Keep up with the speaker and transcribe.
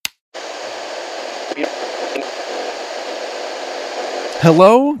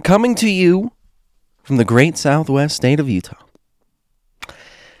Hello, coming to you from the great southwest state of Utah.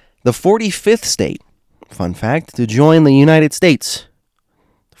 The 45th state, fun fact, to join the United States.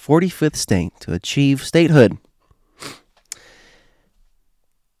 The 45th state to achieve statehood.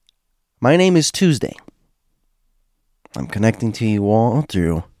 My name is Tuesday. I'm connecting to you all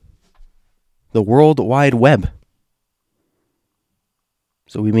through the World Wide Web.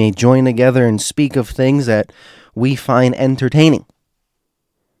 So we may join together and speak of things that we find entertaining.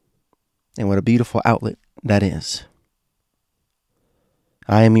 And what a beautiful outlet that is.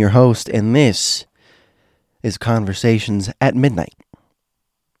 I am your host, and this is Conversations at Midnight.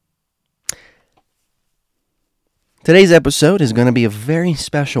 Today's episode is going to be a very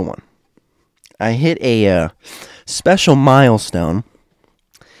special one. I hit a special milestone,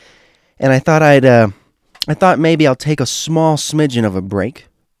 and I thought maybe I'll take a small smidgen of a break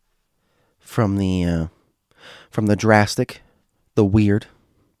from the drastic, the weird,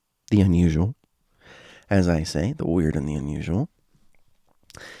 the unusual, as I say, the weird and the unusual.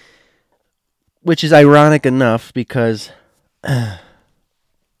 Which is ironic enough because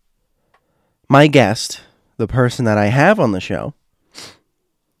my guest, the person that I have on the show,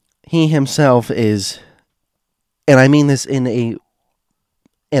 he himself is, and I mean this in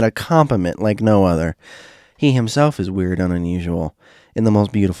a compliment like no other, he himself is weird and unusual in the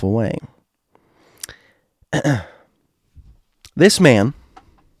most beautiful way. This man,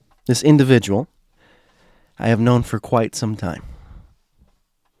 this individual, I have known for quite some time.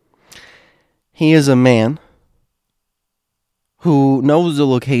 He is a man who knows the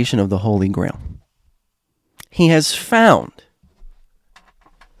location of the Holy Grail. He has found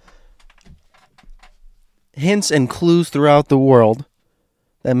hints and clues throughout the world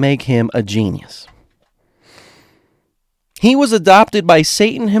that make him a genius. He was adopted by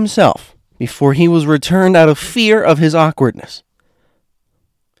Satan himself before he was returned out of fear of his awkwardness.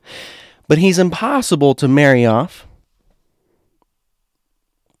 But he's impossible to marry off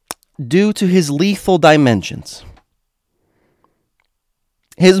due to his lethal dimensions.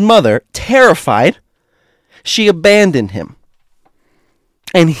 His mother, terrified, she abandoned him.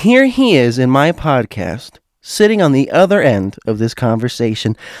 And here he is in my podcast, sitting on the other end of this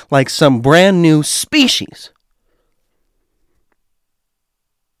conversation like some brand new species.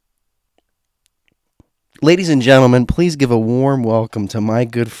 Ladies and gentlemen, please give a warm welcome to my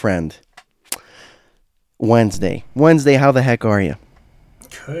good friend, Wednesday. Wednesday, how the heck are you?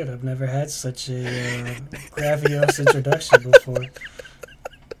 Good. I've never had such a grandiose introduction before.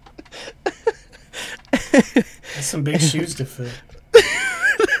 That's some big shoes to fill.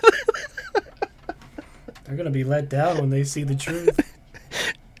 They're going to be let down when they see the truth.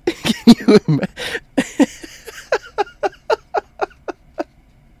 Can you imagine?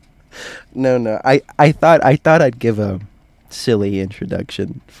 No. I thought I'd give a silly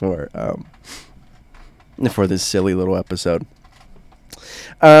introduction for this silly little episode.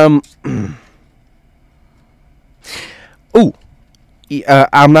 I'm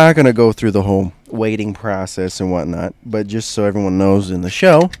not going to go through the whole waiting process and whatnot, but just so everyone knows in the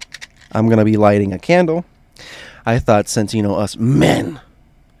show, I'm going to be lighting a candle. I thought since, us men,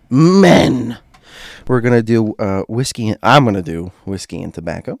 we're going to do whiskey. I'm going to do whiskey and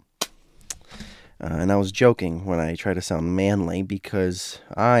tobacco. And I was joking when I try to sound manly because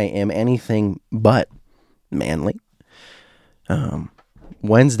I am anything but manly.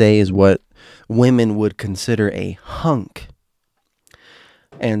 Wednesday is what women would consider a hunk.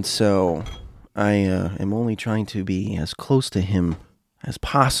 And so I am only trying to be as close to him as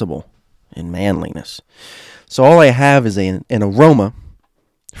possible in manliness. So all I have is an aroma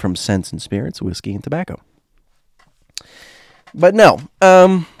from Scents and Spirits, whiskey and tobacco. But no,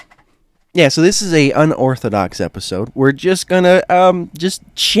 yeah, so this is a unorthodox episode. We're just gonna, just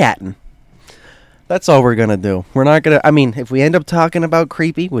chatting. That's all we're gonna do. We're not gonna, if we end up talking about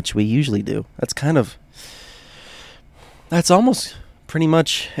creepy, which we usually do, that's almost pretty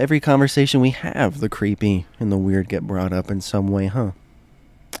much every conversation we have, the creepy and the weird get brought up in some way, huh?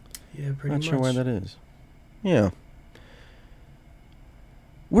 Yeah, pretty much. Not sure why that is. Yeah.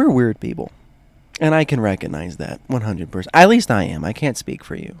 We're weird people. And I can recognize that 100%. At least I am. I can't speak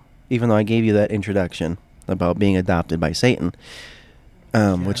for you. Even though I gave you that introduction about being adopted by Satan,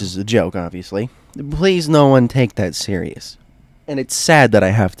 which is a joke, obviously. Please no one take that serious. And it's sad that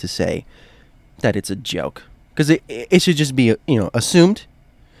I have to say that it's a joke. Because it should just be, assumed.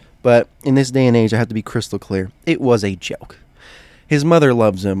 But in this day and age, I have to be crystal clear. It was a joke. His mother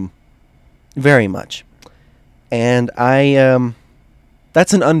loves him very much. And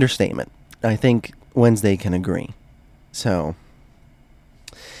that's an understatement. I think Wednesday can agree. So,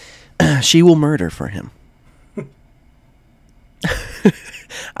 She will murder for him.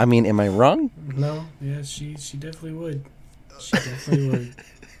 I mean, am I wrong? No, yeah, she definitely would. She definitely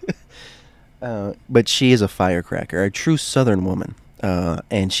would. But she is a firecracker, a true Southern woman,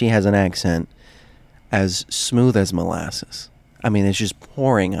 and she has an accent as smooth as molasses. I mean, it's just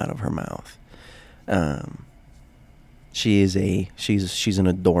pouring out of her mouth. She's an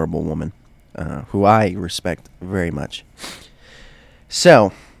adorable woman, who I respect very much.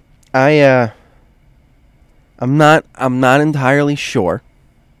 So, I'm not entirely sure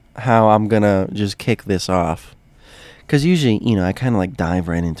how I'm gonna just kick this off, because usually, I kind of like dive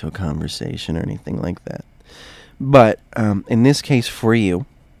right into a conversation or anything like that. But in this case, for you,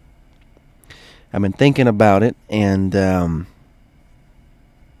 I've been thinking about it, and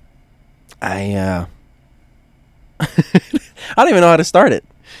I I don't even know how to start it.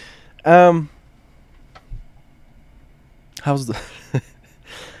 How's the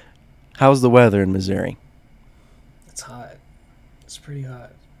how's the weather in Missouri? It's hot. It's pretty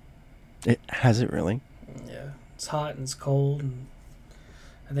hot. Has it really? Yeah, it's hot and it's cold, and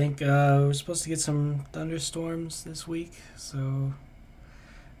I think we're supposed to get some thunderstorms this week. So,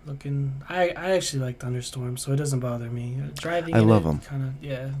 I actually like thunderstorms, so it doesn't bother me. Driving. I in love it, them. Kind of,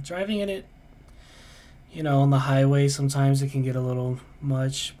 yeah. Driving in it. On the highway, sometimes it can get a little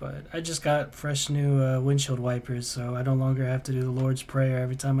much, but I just got fresh new windshield wipers, so I no longer have to do the Lord's Prayer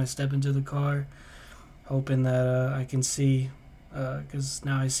every time I step into the car, hoping that I can see, because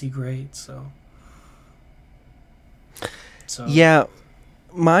now I see great, so. Yeah,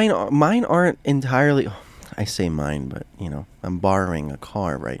 mine aren't entirely. I say mine, but I'm borrowing a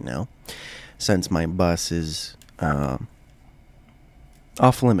car right now, since my bus is off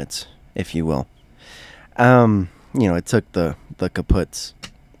limits, if you will. It took the kaputs,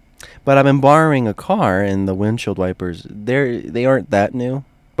 but I've been borrowing a car, and the windshield wipers they aren't that new,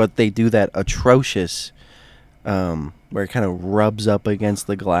 but they do that atrocious, where it kind of rubs up against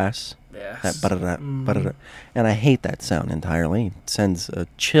the glass. Yes. That ba-da-da, and I hate that sound entirely. It sends a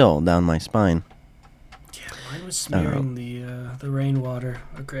chill down my spine. Yeah, mine was smearing the rainwater.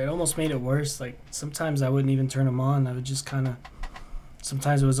 Okay, it almost made it worse. Like sometimes I wouldn't even turn them on. I would just kind of.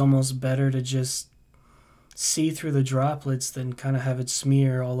 Sometimes it was almost better to just see through the droplets than kind of have it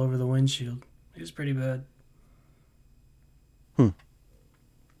smear all over the windshield. It was pretty bad.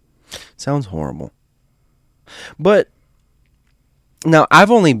 Sounds horrible. But now I've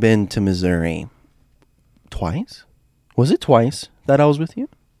only been to Missouri twice. Was it twice that I was with you?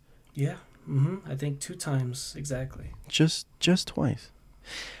 Yeah. I think 2 times exactly. Just twice.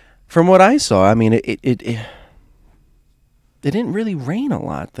 From what I saw, I mean, it didn't really rain a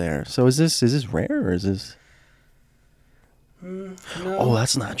lot there. So is this rare, or is this? No. Oh,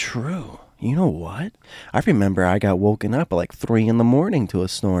 that's not true. You know what? I remember I got woken up at like 3 a.m. to a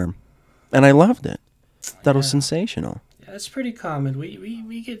storm, and I loved it. That was sensational. Yeah, it's pretty common.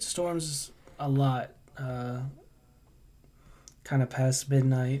 We get storms a lot, kind of past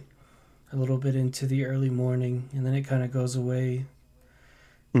midnight, a little bit into the early morning, and then it kind of goes away.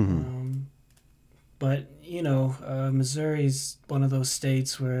 Mm-hmm. But, Missouri's one of those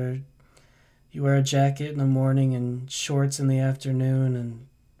states where you wear a jacket in the morning and shorts in the afternoon and,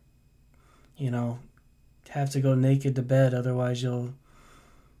 have to go naked to bed. Otherwise, you'll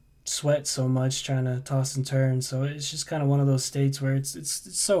sweat so much trying to toss and turn. So it's just kind of one of those states where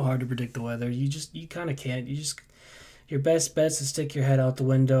it's so hard to predict the weather. You kind of can't. Your best bet's to stick your head out the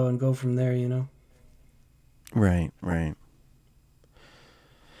window and go from there, Right.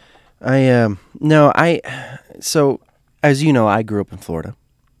 So as you know, I grew up in Florida,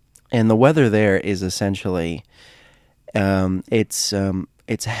 and the weather there is essentially, it's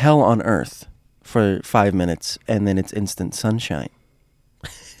hell on earth for 5 minutes, and then it's instant sunshine.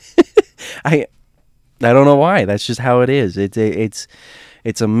 I don't know why. That's just how it is. It's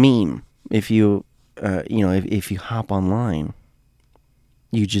a meme. If you if you hop online,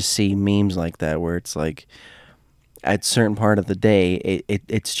 you just see memes like that where it's like, at a certain part of the day,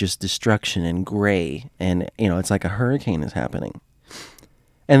 it's just destruction and gray, and it's like a hurricane is happening.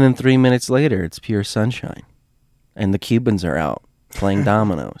 And then 3 minutes later, it's pure sunshine, and the Cubans are out playing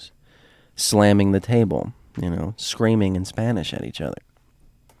dominoes, slamming the table, screaming in Spanish at each other.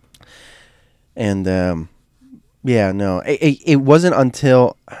 And it wasn't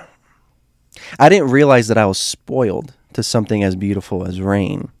until I didn't realize that I was spoiled to something as beautiful as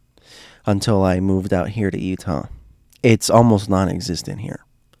rain until I moved out here to Utah. It's almost non-existent here.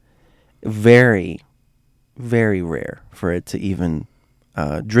 Very, very rare for it to even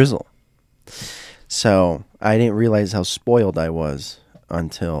drizzle. So I didn't realize how spoiled I was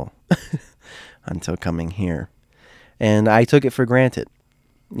until coming here, and I took it for granted.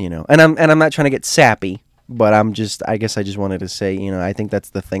 And I'm not trying to get sappy, but I guess I just wanted to say, I think that's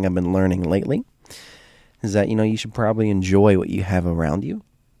the thing I've been learning lately, is that, you should probably enjoy what you have around you,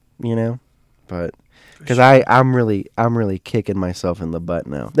 but because I'm really kicking myself in the butt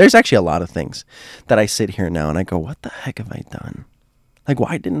now. There's actually a lot of things that I sit here now and I go, what the heck have I done? Like,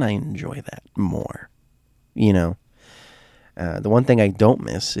 why didn't I enjoy that more? The one thing I don't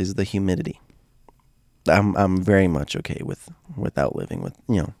miss is the humidity. I'm very much okay without living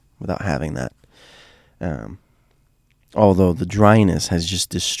without having that. Although the dryness has just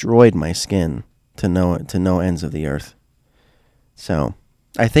destroyed my skin to no ends of the earth. So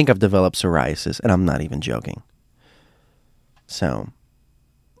I think I've developed psoriasis, and I'm not even joking. So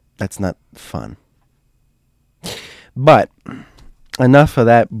that's not fun. But enough of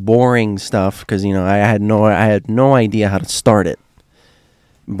that boring stuff, because I had no idea how to start it.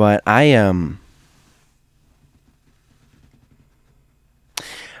 But I've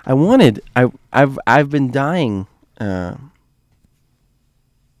been dying.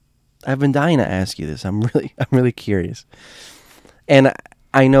 I've been dying to ask you this. I'm really curious, and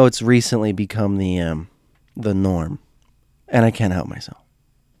I know it's recently become the norm, and I can't help myself.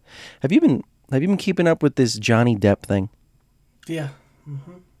 Have you been keeping up with this Johnny Depp thing? Yeah.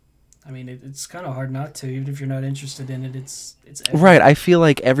 Mm-hmm. I mean, it's kind of hard not to, even if you're not interested in it. It's right. I feel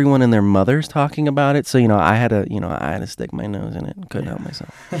like everyone and their mother's talking about it, so I had to stick my nose in it. Couldn't help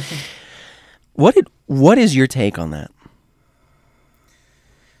myself. What is your take on that?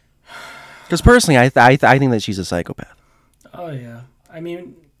 Because personally, I think that she's a psychopath. Oh yeah. I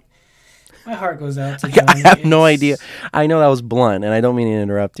mean, my heart goes out to I Johnny. have no idea. I know that was blunt, and I don't mean to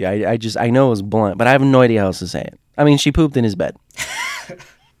interrupt you. I know it was blunt, but I have no idea how else to say it. I mean, she pooped in his bed.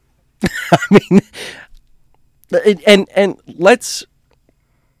 I mean, and let's,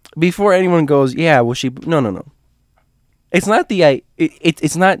 before anyone goes, yeah, well, no. It's not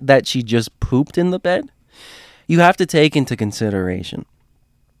it's not that she just pooped in the bed. You have to take into consideration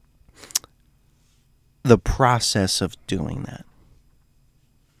the process of doing that.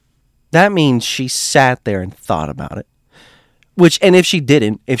 That means she sat there and thought about it. And if she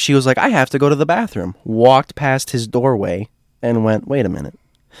didn't, if she was like, I have to go to the bathroom, walked past his doorway and went, wait a minute,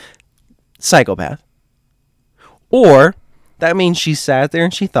 psychopath. Or that means she sat there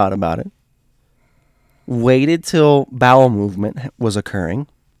and she thought about it, waited till bowel movement was occurring,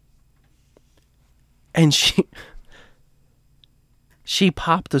 and she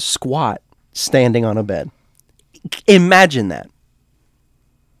popped a squat standing on a bed. Imagine that.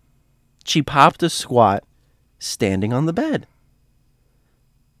 She popped a squat standing on the bed.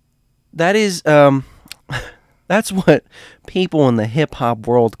 That is, that's what people in the hip-hop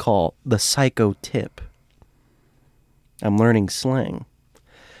world call the psycho tip. I'm learning slang.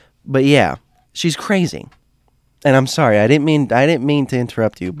 But yeah, she's crazy. And I'm sorry, I didn't mean to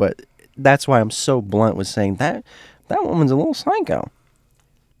interrupt you, but that's why I'm so blunt with saying that woman's a little psycho.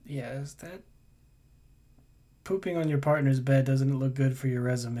 Yeah, is that pooping on your partner's bed doesn't look good for your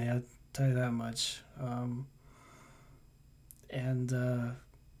resume, I'll tell you that much.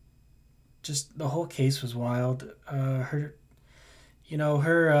 Just the whole case was wild. Her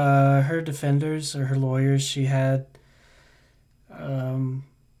defenders or her lawyers, she had, I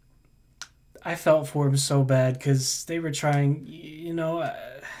felt for him so bad because they were trying,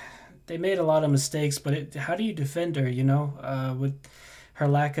 they made a lot of mistakes, but how do you defend her, with her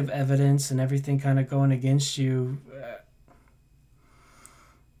lack of evidence and everything kind of going against you?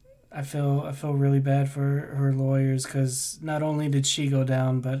 I feel really bad for her lawyers because not only did she go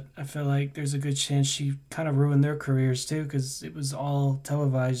down, but I feel like there's a good chance she kind of ruined their careers too because it was all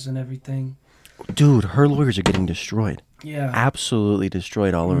televised and everything. Dude, her lawyers are getting destroyed. Yeah. Absolutely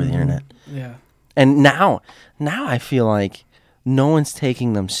destroyed all over the internet. Yeah. And now I feel like no one's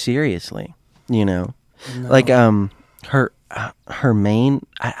taking them seriously, No. Like her main,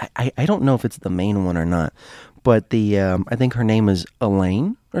 I don't know if it's the main one or not, but I think her name is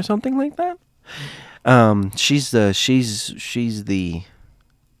Elaine or something like that. She's the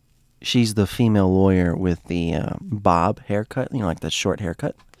female lawyer with the bob haircut, like that short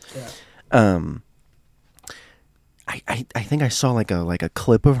haircut. Yeah. I think I saw like a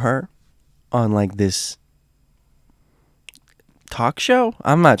clip of her on like this talk show.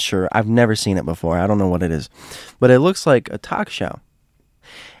 I'm not sure. I've never seen it before. I don't know what it is, but it looks like a talk show.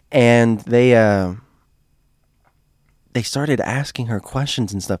 And they started asking her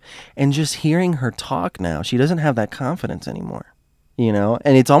questions and stuff, and just hearing her talk now, she doesn't have that confidence anymore,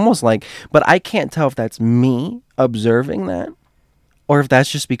 and it's almost like, but I can't tell if that's me observing that or if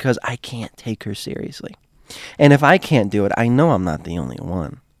that's just because I can't take her seriously. And if I can't do it, I know I'm not the only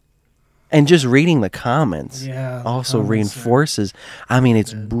one. And just reading the comments Yeah. also Comments reinforces. I mean,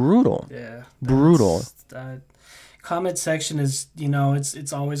 it's brutal. Yeah. Brutal. Comment section is,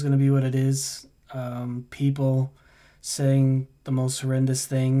 it's always going to be what it is. People saying the most horrendous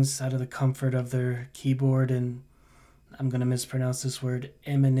things out of the comfort of their keyboard, and I'm going to mispronounce this word,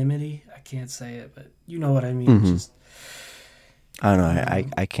 anonymity. I can't say it, but you know what I mean. Mhm. Just, I don't know.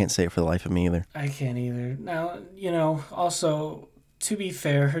 I can't say it for the life of me either. I can't either. Now, also, to be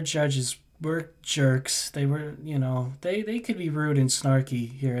fair, her judges were jerks. They were, they could be rude and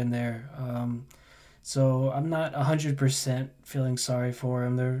snarky here and there. So I'm not 100% feeling sorry for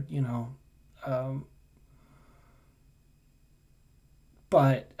them. They're,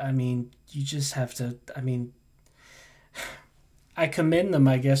 but, I mean, you just have to, I commend them,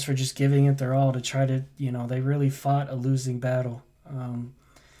 I guess, for just giving it their all to try to, they really fought a losing battle.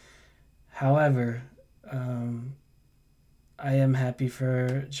 However, I am happy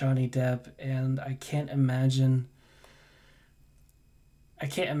for Johnny Depp, and I can't imagine.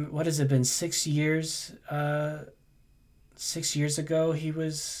 What has it been? 6 years? 6 years ago, he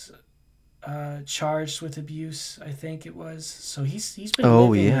was charged with abuse. I think it was. So he's been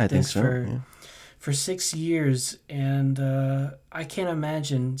living with this for 6 years, and I can't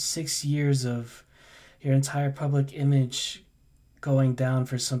imagine 6 years of your entire public image going down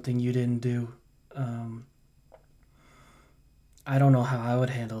for something you didn't do. I don't know how I would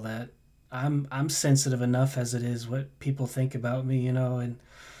handle that. I'm sensitive enough as it is what people think about me, and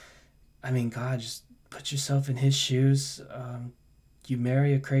I mean, God, just put yourself in his shoes. You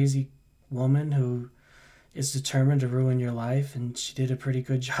marry a crazy woman who is determined to ruin your life, and she did a pretty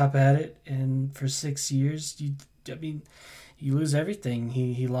good job at it. And for 6 years, you lose everything.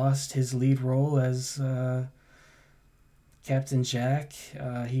 He lost his lead role as Captain Jack.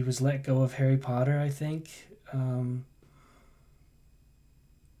 He was let go of Harry Potter, I think.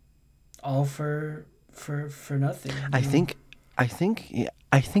 All for nothing. I think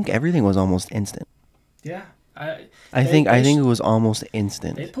everything was almost instant. Yeah. I think it was almost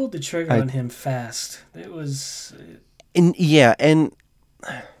instant. They pulled the trigger on him fast. It was. And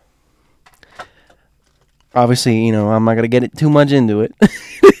obviously, I'm not gonna get too much into it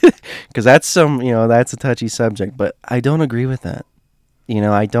because that's that's a touchy subject. But I don't agree with that.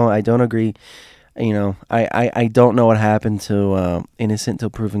 I don't agree. I don't know what happened to innocent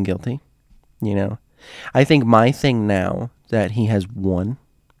till proven guilty. I think my thing now that he has won,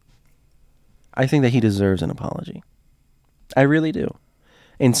 I think that he deserves an apology. I really do.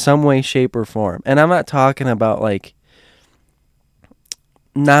 In some way, shape, or form. And I'm not talking about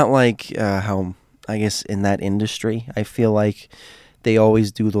not like how, I guess, in that industry, I feel like they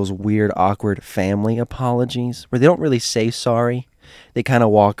always do those weird, awkward family apologies where they don't really say sorry. They kind of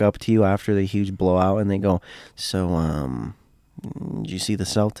walk up to you after the huge blowout and they go, so, did you see the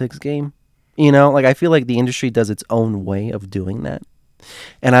Celtics game? I feel like the industry does its own way of doing that.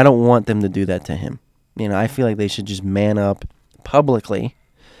 And I don't want them to do that to him. I feel like they should just man up publicly.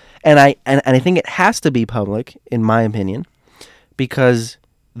 And I think it has to be public, in my opinion, because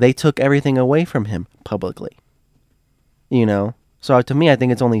they took everything away from him publicly. So to me, I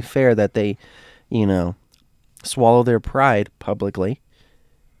think it's only fair that they, swallow their pride publicly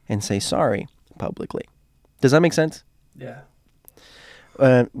and say sorry publicly. Does that make sense? Yeah.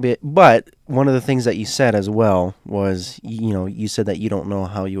 But one of the things that you said as well was, you said that you don't know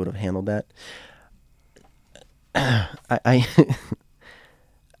how you would have handled that.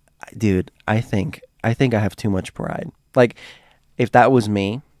 Dude, I think I have too much pride. Like, if that was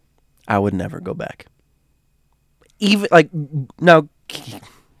me, I would never go back. Even now,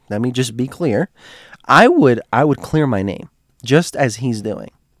 let me just be clear. I would clear my name, just as he's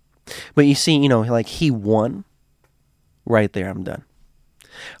doing. But you see, he won. Right there, I'm done.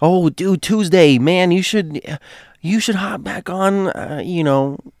 Oh, dude, Tuesday, man, you should hop back on,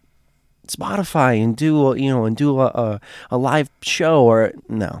 Spotify and do a live show or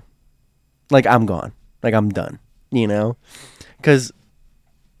no. I'm gone. I'm done, because,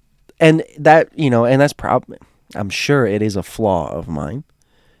 and that, and that's probably, I'm sure it is a flaw of mine,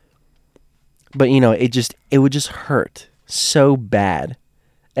 but it would just hurt so bad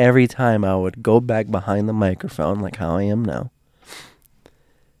every time I would go back behind the microphone like how I am now,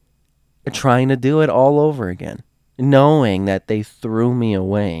 trying to do it all over again, knowing that they threw me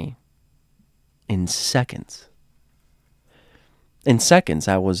away in seconds. In seconds,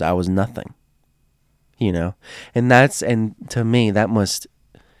 I was nothing, and to me that must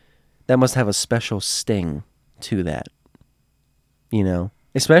have a special sting to that,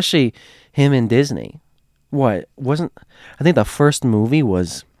 especially him in Disney. I think the first movie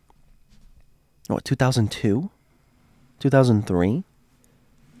was 2002, 2003.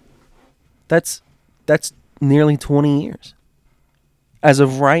 That's nearly 20 years. As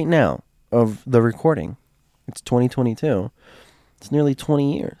of right now, of the recording, it's 2022. It's nearly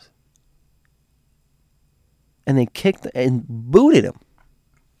 20 years. And they kicked and booted him.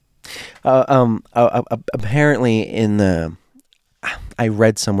 Apparently I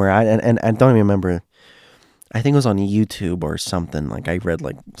read somewhere, and I don't even remember. I think it was on YouTube or something. Like I read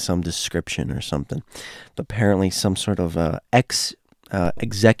like some description or something. But apparently, some sort of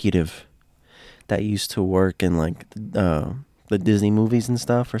executive that used to work in like the Disney movies and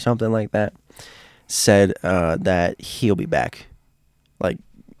stuff or something like that said that he'll be back. Like,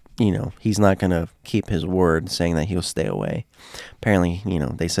 he's not going to keep his word saying that he'll stay away. Apparently,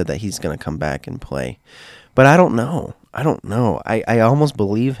 they said that he's going to come back and play. But I don't know. I almost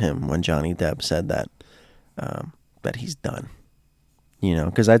believe him when Johnny Depp said that he's done.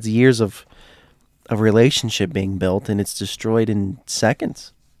 Because that's years of a relationship being built, and it's destroyed in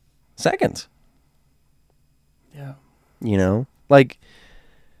seconds. Yeah. Like,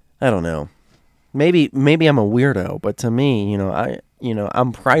 I don't know. Maybe I'm a weirdo, but to me,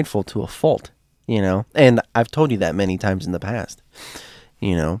 I'm prideful to a fault, and I've told you that many times in the past,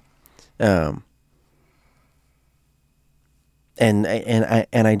 and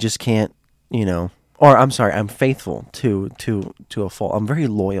I just can't, or I'm sorry, I'm faithful to a fault. I'm very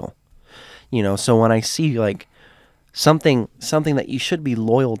loyal, so when I see like something that you should be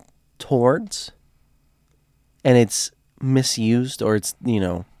loyal towards, and it's misused, or it's,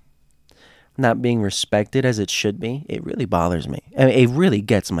 not being respected as it should be, it really bothers me. I mean, it really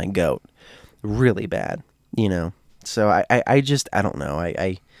gets my goat really bad, So I just, I don't know.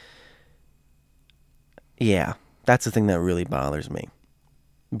 Yeah, that's the thing that really bothers me.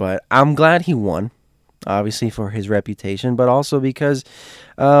 But I'm glad he won, obviously for his reputation, but also because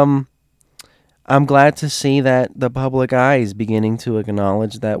I'm glad to see that the public eye is beginning to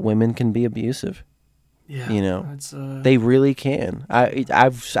acknowledge that women can be abusive. Yeah, they really can.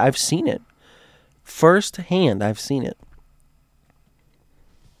 I've seen it. Firsthand, I've seen it.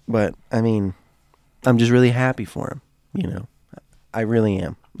 But, I mean, I'm just really happy for him, I really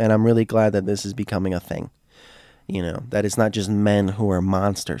am. And I'm really glad that this is becoming a thing. That it's not just men who are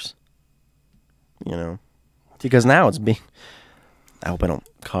monsters. Because now it's being... I hope I don't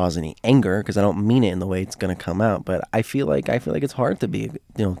cause any anger, because I don't mean it in the way it's going to come out. But I feel like it's hard to be,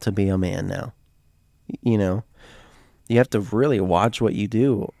 to be a man now. You have to really watch what you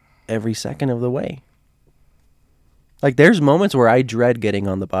do every second of the way. Like, there's moments where I dread getting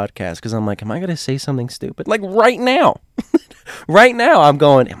on the podcast because I'm like, am I going to say something stupid? Like, right now. Right now, I'm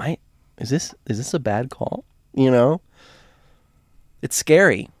going, is this a bad call? It's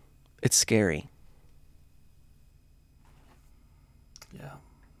scary. It's scary. Yeah.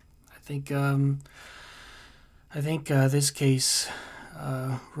 I think this case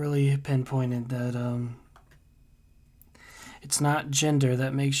really pinpointed that it's not gender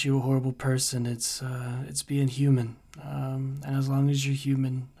that makes you a horrible person. It's being human. And as long as you're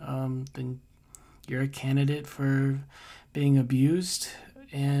human, then you're a candidate for being abused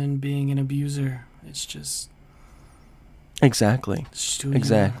and being an abuser. It's just exactly.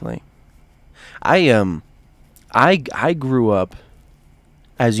 Exactly. I grew up,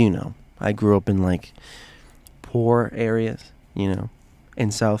 as you know, I grew up in like poor areas, in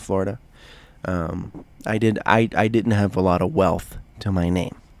South Florida. I didn't have a lot of wealth to my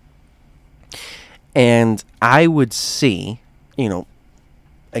name. And I would see,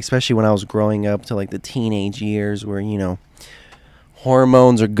 especially when I was growing up to like the teenage years where,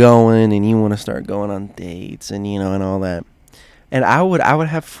 hormones are going and you want to start going on dates and, and all that. And I would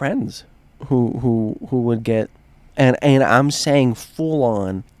have friends who would get, and I'm saying full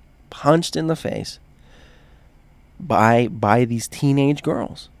on punched in the face by these teenage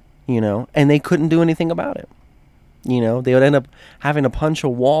girls, and they couldn't do anything about it. They would end up having to punch a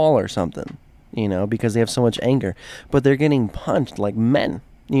wall or something, because they have so much anger. But they're getting punched like men,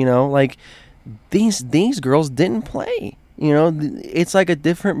 like these girls didn't play. It's like a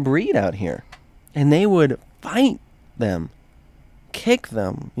different breed out here. And they would fight them, kick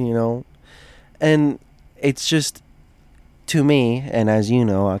them, And it's just, to me, and as you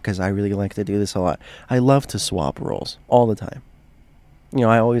know, because I really like to do this a lot, I love to swap roles all the time.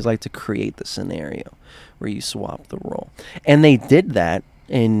 I always like to create the scenario where you swap the role. And they did that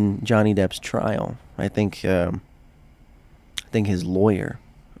in Johnny Depp's trial. I think his lawyer,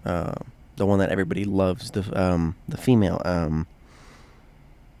 the one that everybody loves, the female,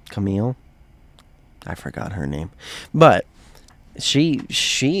 Camille, I forgot her name, but she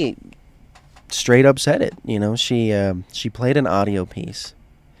straight up said it. She played an audio piece.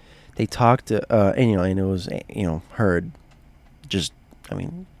 They talked, and it was heard, just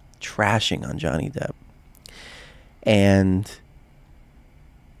trashing on Johnny Depp. And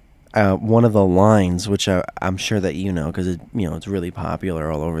one of the lines, which I'm sure that you know, because it's really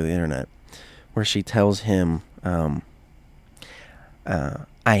popular all over the internet, where she tells him,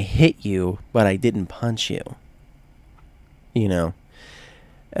 "I hit you, but I didn't punch you." You know,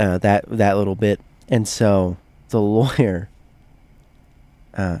 that little bit, and so the lawyer,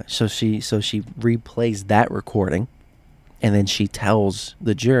 so she replays that recording, and then she tells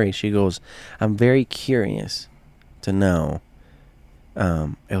the jury, she goes, "I'm very curious to know."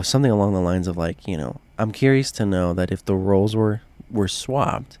 It was something along the lines of like, I'm curious to know that if the roles were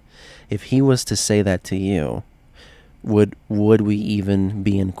swapped, if he was to say that to you, would we even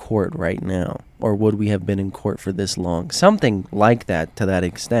be in court right now, or would we have been in court for this long? Something like that, to that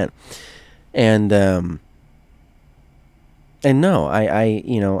extent. And no,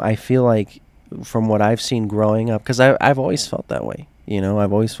 I feel like from what I've seen growing up, because I've always felt that way.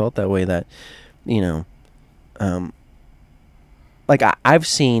 I've always felt that way, that like I've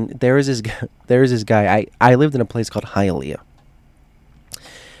seen, there is this guy. I lived in a place called Hialeah,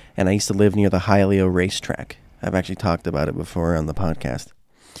 and I used to live near the Hialeah racetrack. I've actually talked about it before on the podcast,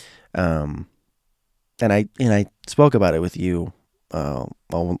 and I spoke about it with you a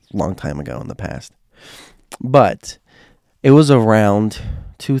long time ago in the past. But it was around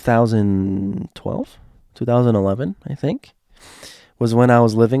 2012, 2011, I think, was when I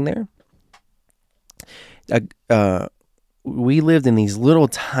was living there. We lived in these little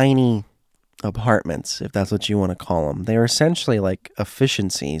tiny apartments, if that's what you want to call them. They were essentially like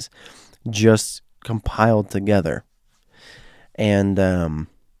efficiencies just compiled together. And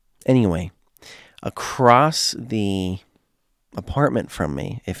anyway, across the apartment from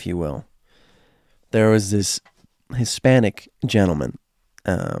me, if you will, there was this Hispanic gentleman.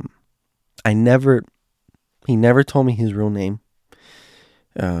 He never told me his real name.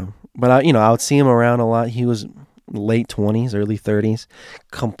 But I would see him around a lot. He was late 20s, early 30s,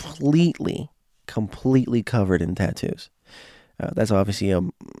 completely covered in tattoos. That's obviously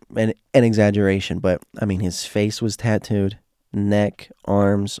an exaggeration, but I mean, his face was tattooed, neck,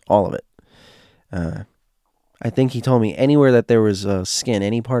 arms, all of it. I think he told me anywhere that there was skin,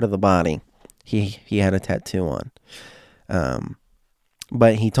 any part of the body, he had a tattoo on.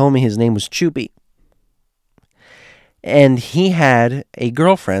 But he told me his name was Chupi. And he had a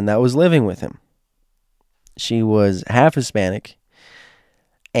girlfriend that was living with him. She was half Hispanic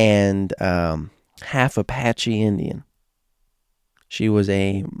and half Apache Indian. She was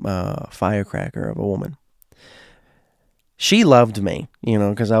a firecracker of a woman. She loved me,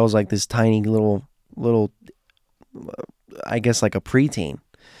 because I was like this tiny little, I guess like a preteen.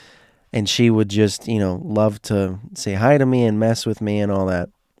 And she would just, love to say hi to me and mess with me and all that.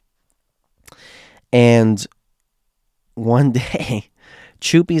 And one day,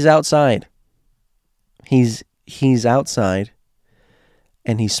 Chupi's outside. He's outside,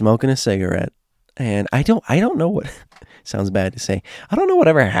 and he's smoking a cigarette. And I don't know what sounds bad to say. I don't know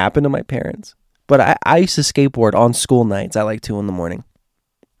whatever happened to my parents, but I used to skateboard on school nights at like 2 a.m.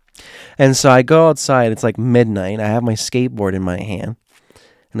 And so I go outside. It's like midnight. I have my skateboard in my hand,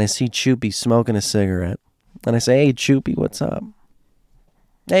 and I see Chupi smoking a cigarette. And I say, "Hey, Chupi, what's up?"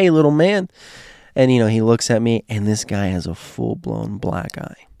 "Hey, little man." And, he looks at me, and this guy has a full-blown black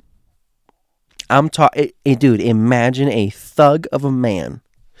eye. Dude, imagine a thug of a man.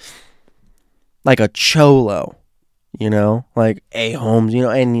 Like a cholo, like A. Holmes,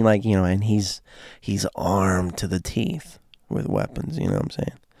 and he's armed to the teeth with weapons, you know what I'm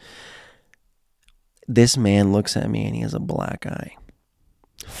saying? This man looks at me, and he has a black eye.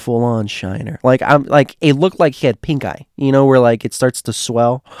 Full-on shiner. It looked like he had pink eye, where like it starts to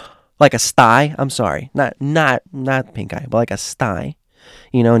swell. Like a sty, I'm sorry. Not pink eye, but like a sty.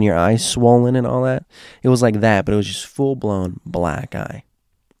 And your eyes swollen and all that. It was like that, but it was just full-blown black eye.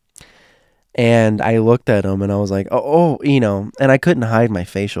 And I looked at him, and I was like, and I couldn't hide my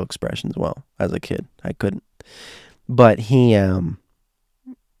facial expressions well as a kid. I couldn't. But he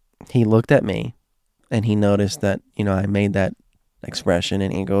looked at me, and he noticed that, I made that expression,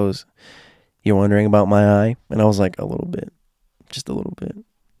 and he goes, "You're wondering about my eye?" And I was like, "A little bit. Just a little bit."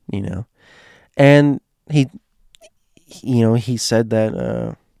 And he said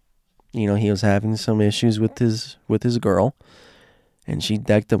that, he was having some issues with his girl, and she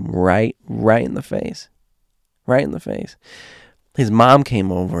decked him right in the face. Right in the face. His mom came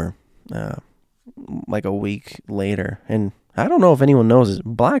over, like a week later, and I don't know if anyone knows this,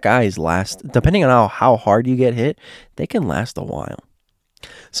 black eyes last, depending on how hard you get hit, they can last a while.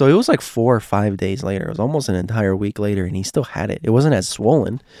 So it was like 4 or 5 days later. It was almost an entire week later, and he still had it. It wasn't as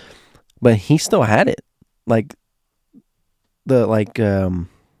swollen, but he still had it.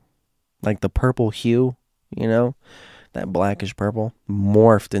 like the purple hue, you know, that blackish purple,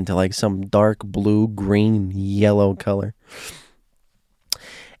 morphed into like some dark blue, green, yellow color.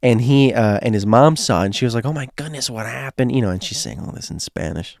 And he and his mom saw it, and she was like, "Oh my goodness, what happened?" You know, and she's saying all this in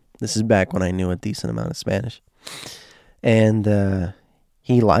Spanish. This is back when I knew a decent amount of Spanish. And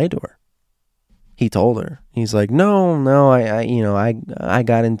he lied to her. He told her. He's like, "No, I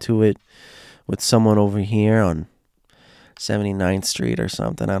got into it with someone over here on 79th Street or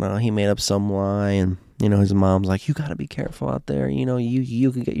something. I don't know." He made up some lie, and his mom's like, "You got to be careful out there.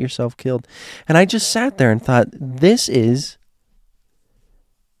 You could get yourself killed." And I just sat there and thought, this is,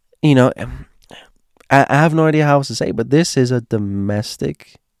 I have no idea how else to say, but this is a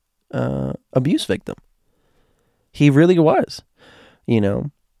domestic abuse victim. He really was,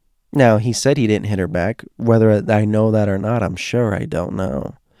 Now, he said he didn't hit her back. Whether I know that or not, I'm sure I don't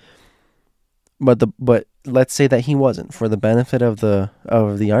know. But let's say that he wasn't, for the benefit of the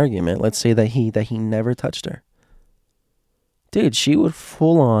argument. Let's say that he never touched her. Dude, she would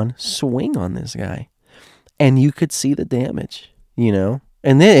full on swing on this guy, and you could see the damage,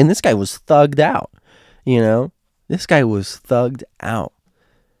 And this guy was thugged out, This guy was thugged out,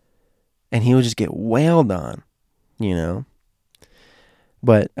 and he would just get wailed on,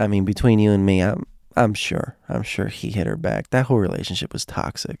 But I mean, between you and me, I'm sure he hit her back. That whole relationship was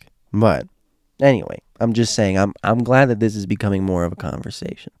toxic. But anyway, I'm just saying, I'm glad that this is becoming more of a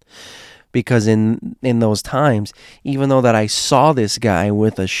conversation, because in those times, even though that I saw this guy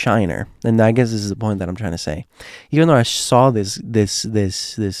with a shiner, and I guess this is the point that I'm trying to say, even though I saw this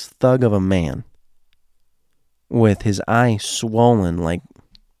thug of a man with his eye swollen like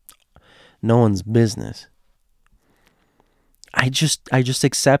no one's business, I just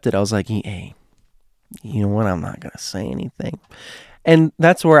accepted. I was like, hey, you know what? I'm not going to say anything. And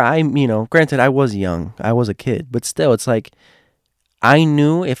that's where granted, I was young. I was a kid. But still, it's like, I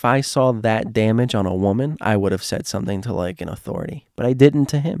knew if I saw that damage on a woman, I would have said something to like an authority. But I didn't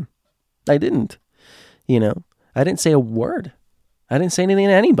to him. I didn't. I didn't say a word. I didn't say anything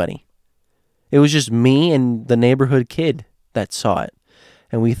to anybody. It was just me and the neighborhood kid that saw it.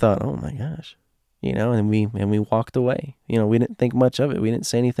 And we thought, oh my gosh. And we walked away. We didn't think much of it. We didn't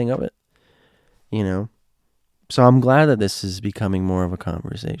say anything of it. So I'm glad that this is becoming more of a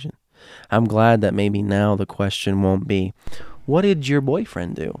conversation. I'm glad that maybe now the question won't be, what did your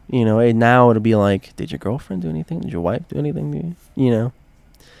boyfriend do? And now it'll be like, did your girlfriend do anything? Did your wife do anything to you?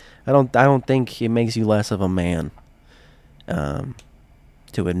 I don't think it makes you less of a man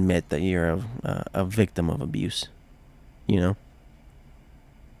to admit that you're a victim of abuse.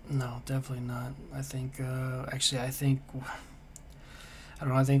 No, definitely not. I think, I think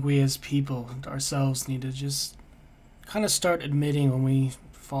we as people ourselves need to just kind of start admitting when we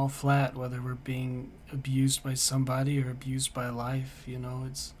fall flat, whether we're being abused by somebody or abused by life.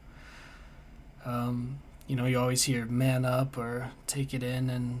 It's, you always hear man up or take it in,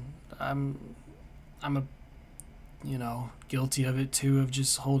 and I'm guilty of it too, of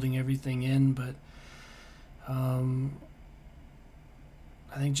just holding everything in, but,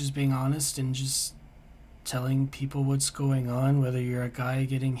 I think just being honest and just telling people what's going on, whether you're a guy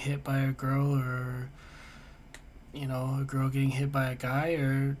getting hit by a girl or, a girl getting hit by a guy,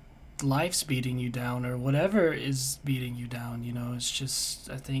 or life's beating you down, or whatever is beating you down, it's just,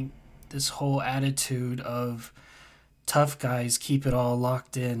 I think this whole attitude of tough guys keep it all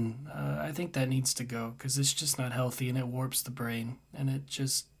locked in, I think that needs to go, because it's just not healthy, and it warps the brain, and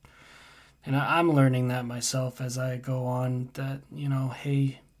I'm learning that myself as I go on, that,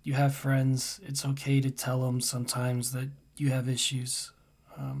 hey, you have friends. It's okay to tell them sometimes that you have issues.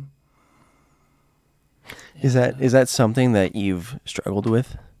 Is that something that you've struggled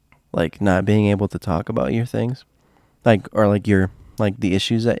with? Like not being able to talk about your things? Like the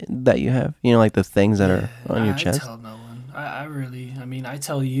issues that you have? Like the things that are on your chest? I tell no one. I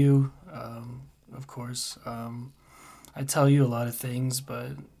tell you, of course. I tell you a lot of things,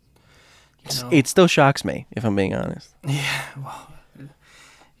 but it still shocks me, if I'm being honest. Yeah, well,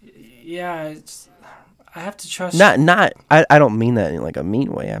 yeah, I have to trust. I don't mean that in like a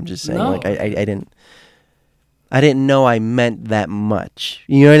mean way. I'm just saying, no. Like I didn't know I meant that much.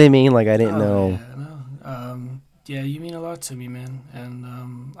 You know what I mean? Like I didn't know. Yeah, no. Yeah, you mean a lot to me, man, and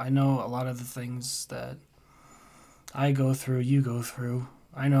I know a lot of the things that I go through, you go through.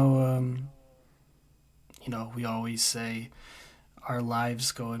 I know, we always say our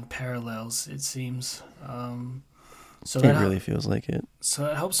lives go in parallels, it seems. So it really feels like it. So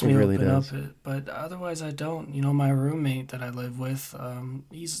it helps me really open up it. But otherwise I don't. My roommate that I live with,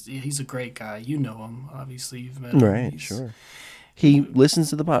 he's a great guy. You know him. Obviously you've met him. Right, sure. He listens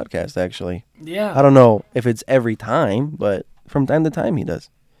to the podcast, actually. Yeah. I don't know if it's every time, but from time to time he does.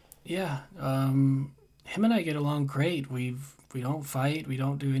 Yeah. Him and I get along great. We don't fight. We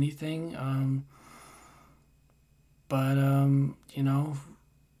don't do anything. But you know,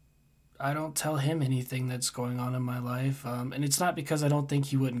 I don't tell him anything that's going on in my life. And it's not because I don't think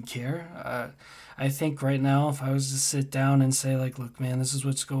he wouldn't care. I think right now, if I was to sit down and say like, "Look, man, this is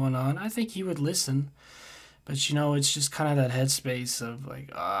what's going on," I think he would listen. But it's just kind of that headspace of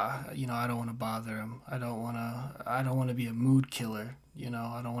like, I don't want to bother him. I don't want to be a mood killer.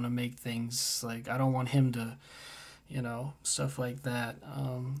 I don't want to make things like, I don't want him to, stuff like that.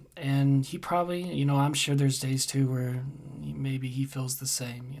 And he probably, I'm sure there's days too where maybe he feels the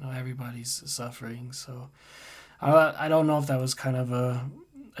same. Everybody's suffering. So I don't know if that was kind of a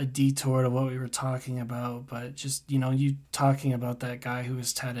detour to what we were talking about, but just, you talking about that guy who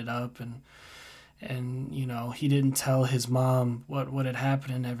was tatted up and he didn't tell his mom what had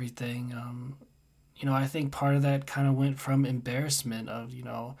happened and everything. I think part of that kind of went from embarrassment of,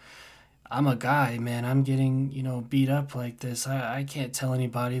 I'm a guy, man, I'm getting beat up like this. I can't tell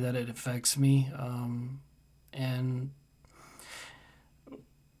anybody that it affects me. And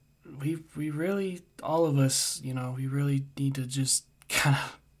we really, all of us, we really need to just kind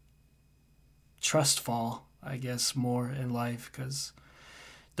of trust fall, I guess, more in life, because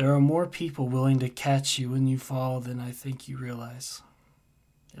there are more people willing to catch you when you fall than I think you realize.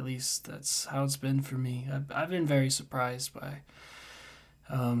 At least that's how it's been for me. I've been very surprised by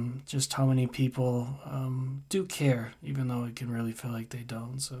just how many people do care, even though it can really feel like they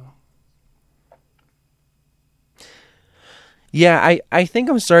don't. So Yeah, I think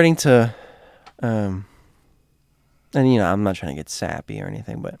I'm starting to, and I'm not trying to get sappy or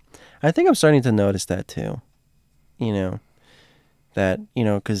anything, but I think I'm starting to notice that too. You know,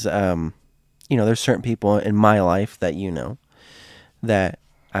 because there's certain people in my life that that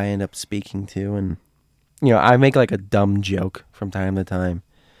I end up speaking to, and I make like a dumb joke from time to time,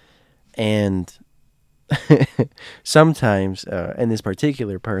 and sometimes, and this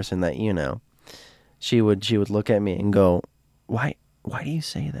particular person that she would look at me and go, why do you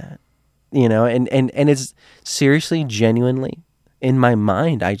say that? And it's seriously, genuinely, in my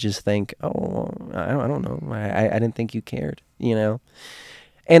mind, I just think, oh, I don't know. I didn't think you cared,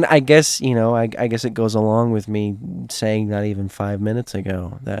 And I guess, I guess it goes along with me saying that even 5 minutes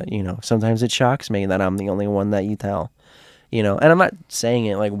ago that, sometimes it shocks me that I'm the only one that you tell, and I'm not saying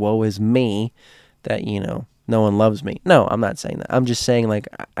it like, woe is me that, no one loves me. No, I'm not saying that. I'm just saying, like,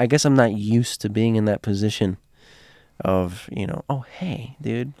 I guess I'm not used to being in that position of, oh, hey,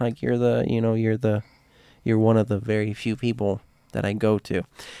 dude, like you're one of the very few people that I go to.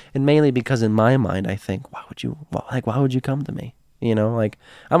 And mainly because in my mind, I think, why would you come to me? Like,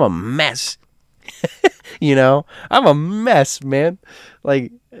 I'm a mess. I'm a mess, man.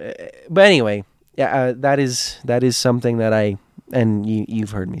 Like, but anyway, yeah, that is something that and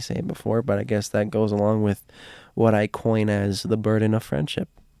you've heard me say it before, but I guess that goes along with what I coin as the burden of friendship.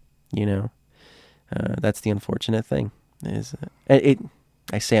 That's the unfortunate thing. Is it?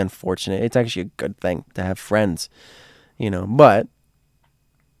 I say unfortunate. It's actually a good thing to have friends, But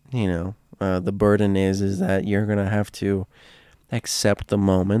the burden is that you're gonna have to accept the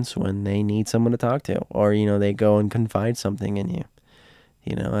moments when they need someone to talk to, or they go and confide something in you,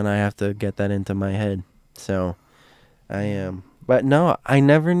 and I have to get that into my head. So I am. But no, I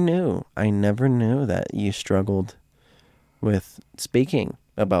never knew. I never knew that you struggled with speaking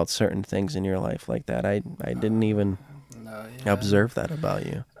about certain things in your life like that. I didn't even no, yeah, observe that about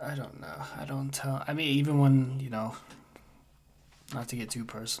you. I don't know. I don't tell. I mean, even when not to get too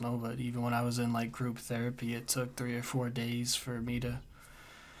personal, but even when I was in like group therapy, it took 3 or 4 days for me to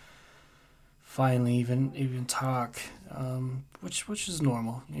finally even talk, which is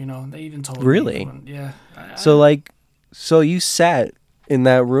normal. They even told Really? me. Yeah. So you sat in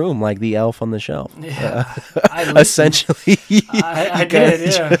that room like the elf on the shelf. Yeah. Essentially. I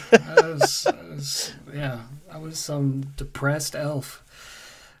did. Yeah. I was some depressed elf.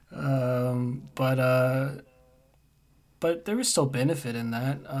 But there was still benefit in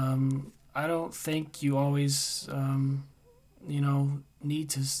that. I don't think you always, need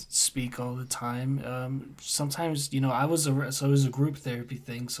to speak all the time. Sometimes, so it was a group therapy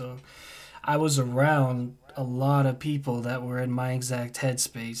thing. So I was around a lot of people that were in my exact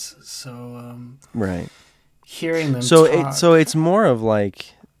headspace. So right. Hearing them so talk. it's more of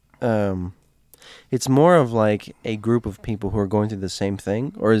like, it's more of like a group of people who are going through the same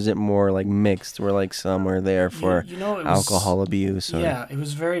thing, or is it more like mixed, where like some are there for alcohol abuse? Or... Yeah, it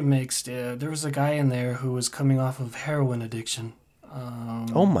was very mixed. There was a guy in there who was coming off of heroin addiction.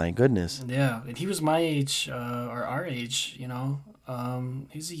 Oh my goodness. Yeah, and he was my age, or our age,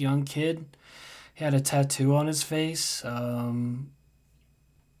 he's a young kid. He had a tattoo on his face.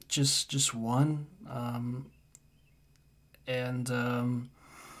 just one. And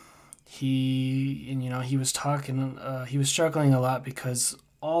he was talking. He was struggling a lot because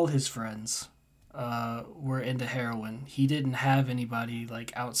all his friends were into heroin. He didn't have anybody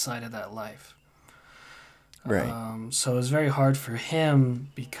like outside of that life. Right. So it was very hard for him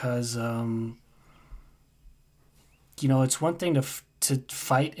because it's one thing to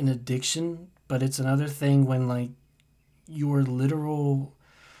fight an addiction, but it's another thing when like your literal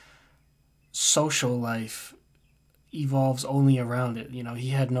social life evolves only around it. He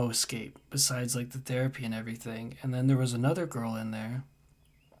had no escape besides like the therapy and everything. And then there was another girl in there.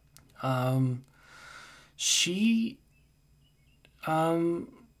 She, on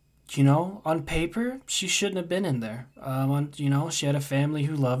paper, she shouldn't have been in there. She had a family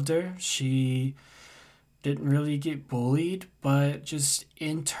who loved her. She didn't really get bullied, but just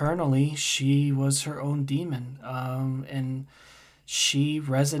internally, she was her own demon. And she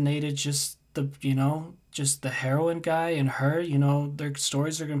resonated just the heroin guy and her, their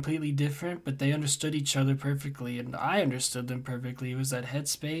stories are completely different, but they understood each other perfectly, and I understood them perfectly. It was that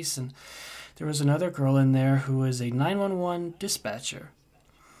headspace, and there was another girl in there who was a 911 dispatcher.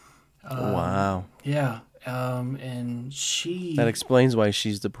 Wow. Yeah, and she... That explains why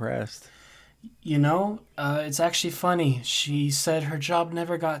she's depressed. It's actually funny. She said her job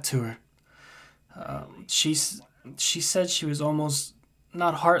never got to her. She said she was almost...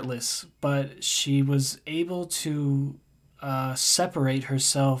 not heartless, but she was able to separate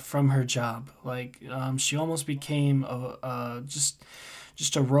herself from her job. Like she almost became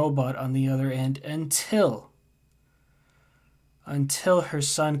just a robot on the other end until her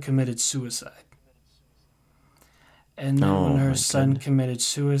son committed suicide. And then when her son committed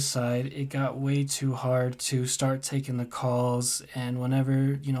suicide, it got way too hard to start taking the calls. And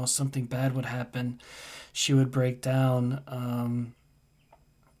whenever something bad would happen, she would break down.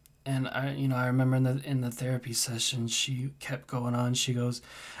 And I remember in the therapy session, she kept going on. She goes,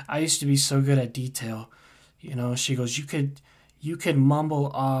 "I used to be so good at detail." She goes, you could mumble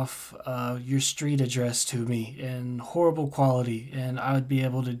off your street address to me in horrible quality, and I would be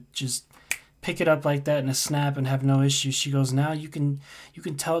able to just pick it up like that in a snap and have no issue. She goes, "Now you can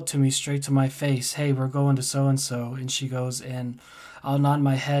tell it to me straight to my face. Hey, we're going to so and so." And she goes, and I'll nod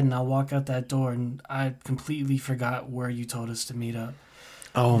my head and I'll walk out that door, and I completely forgot where you told us to meet up.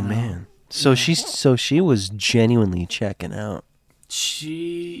 Oh man. So she was genuinely checking out.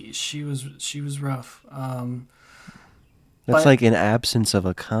 She was rough. That's like an absence of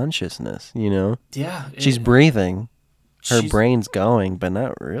a consciousness, Yeah. She's breathing. Her brain's going, but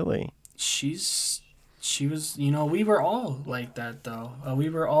not really. She was, we were all like that though. We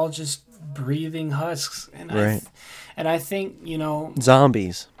were all just breathing husks. And right. I think,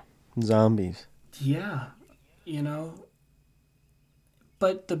 Zombies. Yeah.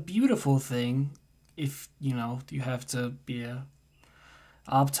 But the beautiful thing, if, you have to be a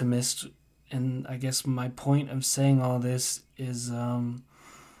optimist, and I guess my point of saying all this is,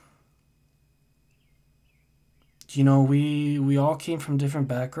 we all came from different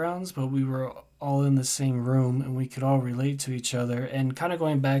backgrounds, but we were all in the same room, and we could all relate to each other. And kind of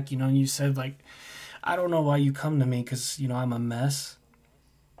going back, you said, like, I don't know why you come to me because, I'm a mess.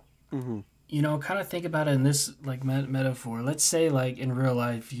 Mm-hmm. Kind of think about it in this, like, metaphor. Let's say, like, in real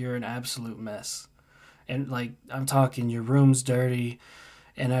life, you're an absolute mess. And, like, I'm talking your room's dirty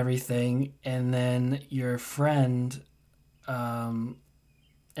and everything, and then your friend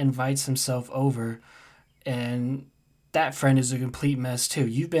invites himself over, and that friend is a complete mess too.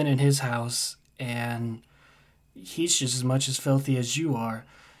 You've been in his house, and he's just as much as filthy as you are.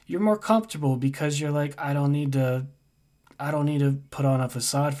 You're more comfortable because you're like, I don't need to put on a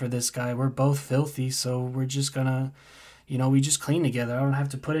facade for this guy. We're both filthy, so we're just gonna, we just clean together. I don't have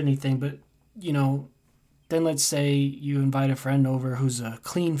to put anything, but, then let's say you invite a friend over who's a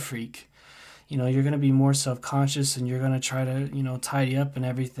clean freak. You're going to be more self-conscious, and you're going to try to, tidy up and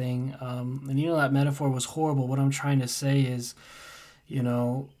everything. And that metaphor was horrible. What I'm trying to say is,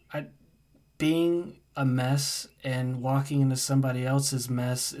 being a mess and walking into somebody else's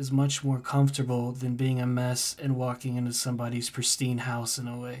mess is much more comfortable than being a mess and walking into somebody's pristine house in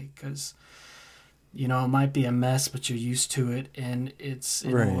a way. Because, it might be a mess, but you're used to it, and it's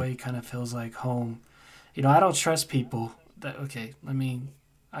in a way kind of feels like home. I don't trust people that,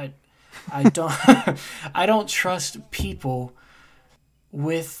 I don't, I don't trust people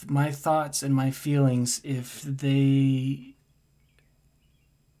with my thoughts and my feelings if they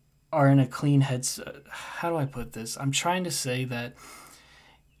are in a clean head. How do I put this? I'm trying to say that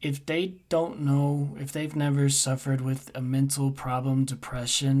if they don't know, if they've never suffered with a mental problem,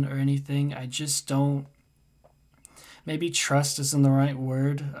 depression or anything, I just don't maybe trust isn't the right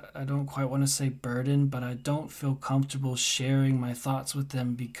word. I don't quite want to say burden, but I don't feel comfortable sharing my thoughts with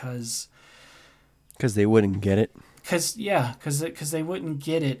them because they wouldn't get it. Because they wouldn't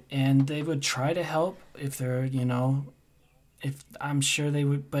get it, and they would try to help if they're, if I'm sure they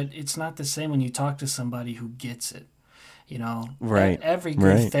would, but it's not the same when you talk to somebody who gets it. Right. Every good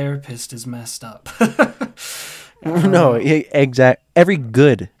Right. therapist is messed up. No, exact. Every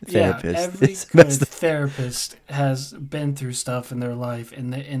good therapist. Every is good messed up. therapist has been through stuff in their life,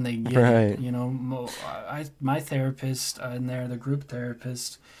 and they get Right. it. My therapist in there, the group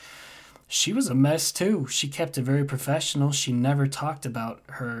therapist, she was a mess too. She kept it very professional. She never talked about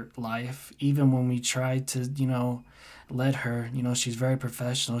her life, even when we tried to, let her. She's very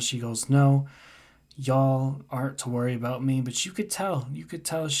professional. She goes, "No, y'all aren't to worry about me." But you could tell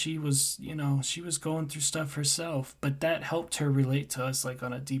she was, she was going through stuff herself. But that helped her relate to us like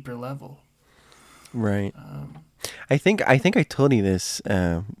on a deeper level. Right. I think I told you this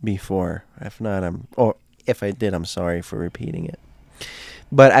before. If not, if I did, I'm sorry for repeating it.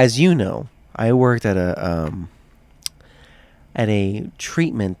 But as you know, I worked at a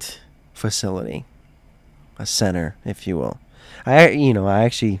treatment facility, a center, if you will. I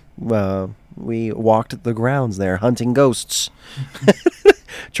actually we walked the grounds there, hunting ghosts,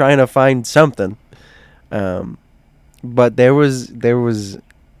 trying to find something. But there was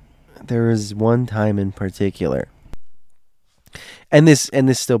one time in particular, and this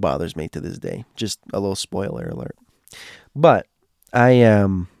still bothers me to this day. Just a little spoiler alert. But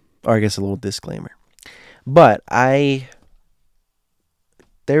or I guess a little disclaimer. But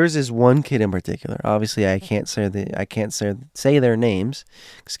there was this one kid in particular. Obviously, I can't say their names.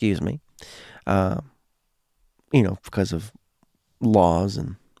 Excuse me. Because of laws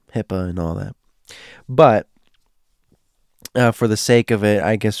and HIPAA and all that. But for the sake of it,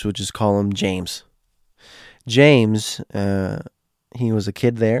 I guess we'll just call him James. James, he was a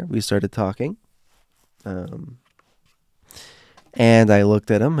kid there. We started talking. And I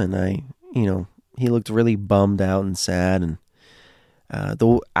looked at him, and he looked really bummed out and sad. And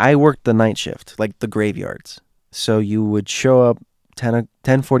I worked the night shift, like the graveyards. So you would show up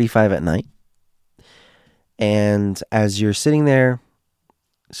 10:45 at night, and as you're sitting there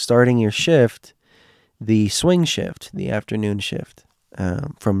starting your shift, the swing shift, the afternoon shift,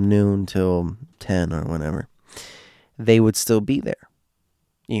 from noon till 10 or whatever, they would still be there,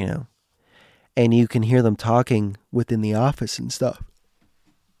 and you can hear them talking within the office and stuff.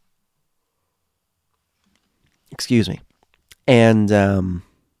 Excuse me. And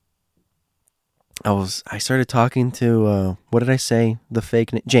I started talking to what did I say? The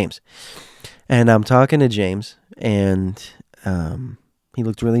fake James. And I'm talking to James, and he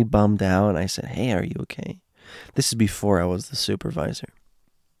looked really bummed out, and I said, "Hey, are you okay?" This is before I was the supervisor.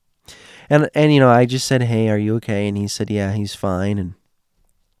 And I just said, "Hey, are you okay?" And he said, "Yeah, he's fine." And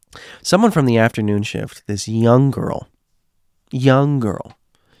someone from the afternoon shift, this young girl,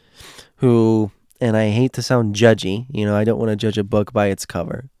 who, and I hate to sound judgy, I don't want to judge a book by its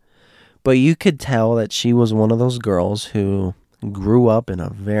cover, but you could tell that she was one of those girls who grew up in a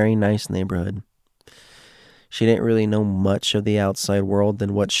very nice neighborhood. She didn't really know much of the outside world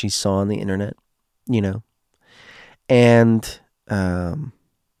than what she saw on the internet, And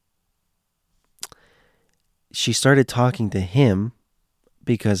she started talking to him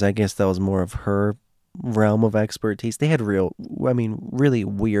because I guess that was more of her realm of expertise. They had really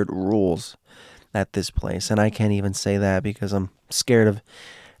weird rules at this place, and I can't even say that because I'm scared of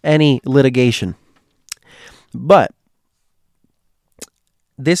any litigation. But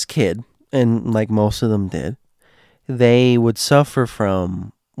this kid, and like most of them did, they would suffer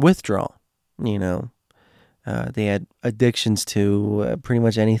from withdrawal. They had addictions to pretty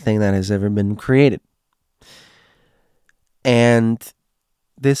much anything that has ever been created. And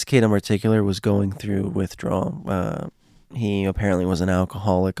this kid in particular was going through withdrawal. He apparently was an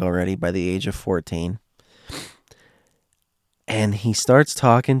alcoholic already by the age of 14. And he starts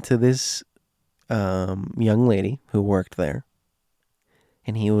talking to this young lady who worked there.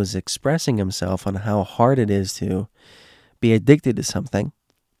 And he was expressing himself on how hard it is to be addicted to something.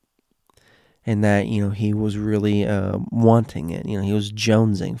 And that, he was really wanting it. He was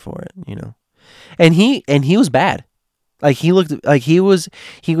jonesing for it, And he was bad. Like, he looked like he was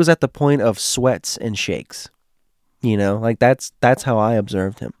at the point of sweats and shakes. Like that's how I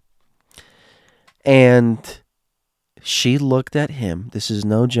observed him. And she looked at him. This is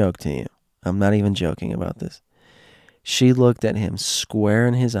no joke to you. I'm not even joking about this. She looked at him square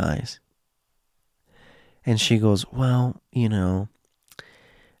in his eyes. And she goes, "Well,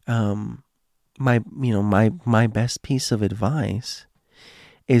 my best piece of advice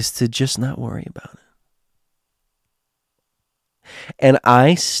is to just not worry about it." And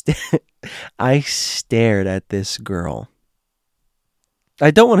I stared at this girl.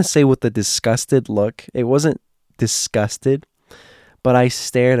 I don't want to say with a disgusted look. It wasn't disgusted, but I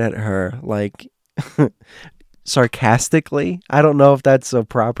stared at her like sarcastically. I don't know if that's a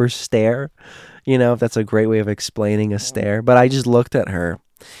proper stare, if that's a great way of explaining a stare, but I just looked at her.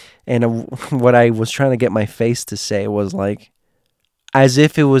 And what I was trying to get my face to say was like, as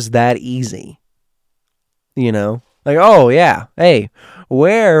if it was that easy. Like, oh yeah, hey,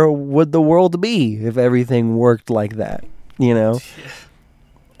 where would the world be if everything worked like that?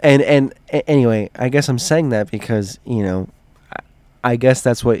 And anyway, I guess I'm saying that because, I guess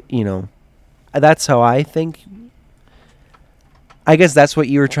that's what, that's how I think. I guess that's what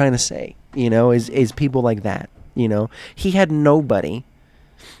you were trying to say, is people like that, He had nobody,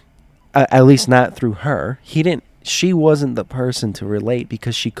 at least not through her. She wasn't the person to relate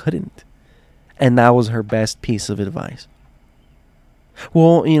because she couldn't. And that was her best piece of advice.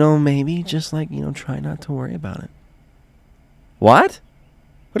 Well, maybe just like, try not to worry about it. What?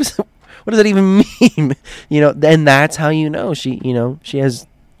 What does that even mean? And that's how she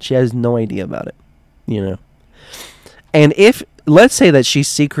has no idea about it. And if let's say that she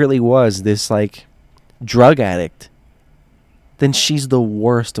secretly was this like drug addict, then she's the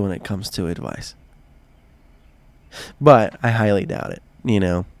worst when it comes to advice. But I highly doubt it,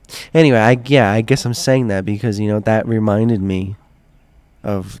 Anyway, I guess I'm saying that because that reminded me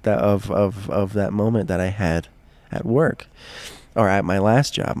of that moment that I had at work. Or at my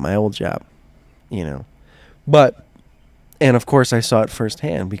last job, my old job, But, and of course I saw it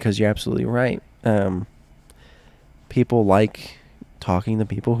firsthand because you're absolutely right. People like talking to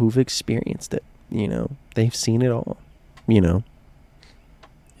people who've experienced it, They've seen it all, Yeah.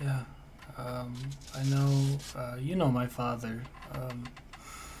 I know, my father.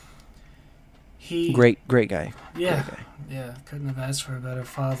 He Great guy. Yeah. Great guy. Yeah. Couldn't have asked for a better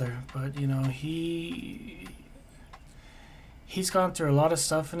father. But, he's gone through a lot of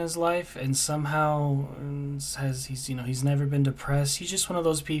stuff in his life, and somehow he's never been depressed. He's just one of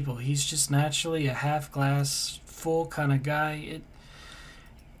those people. He's just naturally a half glass full kind of guy.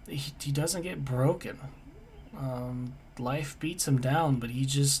 He doesn't get broken. Life beats him down, but he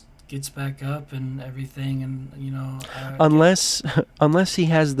just gets back up and everything. And unless he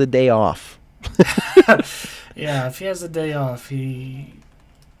has the day off. Yeah, if he has the day off, he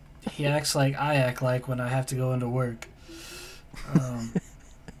acts like I act like when I have to go into work.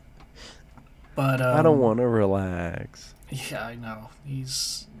 But I don't want to relax. Yeah, I know.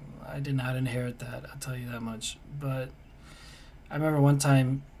 I did not inherit that, I'll tell you that much. But I remember one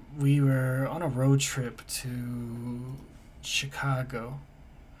time we were on a road trip to Chicago.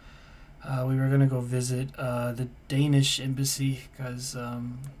 We were going to go visit the Danish embassy because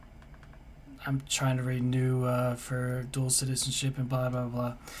I'm trying to renew for dual citizenship and blah, blah,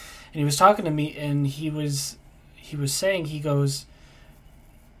 blah. And he was talking to me, and he was saying, he goes,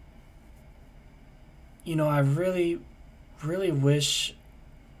 I really, really wish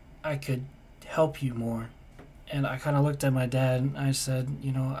I could help you more. And I kind of looked at my dad, and I said,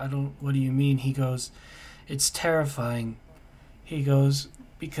 what do you mean? He goes, it's terrifying. He goes,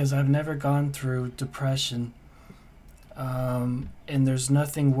 because I've never gone through depression. And there's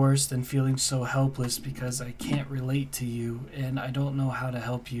nothing worse than feeling so helpless because I can't relate to you, and I don't know how to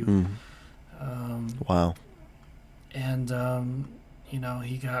help you. Wow. And,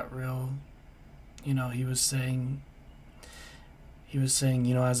 he got real, he was saying,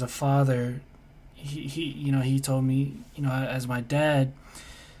 as a father, he told me, as my dad,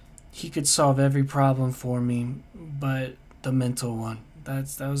 he could solve every problem for me, but the mental one,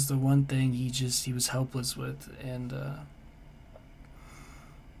 that was the one thing he was helpless with. And,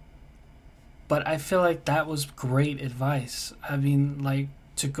 but I feel like that was great advice. I mean, like,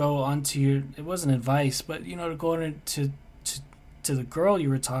 to go onto it wasn't advice, but, to go into to the girl you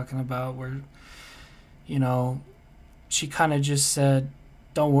were talking about, where, she kind of just said,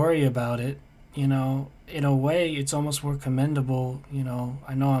 don't worry about it. In a way, it's almost more commendable.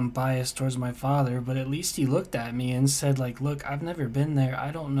 I know I'm biased towards my father, but at least he looked at me and said, like, look, I've never been there.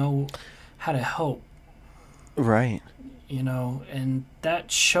 I don't know how to help. Right. And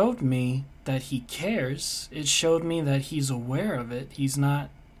that showed me that he cares. It showed me that he's aware of it. He's not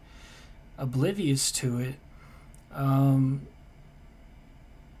oblivious to it.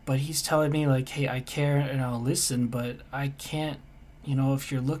 But he's telling me, like, hey, I care and I'll listen, but I can't,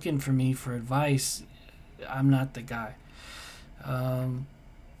 if you're looking for me for advice, I'm not the guy. And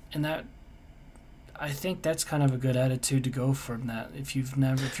that, I think that's kind of a good attitude to go from that. If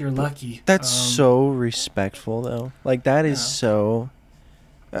you're lucky. That's so respectful, though. Like, that is so,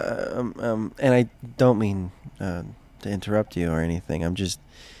 and I don't mean to interrupt you or anything. I'm just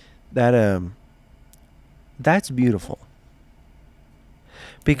that that's beautiful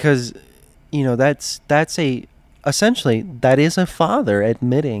because that's a essentially that is a father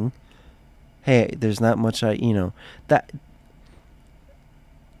admitting, hey, there's not much that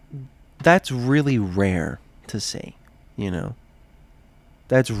that's really rare to say, you know.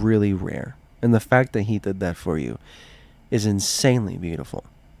 That's really rare. And the fact that he did that for you is insanely beautiful,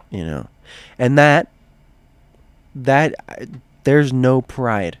 you know. And that there's no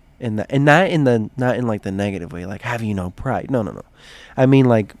pride in that, and not in like the negative way, like have you no pride. No, no, no. I mean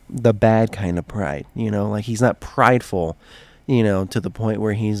like the bad kind of pride, you know, like he's not prideful, you know, to the point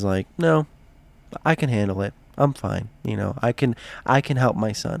where he's like, "No, I can handle it. I'm fine. You know, I can help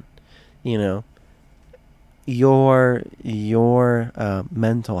my son." You know, your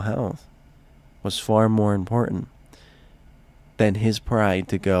mental health was far more important than his pride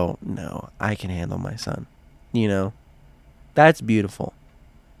to go, "No, I can handle my son." You know, that's beautiful.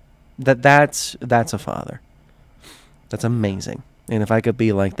 That's a father. That's amazing. And if I could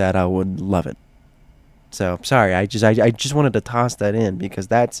be like that, I would love it. So sorry, I just wanted to toss that in because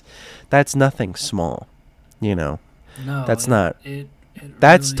that's nothing small. You know, No, that's not.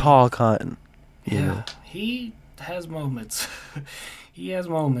 That's tall cotton. Yeah, know? he has moments. He has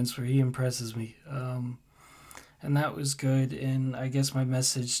moments where he impresses me. And that was good. And I guess my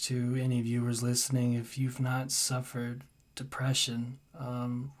message to any viewers listening, if you've not suffered depression,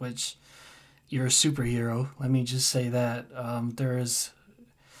 which you're a superhero, let me just say that. There is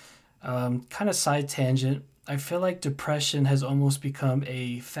kind of side tangent. I feel like depression has almost become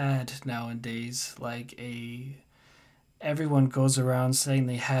a fad nowadays. Everyone goes around saying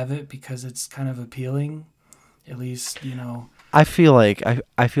they have it because it's kind of appealing. At least, you know. I feel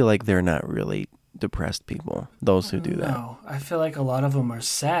like they're not really depressed people, those who do that. No, I feel like a lot of them are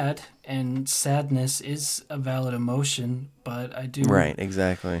sad, and sadness is a valid emotion, but I do... Right,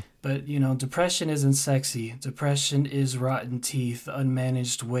 exactly. But, you know, depression isn't sexy. Depression is rotten teeth,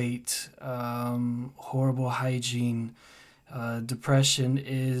 unmanaged weight, horrible hygiene. Depression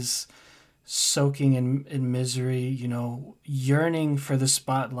is soaking in misery, you know, yearning for the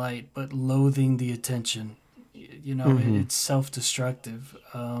spotlight, but loathing the attention. You know, it's self-destructive.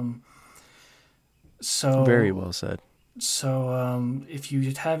 So very well said. So if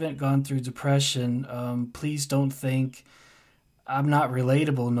you haven't gone through depression, please don't think I'm not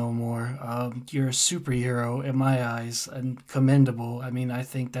relatable no more. You're a superhero in my eyes and commendable. I mean, I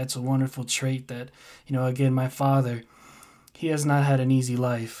think that's a wonderful trait that, you know, again, my father, he has not had an easy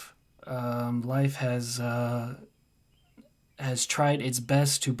life. Life has tried its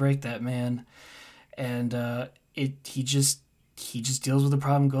best to break that man, and he just deals with the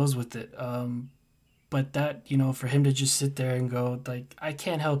problem, goes with it. But that, you know, for him to just sit there and go like, I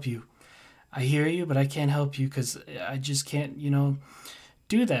can't help you. I hear you, but I can't help you because I just can't, you know,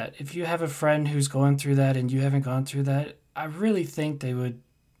 do that. If you have a friend who's going through that and you haven't gone through that, I really think that would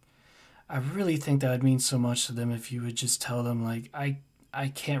mean so much to them if you would just tell them like, I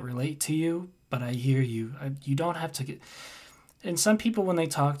can't relate to you, but I hear you. You don't have to get... And some people, when they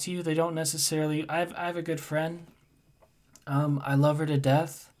talk to you, they don't necessarily... I have a good friend. I love her to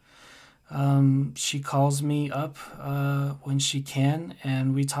death. She calls me up when she can,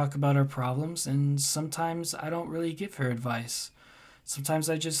 and we talk about our problems, and sometimes I don't really give her advice. Sometimes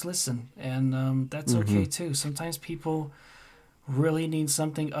I just listen, and that's okay too. Sometimes people really need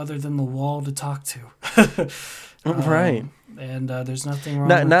something other than the wall to talk to. Right. And there's nothing wrong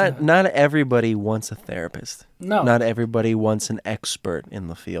with that. Not everybody wants a therapist. No. Not everybody wants an expert in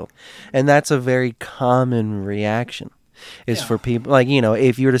the field. And that's a very common reaction. Is for people, like, you know,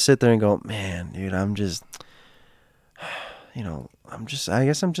 if you were to sit there and go, man, dude, I'm just, you know, I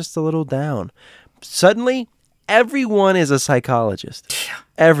guess I'm just a little down. Suddenly, everyone is a psychologist. Yeah.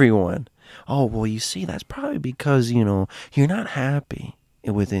 Everyone. Oh, well, you see, that's probably because, you know, you're not happy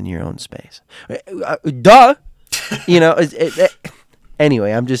within your own space. Duh! You know,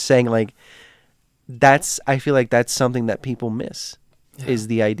 anyway, I'm just saying, like, I feel like that's something that people miss, is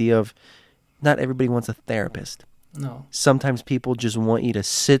the idea of not everybody wants a therapist. No. Sometimes people just want you to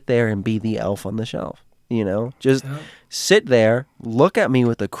sit there and be the elf on the shelf, you know? Just sit there, look at me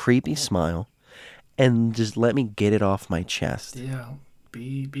with a creepy smile, and just let me get it off my chest. Yeah.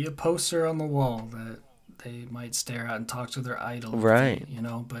 Be a poster on the wall that they might stare at and talk to their idol. Right. You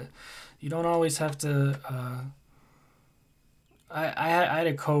know, but you don't always have to... I had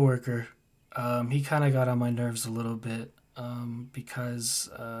a coworker. He kind of got on my nerves a little bit because...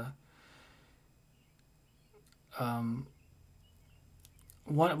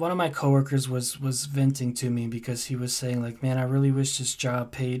 one of my coworkers was venting to me because he was saying like, man, I really wish this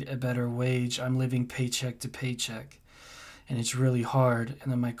job paid a better wage. I'm living paycheck to paycheck. and it's really hard.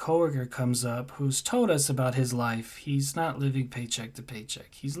 And then my coworker comes up who's told us about his life. He's not living paycheck to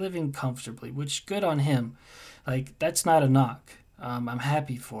paycheck. He's living comfortably, which good on him. Like, that's not a knock. I'm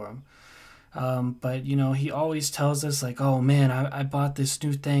happy for him. But, he always tells us, like, oh, man, I bought this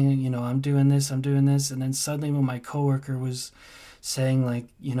new thing, I'm doing this. And then suddenly when my coworker was saying, like,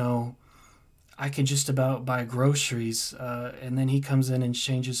 I can just about buy groceries, and then he comes in and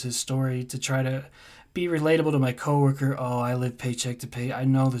changes his story to try to be relatable to my coworker. Oh, I live paycheck to pay. I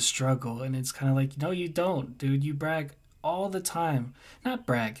know the struggle. And it's kind of like, no, you don't, dude. You brag all the time. Not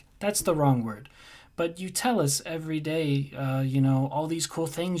brag. That's the wrong word. But you tell us every day, all these cool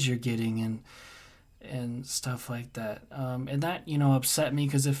things you're getting and stuff like that. And that, upset me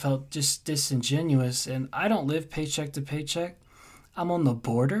because it felt just disingenuous. And I don't live paycheck to paycheck. I'm on the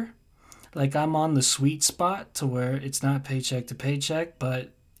border. Like, I'm on the sweet spot to where it's not paycheck to paycheck. But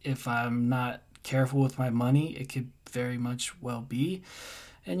if I'm not careful with my money, it could very much well be.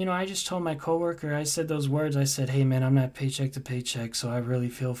 And, I just told my coworker, I said those words. I said, hey, man, I'm not paycheck to paycheck, so I really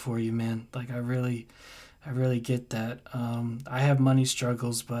feel for you, man. Like, I really get that. I have money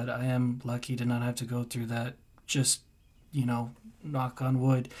struggles, but I am lucky to not have to go through that. Just, knock on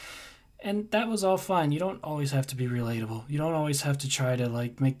wood. And that was all fine. You don't always have to be relatable. You don't always have to try to,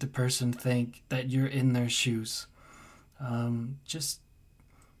 like, make the person think that you're in their shoes. Just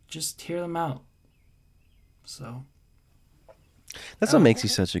hear them out. So... That's what makes you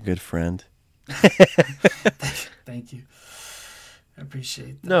such a good friend. Thank you. I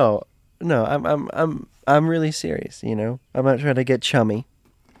appreciate that. No, I'm really serious. I'm not trying to get chummy,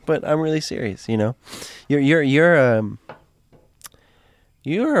 but I'm really serious. You're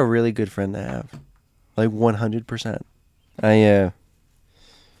a really good friend to have, like 100%. I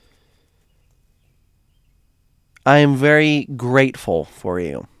am very grateful for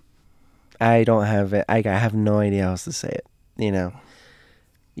you. I don't have it. I have no idea how else to say it.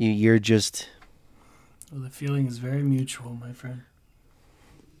 You're just... Well, the feeling is very mutual, my friend.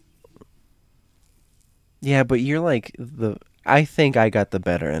 Yeah, but you're like I think I got the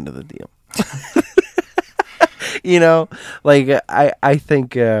better end of the deal. Like I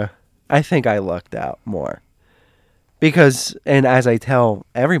think I lucked out more. Because, and as I tell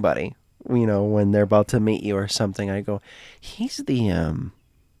everybody, when they're about to meet you or something, I go, he's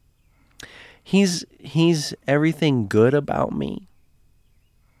everything good about me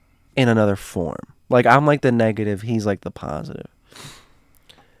in another form. Like, I'm like the negative, he's like the positive.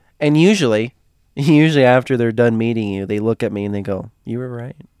 And usually after they're done meeting you, they look at me and they go, you were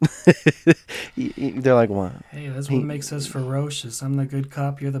right. They're like, what? Hey, that's what makes us ferocious. I'm the good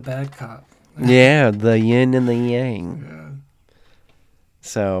cop, you're the bad cop. Yeah, the yin and the yang. Yeah.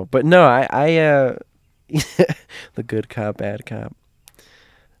 So, but no, I the good cop, bad cop.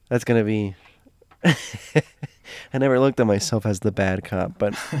 That's going to be... I never looked at myself as the bad cop,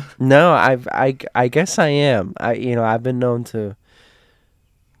 but no, I guess I am. I've been known to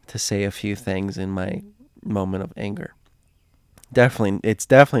say a few things in my moment of anger. It's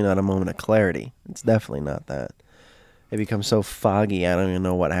definitely not a moment of clarity. It's definitely not that. It becomes so foggy, I don't even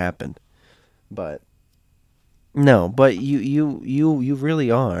know what happened. But no, but you really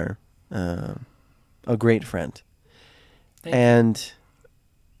are a great friend. Thank you. And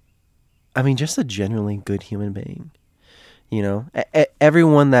I mean, just a genuinely good human being.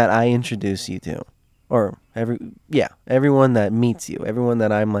 Everyone that I introduce you to, or everyone that meets you, everyone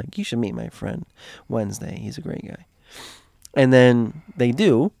that I'm like, you should meet my friend Wednesday. He's a great guy. And then they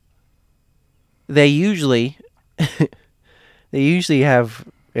do. They usually have,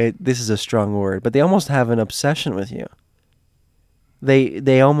 this is a strong word, but they almost have an obsession with you.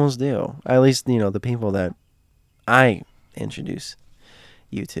 They almost do. At least, the people that I introduce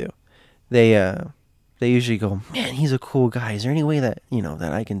you to. They usually go, man, he's a cool guy. Is there any way that,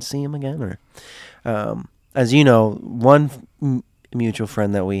 that I can see him again? Or, as you know, one mutual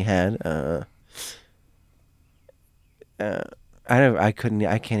friend that we had, I can't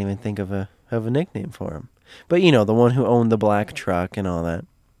even think of a nickname for him. But, the one who owned the black truck and all that,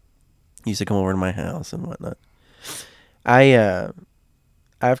 used to come over to my house and whatnot.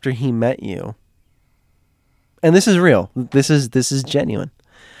 After he met you, and this is real, this is genuine.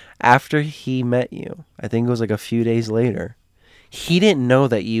 After he met you, I think it was like a few days later, he didn't know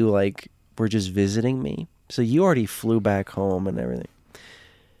that you were just visiting me. So you already flew back home and everything.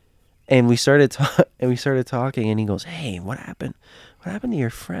 And we started talking, and he goes, "Hey, what happened? What happened to your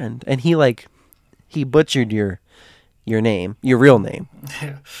friend?" And he butchered your name, your real name.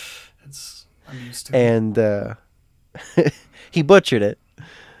 Yeah, I'm used to it. And he butchered it.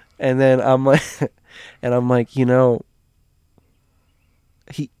 And then I'm like, he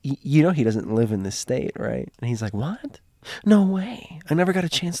doesn't live in this state, right? And he's like, what? No way. I never got a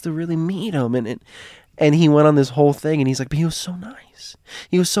chance to really meet him. And he went on this whole thing, and he's like, but he was so nice.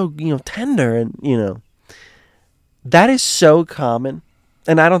 He was so, tender, and, That is so common.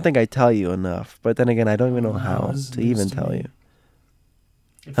 And I don't think I tell you enough. But then again, I don't even know how to even tell you.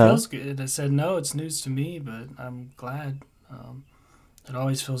 It feels good. I said, no, it's news to me, but I'm glad. It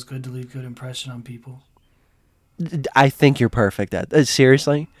always feels good to leave a good impression on people. I think you're perfect at that.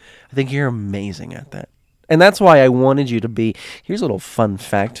 Seriously, I think you're amazing at that. And that's why I wanted you to be. Here's a little fun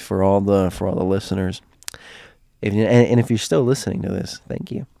fact for all the listeners. And if you're still listening to this,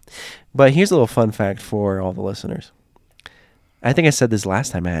 thank you. But here's a little fun fact for all the listeners. I think I said this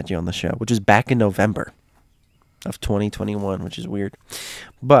last time I had you on the show, which is back in November of 2021, which is weird.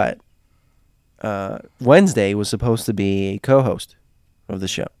 But Wednesday was supposed to be a co-host of the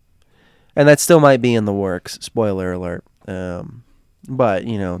show. And that still might be in the works. Spoiler alert. But,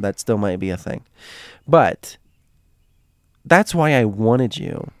 that still might be a thing. But that's why I wanted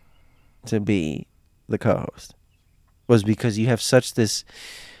you to be the co-host. Was because you have such this...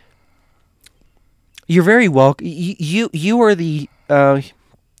 You're very welcome. You are the...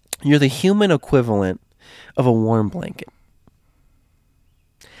 you're the human equivalent of a warm blanket.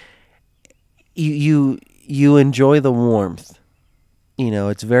 You enjoy the warmth.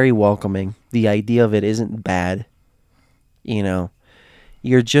 It's very welcoming. The idea of it isn't bad. You're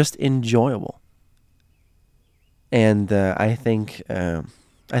just enjoyable. And I think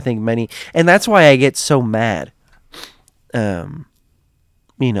many, and that's why I get so mad. And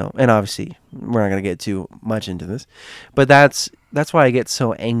obviously we're not gonna get too much into this, but that's why I get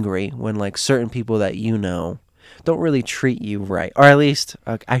so angry when like certain people that don't really treat you right, or at least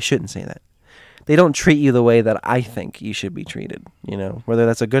I shouldn't say that. They don't treat you the way that I think you should be treated. Whether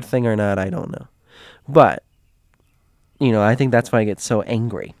that's a good thing or not, I don't know. But I think that's why I get so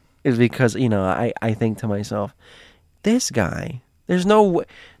angry. Is because I think to myself, this guy, there's no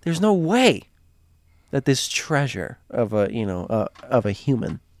way that this treasure of a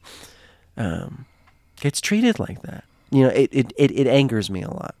human gets treated like that. It angers me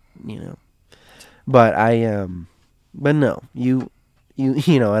a lot. But but no, you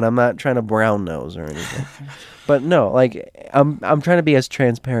and I'm not trying to brown nose or anything. But no, like I'm trying to be as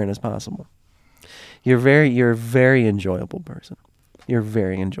transparent as possible. You're a very enjoyable person. You're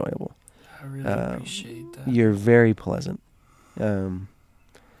very enjoyable. I really appreciate that. You're very pleasant. And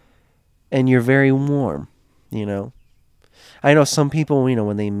you're very warm, I know some people,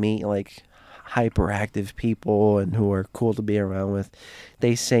 when they meet like hyperactive people and who are cool to be around with,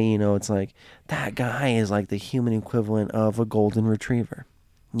 they say, it's like, that guy is like the human equivalent of a golden retriever,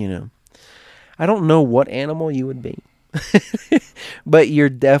 I don't know what animal you would be, but you're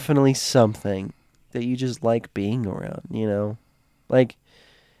definitely something that you just like being around, like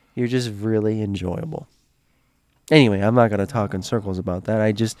you're just really enjoyable. Anyway, I'm not going to talk in circles about that.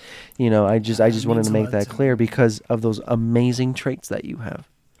 I just wanted to make that clear because of those amazing traits that you have.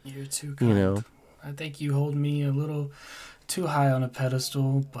 You're too kind. I think you hold me a little too high on a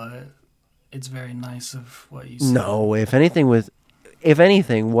pedestal, but it's very nice of what you say. No, if anything,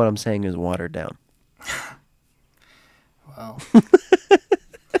 what I'm saying is watered down. Well,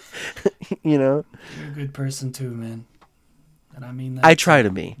 you're a good person too, man. And I mean that. I try to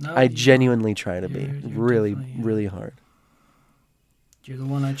be. No, I genuinely try to be. you're Really, definitely, really hard. You're the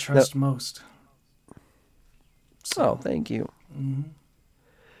one I trust most. So, thank you. Mm-hmm.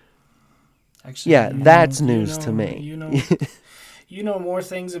 Actually, yeah, that's news to me. You know more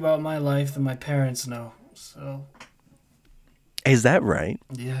things about my life than my parents know. So. Is that right?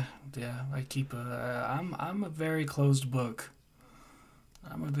 Yeah. I keep I'm a very closed book.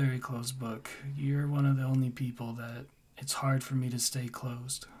 I'm a very closed book. You're one of the only people that it's hard for me to stay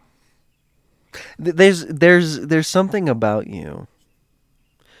closed. There's something about you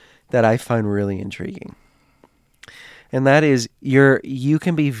that I find really intriguing. And that is you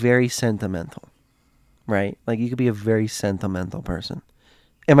can be very sentimental. Right? Like you could be a very sentimental person.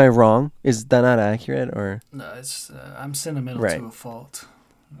 Am I wrong? Is that not accurate or? No, it's I'm sentimental right. to a fault.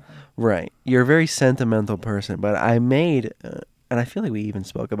 Right. You're a very sentimental person, but I made and I feel like we even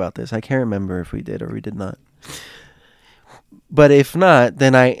spoke about this. I can't remember if we did or we did not. But if not,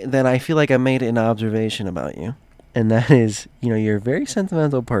 then I feel like I made an observation about you. And that is, you're a very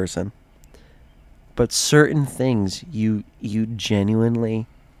sentimental person. But certain things you genuinely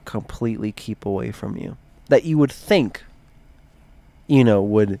completely keep away from you. That you would think,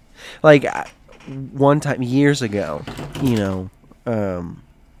 would like one time years ago,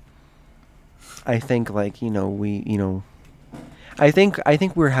 I think like, I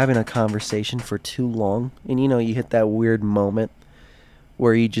think we were having a conversation for too long, and you hit that weird moment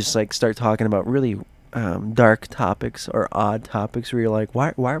where you just like start talking about really dark topics or odd topics where you're like,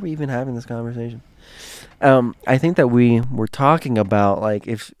 why are we even having this conversation? I think that we were talking about like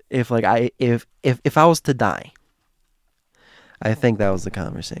if I was to die. I think that was the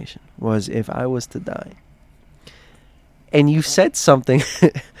conversation. Was if I was to die. And you said something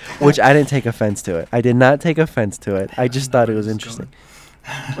which I didn't take offense to it. I did not take offense to it. I just thought it was interesting.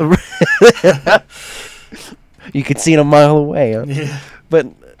 You could see it a mile away. Huh? Yeah. But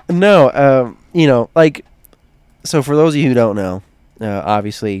no, like, so for those of you who don't know,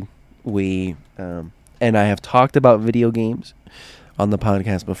 obviously we and I have talked about video games on the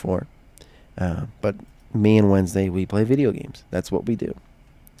podcast before. But me and Wednesday, we play video games. That's what we do.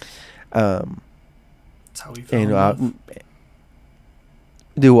 That's how we fell in love.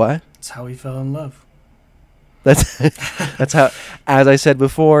 Do what? That's how we fell in love. That's how. As I said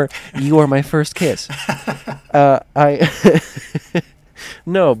before, you are my first kiss.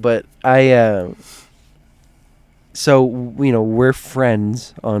 No, but so we're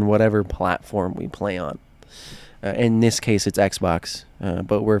friends on whatever platform we play on. In this case, it's Xbox,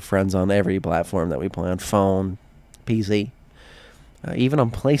 but we're friends on every platform that we play on: phone, PC, even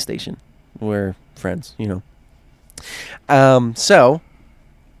on PlayStation. We're friends, So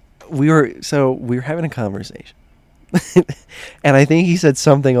we were having a conversation, and I think he said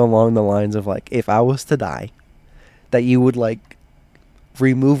something along the lines of like, if I was to die, that you would like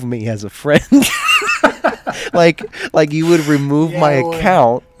remove me as a friend. like you would remove my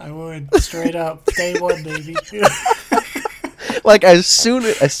account. I would straight up day one, baby. Like as soon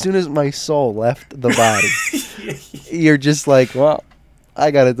as my soul left the body, you're just like, well,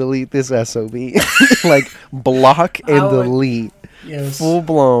 I gotta delete this SOB. Like block and delete. Yes. Full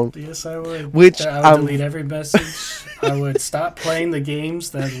blown. Yes, I would. Which I would delete every message. I would stop playing the games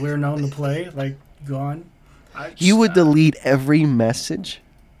that we're known to play. Like gone. You would delete every message?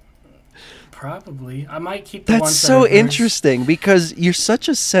 Probably. I might keep the That's ones so that are interesting because you're such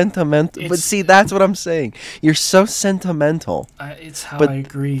a sentimental. But see, that's what I'm saying. You're so sentimental. It's how I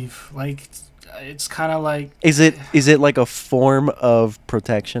grieve. Like, it's kind of like. Is it like a form of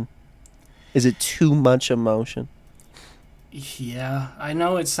protection? Is it too much emotion? Yeah, I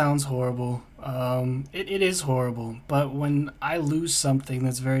know it sounds horrible. It is horrible. But when I lose something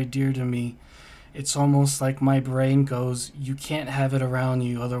that's very dear to me, it's almost like my brain goes, you can't have it around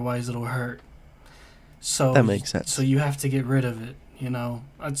you, otherwise it'll hurt. So that makes sense. So you have to get rid of it,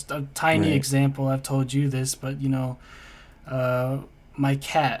 It's a tiny example, I've told you this, but, my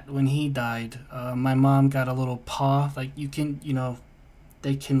cat, when he died, my mom got a little paw, like you can,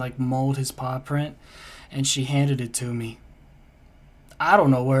 they can like mold his paw print, and she handed it to me. I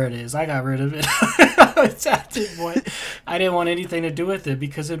don't know where it is. I got rid of it. I didn't want anything to do with it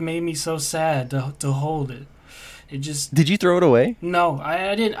because it made me so sad to hold it. It just. Did you throw it away? No,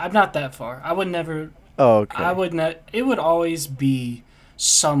 I didn't. I'm not that far. I would never. Oh, okay. I would not. It would always be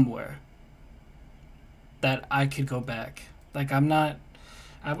somewhere that I could go back. Like I'm not.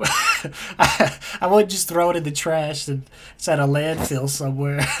 I would just throw it in the trash and it's at a landfill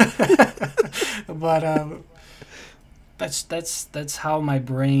somewhere. But that's how my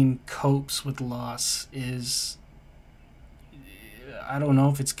brain copes with loss. Is I don't know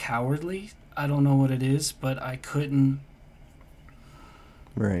if it's cowardly. I don't know what it is, but I couldn't.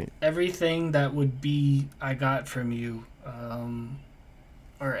 Right. Everything that would be I got from you,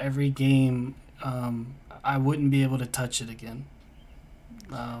 or every game, I wouldn't be able to touch it again.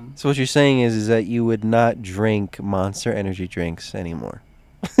 So what you're saying is that you would not drink Monster Energy drinks anymore.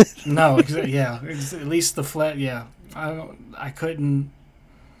 No, yeah, at least the flat. Yeah, I couldn't.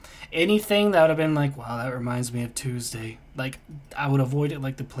 Anything that would have been like, wow, that reminds me of Tuesday. Like I would avoid it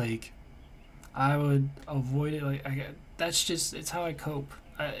like the plague. I would avoid it like that's just it's how I cope.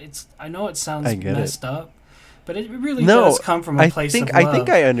 I know it sounds messed up, but it really does come from a place of love. I think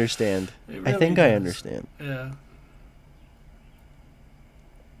I understand. Really I think does. I understand. Yeah.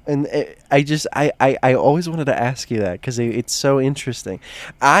 And I always wanted to ask you that because it's so interesting.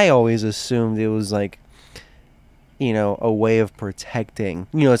 I always assumed it was like, a way of protecting.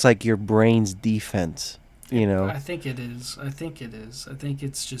 It's like your brain's defense. I think it is. I think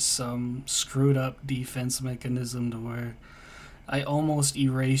it's just some screwed up defense mechanism to where I almost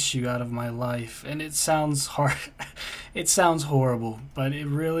erase you out of my life. And it sounds hard. It sounds horrible, but it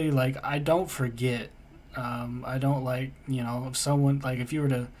really, like, I don't forget. I don't like, if someone, like, if you were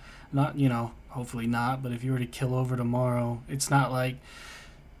to not, hopefully not, but if you were to kill over tomorrow, it's not like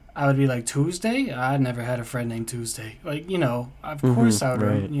I would be like, Tuesday? I never had a friend named Tuesday. Like, of course I would,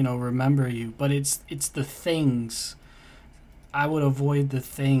 right. Remember you. But it's the things. I would avoid the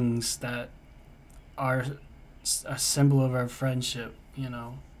things that are a symbol of our friendship,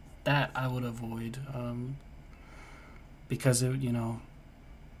 that I would avoid, because it,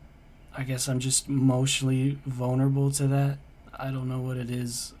 I guess I'm just emotionally vulnerable to that. I don't know what it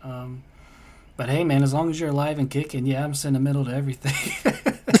is. But hey, man, as long as you're alive and kicking, yeah, I'm sentimental to everything.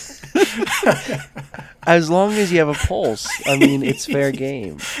 As long as you have a pulse, I mean, it's fair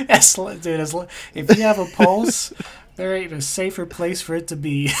game. Dude, if you have a pulse, there ain't a safer place for it to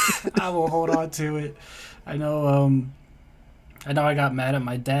be. I will hold on to it. I know. I know. I got mad at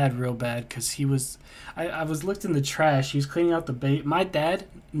my dad real bad because he was. I was looked in the trash. He was cleaning out the bait. My dad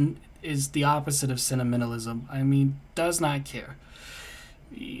is the opposite of sentimentalism. I mean, does not care.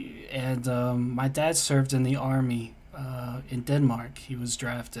 And my dad served in the army in Denmark. He was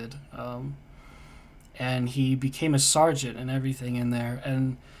drafted. And he became a sergeant and everything in there.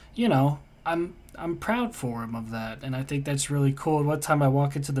 And, I'm proud for him of that. And I think that's really cool. One time I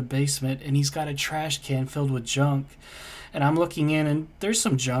walk into the basement and he's got a trash can filled with junk. And I'm looking in and there's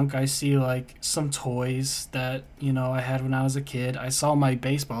some junk. I see like some toys that, I had when I was a kid. I saw my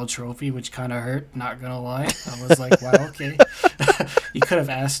baseball trophy, which kind of hurt, not going to lie. I was like, wow, okay. You could have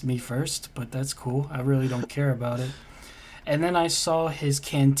asked me first, but that's cool. I really don't care about it. And then I saw his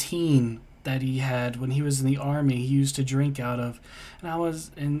canteen that he had when he was in the army, he used to drink out of. And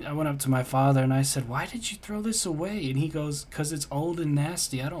I went up to my father and I said, "Why did you throw this away?" And he goes, "'Cause it's old and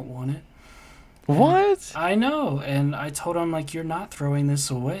nasty. I don't want it." What? I know. And I told him, like, "You're not throwing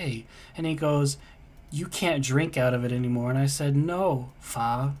this away." And he goes, "You can't drink out of it anymore." And I said, "No,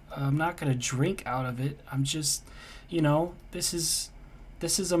 Fa, I'm not going to drink out of it. I'm just, this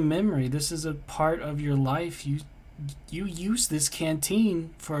is a memory. This is a part of your life. You use this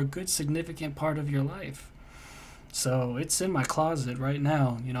canteen for a good significant part of your life. So it's in my closet right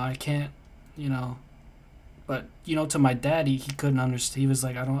now. I can't, but to my daddy, he couldn't understand. He was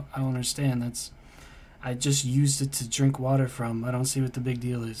like, I don't understand. I just used it to drink water from. I don't see what the big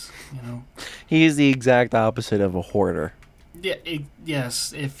deal is, He is the exact opposite of a hoarder. Yeah,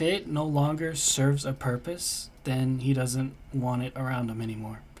 yes. If it no longer serves a purpose, then he doesn't want it around him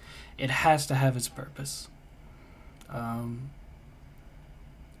anymore. It has to have its purpose. And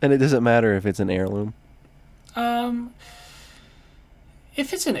it doesn't matter if it's an heirloom.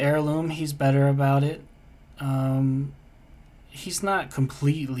 If it's an heirloom, he's better about it. He's not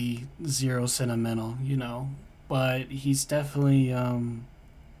completely zero sentimental, but he's definitely,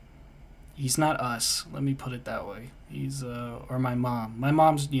 he's not us. Let me put it that way. He's, or my mom. My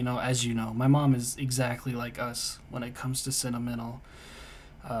mom's, as my mom is exactly like us when it comes to sentimental,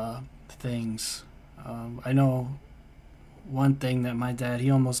 things. I know one thing that my dad, he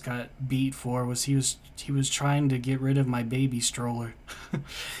almost got beat for was he was trying to get rid of my baby stroller.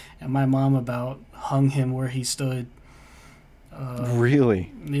 And my mom about hung him where he stood.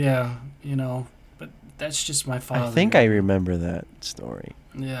 Really? Yeah, but that's just my father. I think I remember that story.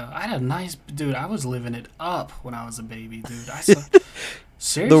 Yeah, I had a nice dude. I was living it up when I was a baby, dude. I saw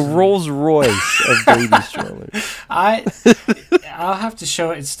seriously the Rolls Royce of baby strollers. I'll have to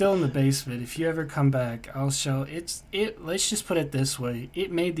show it. It's still in the basement. If you ever come back, I'll show it. Let's just put it this way: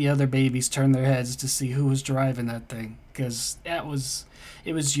 it made the other babies turn their heads to see who was driving that thing, because it was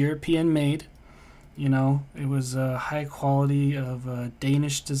European made. It was high quality of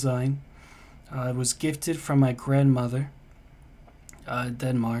Danish design. It was gifted from my grandmother,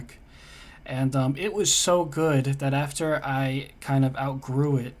 Denmark, and it was so good that after I kind of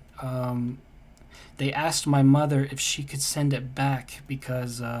outgrew it, they asked my mother if she could send it back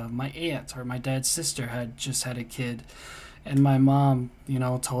because my aunt or my dad's sister had just had a kid, and my mom,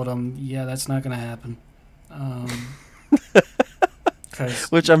 told them, yeah, that's not gonna happen.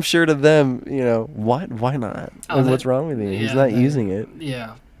 Which I'm sure to them, why not? What's wrong with you? Yeah, he's not using it.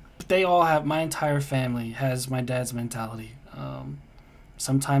 Yeah. But they all have, my entire family has my dad's mentality.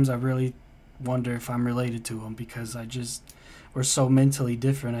 Sometimes I really wonder if I'm related to him because we're so mentally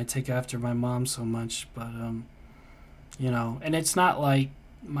different. I take after my mom so much, but, and it's not like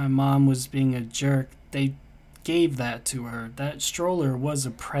my mom was being a jerk. They gave that to her. That stroller was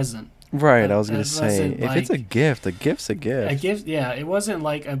a present. Right, I was going to say, if it's a gift's a gift. A gift, yeah. It wasn't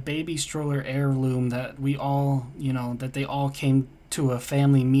like a baby stroller heirloom that we all, that they all came to a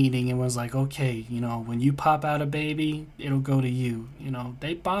family meeting and was like, okay, when you pop out a baby, it'll go to you.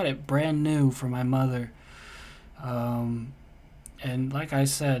 They bought it brand new for my mother. And like I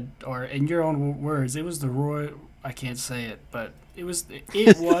said, or in your own words, it was the Roy, I can't say it, but it was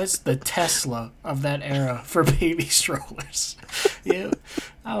the Tesla of that era for baby strollers.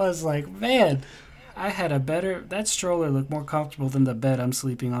 I was like, man, that stroller looked more comfortable than the bed I'm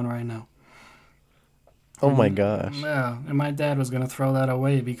sleeping on right now. Oh my gosh. Yeah, and my dad was going to throw that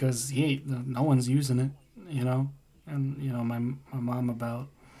away because no one's using it, and, my mom about,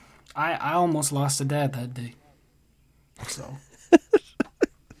 I almost lost a dad that day. So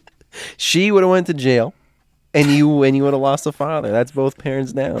She would have went to jail, and you would have lost a father. That's both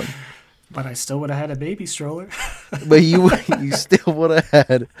parents down. but I still would have had a baby stroller. But you still would have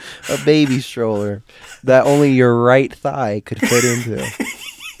had a baby stroller that only your right thigh could fit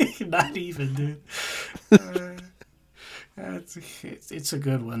into. Not even, dude. It's a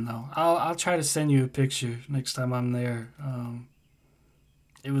good one though. I'll try to send you a picture next time I'm there.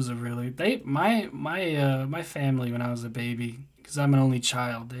 It was a really my family when I was a baby, because I'm an only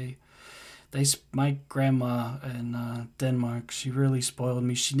child. My grandma in Denmark, she really spoiled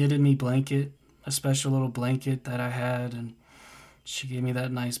me. She knitted me blanket, a special little blanket that I had, and she gave me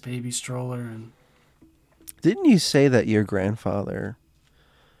that nice baby stroller. And Didn't you say that your grandfather,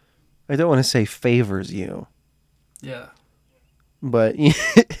 I don't want to say favors you, yeah, but yeah,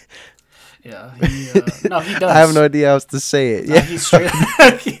 no, he does. I have no idea how else to say it. No, Yeah. he's straight.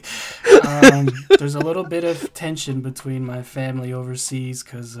 There's a little bit of tension between my family overseas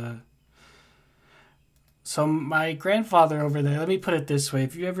because. So my grandfather over there, let me put it this way.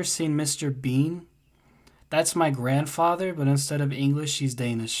 Have you ever seen Mr. Bean? That's my grandfather, but instead of English, he's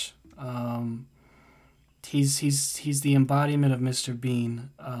Danish. He's the embodiment of Mr.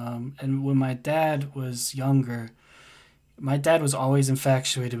 Bean. And when my dad was younger, my dad was always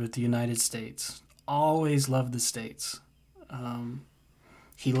infatuated with the United States. Always loved the States.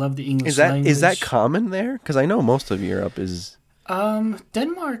 He loved the English language. Is that common there? Because I know most of Europe is.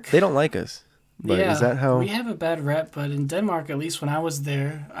 Denmark. They don't like us. But yeah, is that how? we have a bad rep, but in Denmark, at least when I was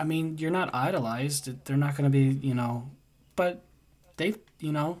there, I mean, you're not idolized. They're not going to be, but they,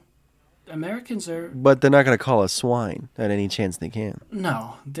 Americans are. But they're not going to call us swine at any chance they can.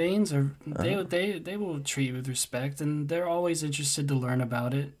 No, Danes are. They will treat you with respect, and they're always interested to learn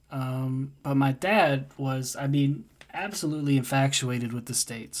about it. But my dad was, I mean, absolutely infatuated with the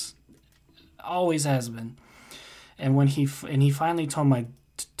States. Always has been. And when he finally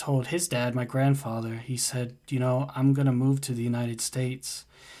told his dad, my grandfather, he said, I'm going to move to the United States.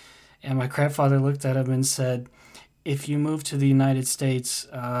 And my grandfather looked at him and said, if you move to the United States,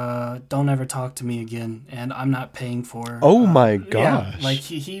 don't ever talk to me again, and I'm not paying for. Oh my gosh! Yeah, like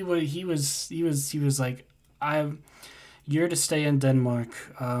he was like, you're to stay in Denmark,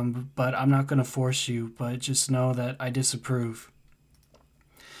 but I'm not going to force you. But just know that I disapprove.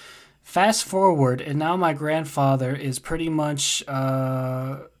 Fast forward, and now my grandfather is pretty much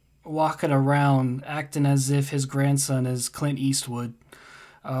walking around acting as if his grandson is Clint Eastwood.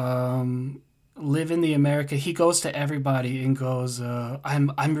 Live in the America. He goes to everybody and goes,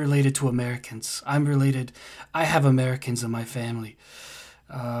 I'm related to Americans. I'm related. I have Americans in my family.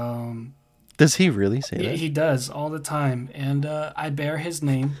 Does he really say that? He does all the time. And I bear his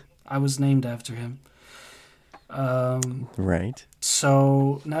name. I was named after him. Right.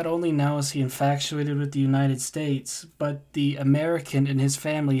 So not only now is he infatuated with the United States, but the American in his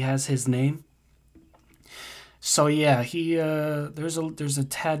family has his name. So yeah, he there's a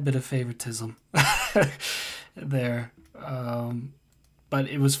tad bit of favoritism there. But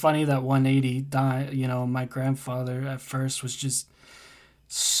it was funny that 180 died. My grandfather at first was just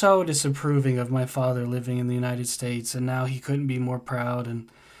so disapproving of my father living in the United States, and now he couldn't be more proud. And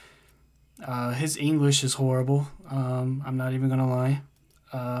his English is horrible. I'm not even gonna lie,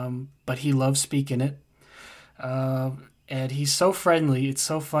 but he loves speaking it. And he's so friendly. It's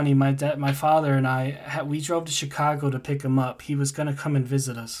so funny. My father and we drove to Chicago to pick him up. He was gonna come and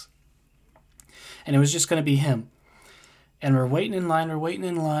visit us, and it was just gonna be him. And we're waiting in line,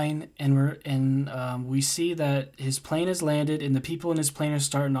 and we see that his plane has landed, and the people in his plane are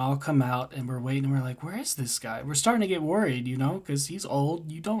starting to all come out, and we're waiting, and we're like, where is this guy? We're starting to get worried, because he's old.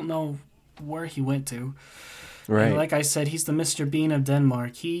 You don't know where he went to. Right. And like I said, he's the Mr. Bean of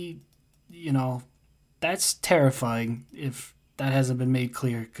Denmark. He, that's terrifying if that hasn't been made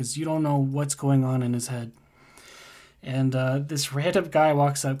clear, because you don't know what's going on in his head. And this random guy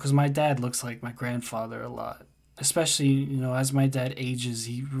walks up, because my dad looks like my grandfather a lot. Especially, as my dad ages,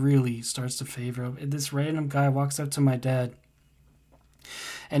 he really starts to favor him. And this random guy walks up to my dad,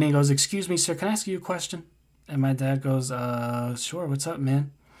 and he goes, "Excuse me, sir, can I ask you a question?" And my dad goes, "Sure, what's up, man?"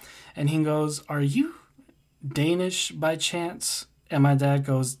 And he goes, "Are you Danish by chance?" And my dad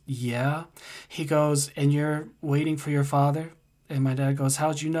goes, "Yeah." He goes, "And you're waiting for your father?" And my dad goes,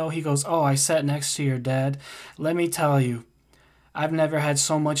 "How'd you know?" He goes, "Oh, I sat next to your dad. Let me tell you, I've never had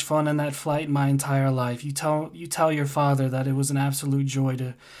so much fun in that flight in my entire life. You tell your father that it was an absolute joy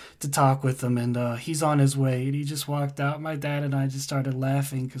to talk with him, and he's on his way." And he just walked out. My dad and I just started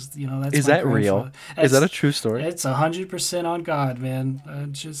laughing because that's Is my that real? Is that a true story? It's 100% on God, man.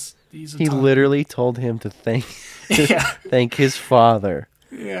 He literally told him to thank yeah. thank his father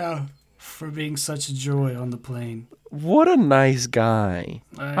Yeah, for being such a joy on the plane. What a nice guy.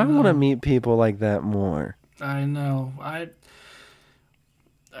 I want to know. meet people like that more. I know.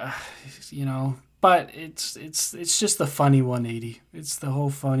 You know, but it's just the funny 180. It's the whole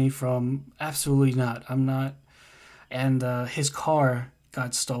funny from absolutely not. I'm not. And his car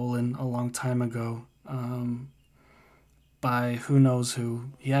got stolen a long time ago by who knows who.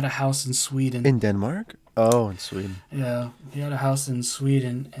 He had a house in Sweden. In Denmark? Oh, in Sweden. Yeah, he had a house in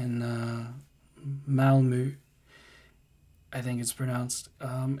Sweden in Malmö, I think it's pronounced.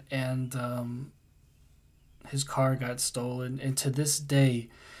 And his car got stolen, and to this day,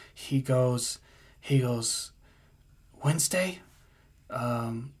 he goes, Wednesday.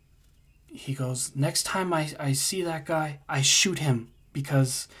 He goes, next time I see that guy, I shoot him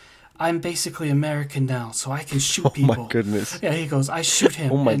because I'm basically American now, so I can shoot people. Oh my goodness. Yeah, he goes, I shoot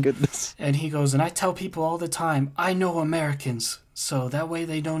him. Oh my goodness. And he goes, and I tell people all the time, I know Americans, so that way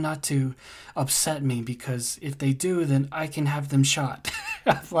they know not to upset me, because if they do, then I can have them shot.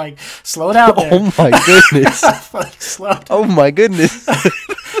 I'm like, slow down there. Oh my goodness. I'm like, slow down. Oh my goodness.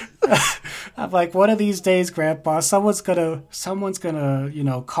 I'm like, one of these days, Grandpa, someone's gonna,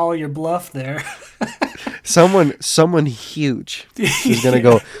 call your bluff there. Someone huge is gonna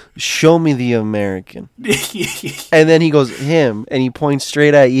go, show me the American. And then he goes, him, and he points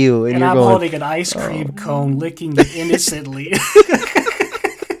straight at you, and you're I'm going, holding an ice cream cone, licking it innocently.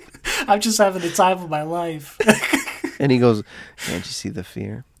 I'm just having the time of my life. and he goes, can't you see the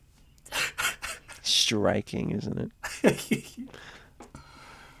fear? Striking, isn't it?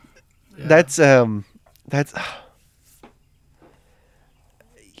 Yeah. That's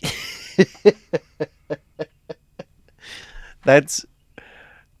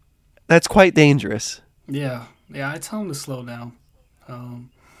that's quite dangerous. Yeah, I tell him to slow down.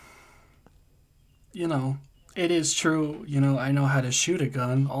 It is true. I know how to shoot a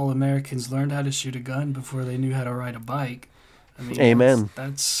gun. All Americans learned how to shoot a gun before they knew how to ride a bike. I mean, Amen.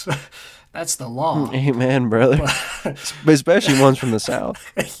 That's the law. Amen, brother. But especially ones from the South.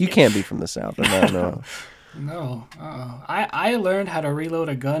 You can't be from the South. No. No. I learned how to reload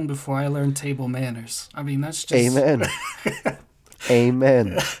a gun before I learned table manners. I mean, that's just... Amen.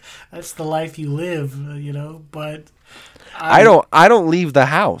 Amen. That's the life you live, but... I don't leave the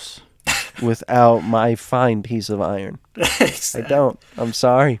house without my fine piece of iron. Exactly. I don't. I'm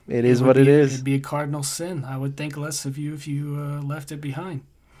sorry. It is what it is. It'd be a cardinal sin. I would think less of you if you left it behind.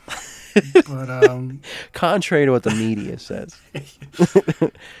 But contrary to what the media says,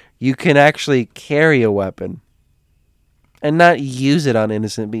 you can actually carry a weapon and not use it on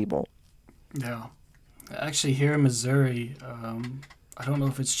innocent people. Yeah. Actually, here in Missouri, I don't know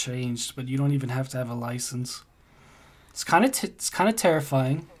if it's changed, but you don't even have to have a license. It's kind of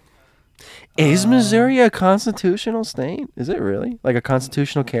terrifying. Is Missouri a constitutional state? Is it really? Like a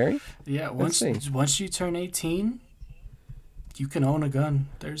constitutional carry? Yeah, once you turn 18, you can own a gun.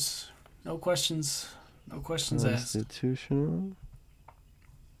 There's no questions asked. Constitutional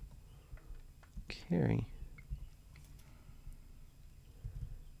carry.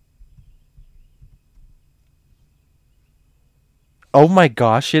 Oh my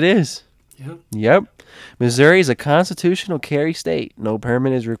gosh, it is. Yep. Missouri is a constitutional carry state. No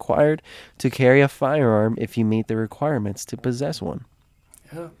permit is required to carry a firearm if you meet the requirements to possess one.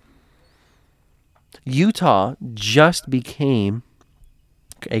 Yeah. Utah just became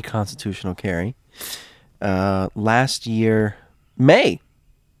a constitutional carry last year in May.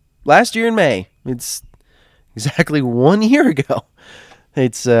 It's exactly 1 year ago.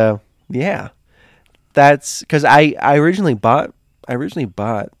 It's yeah. That's because I originally bought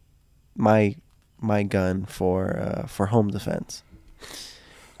my gun for home defense,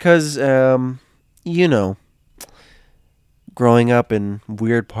 because growing up in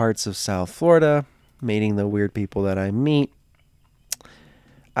weird parts of South Florida, meeting the weird people that I meet,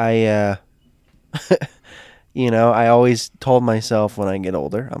 I I always told myself when I get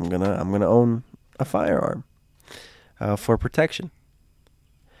older, I'm gonna own a firearm for protection.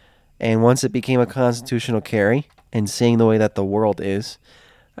 And once it became a constitutional carry, and seeing the way that the world is,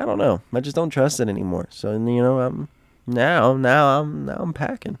 I don't know. I just don't trust it anymore. So I'm I'm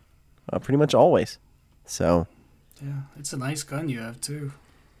packing, pretty much always. So yeah, it's a nice gun you have too.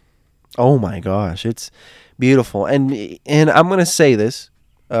 Oh my gosh, it's beautiful. And I'm gonna say this,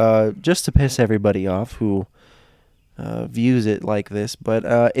 just to piss everybody off who views it like this, but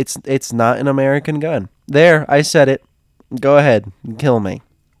it's not an American gun. There, I said it. Go ahead, kill me.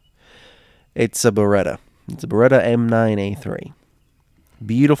 It's a Beretta. It's a Beretta M9A3.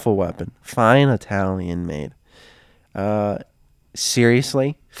 Beautiful weapon. Fine Italian made.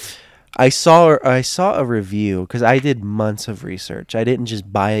 Seriously, I saw a review because I did months of research. I didn't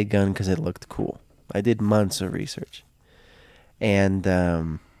just buy a gun because it looked cool. I did months of research, and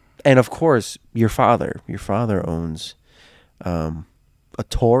of course your father owns a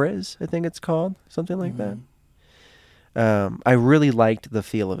Torres, I think it's called, something like that. I really liked the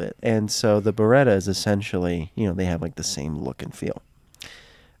feel of it, and so the Beretta is essentially, they have like the same look and feel.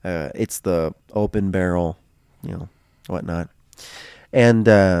 It's the open barrel, whatnot. And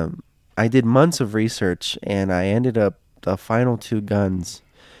I did months of research, and I ended up the final two guns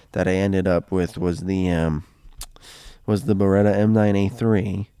that I ended up with was the Beretta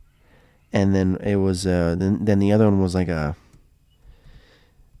M9A3, and then it was then the other one was like a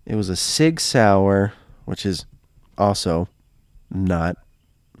Sig Sauer, which is also not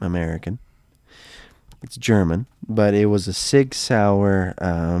American. It's German, but it was a Sig Sauer.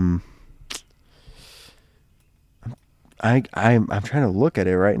 I'm trying to look at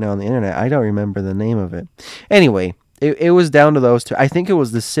it right now on the internet. I don't remember the name of it. Anyway, it was down to those two. I think it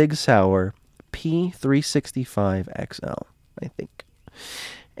was the Sig Sauer P365XL, I think.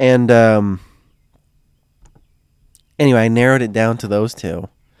 And anyway, I narrowed it down to those two.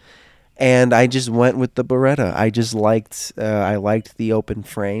 And I just went with the Beretta. I liked the open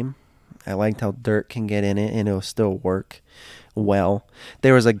frame. I liked how dirt can get in it and it'll still work well.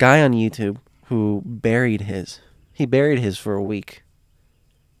 There was a guy on YouTube who buried his. He buried his for a week.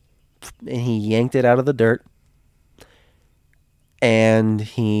 And he yanked it out of the dirt. And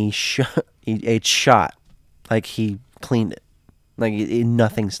it shot. Like he cleaned it. Like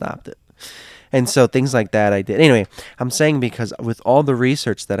nothing stopped it. And so things like that I did. Anyway, I'm saying because with all the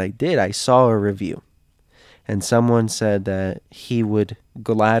research that I did, I saw a review. And someone said that he would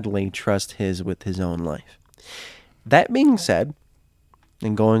gladly trust his with his own life. That being said,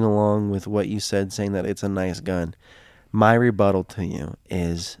 and going along with what you said, saying that it's a nice gun, my rebuttal to you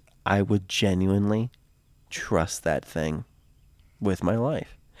is I would genuinely trust that thing with my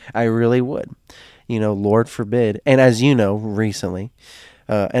life. I really would. Lord forbid. And as you know, recently,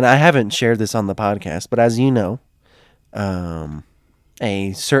 and I haven't shared this on the podcast, but as you know,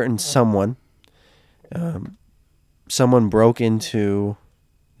 a certain someone broke into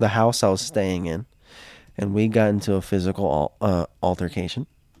the house I was staying in, and we got into a physical altercation.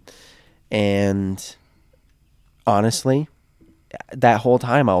 And honestly, that whole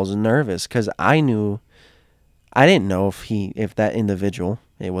time I was nervous because I didn't know if that individual,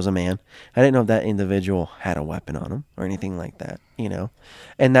 it was a man, I didn't know if that individual had a weapon on him or anything like that,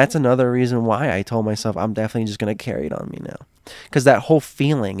 And that's another reason why I told myself I'm definitely just going to carry it on me now. Because that whole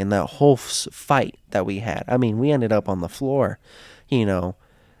feeling and that whole fight that we had, we ended up on the floor,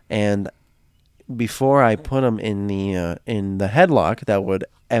 and before I put him in the headlock that would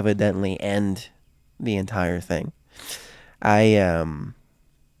evidently end the entire thing,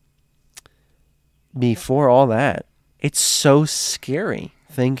 before all that, it's so scary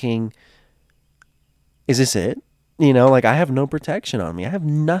thinking, is this it? I have no protection on me. I have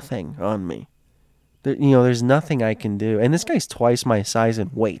nothing on me. There's nothing I can do. And this guy's twice my size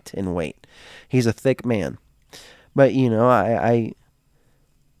in weight. He's a thick man. But,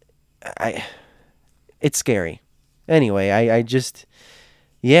 it's scary. Anyway, it's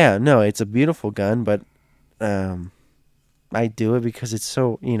a beautiful gun, but I do it because it's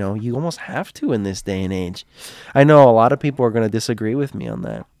so, you almost have to in this day and age. I know a lot of people are going to disagree with me on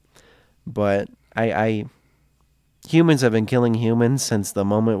that, but humans have been killing humans since the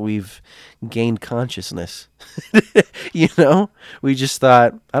moment we've gained consciousness. We just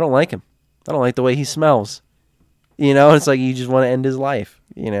thought, I don't like him. I don't like the way he smells. It's like you just want to end his life,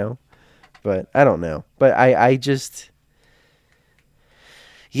 but I don't know. But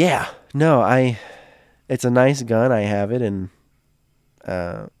it's a nice gun. I have it, and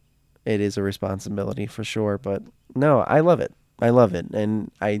it is a responsibility for sure. But no, I love it. And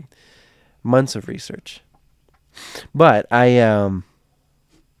months of research. But I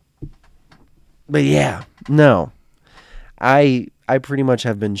pretty much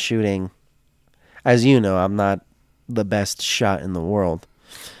have been shooting. As you know, I'm not the best shot in the world.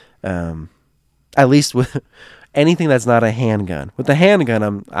 At least with anything that's not a handgun. With the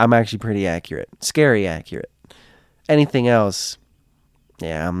handgun, I'm actually pretty accurate, scary accurate. Anything else,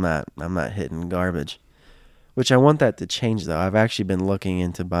 I'm not hitting garbage. Which I want that to change though. I've actually been looking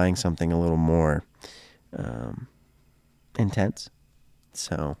into buying something a little more intense.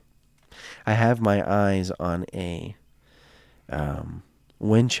 So I have my eyes on a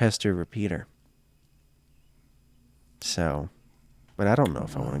Winchester repeater. So, but I don't know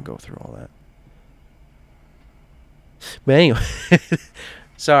if I want to go through all that. But anyway,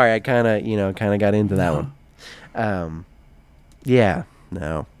 sorry, I kind of got into that one.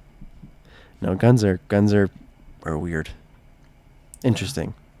 No. No, guns are weird.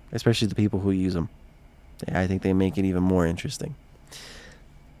 Interesting, especially the people who use them. I think they make it even more interesting.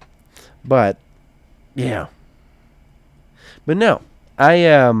 But yeah. But no, I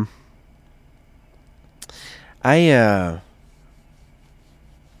I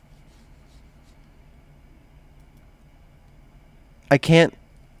can't.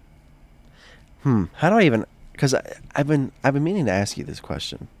 How do I even? Because I've been meaning to ask you this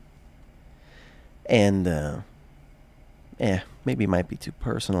question, and maybe it might be too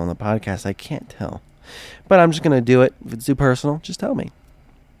personal on the podcast. I can't tell, but I'm just gonna do it. If it's too personal, just tell me.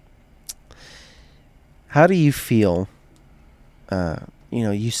 How do you feel?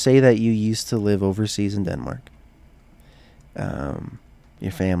 You say that you used to live overseas in Denmark.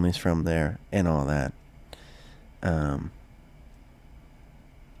 Your family's from there and all that. How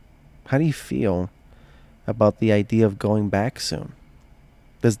do you feel about the idea of going back soon?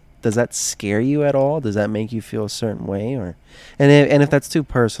 Does that scare you at all? Does that make you feel a certain way, and if that's too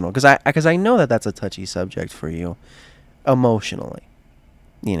personal, because I know that that's a touchy subject for you, emotionally,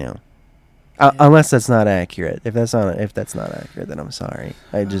 you know. Unless that's not accurate. If that's not accurate, then I'm sorry.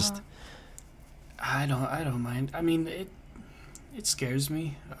 I don't mind. I mean, it scares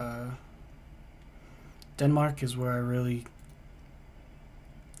me. Denmark is where I really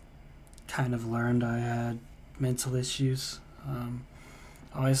kind of learned I had mental issues.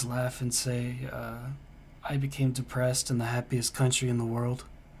 I always laugh and say I became depressed in the happiest country in the world.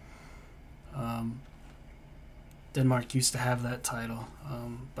 Denmark used to have that title,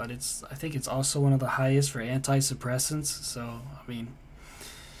 but I think it's also one of the highest for antidepressants. So I mean,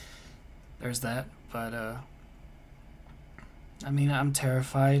 there's that. But I mean, I'm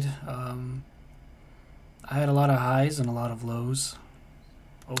terrified. I had a lot of highs and a lot of lows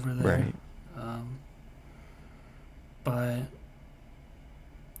over there. Right. But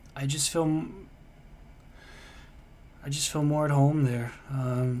I just feel more at home there.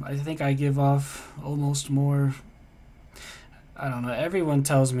 I think I give off almost more. I don't know. Everyone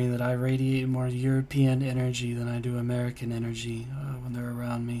tells me that I radiate more European energy than I do American energy when they're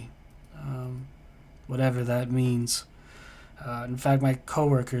around me. Whatever that means. In fact, my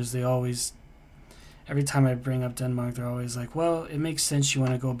coworkers, they always, every time I bring up Denmark, they're always like, well, it makes sense you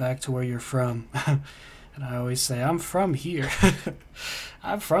want to go back to where you're from. And I always say, I'm from here.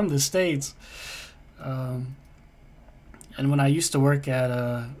 I'm from the States. And when I used to work at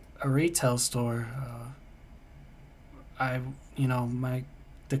a retail store, the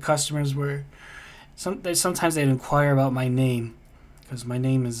customers were, sometimes they'd inquire about my name, because my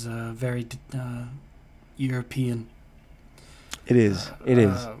name is very European. It is.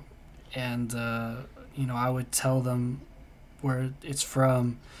 And I would tell them where it's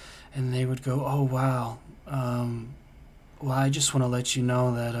from, and they would go, "Oh wow, well, I just want to let you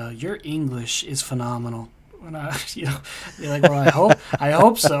know that your English is phenomenal." When you're like, "Well, I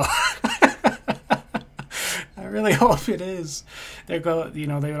hope so." I really hope it is. They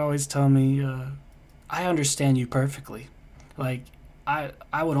would always tell me, "I understand you perfectly. Like, I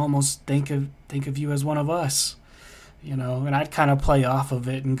would almost think of you as one of us." And I'd kind of play off of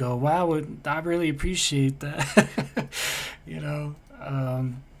it and go, wow, I really appreciate that.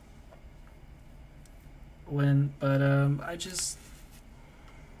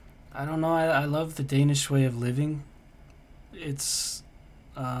 I don't know, I love the Danish way of living. It's,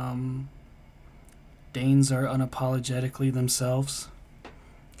 Danes are unapologetically themselves.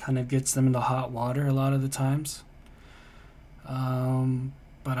 Kind of gets them into hot water a lot of the times.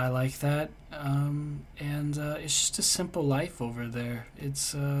 But I like that. And it's just a simple life over there.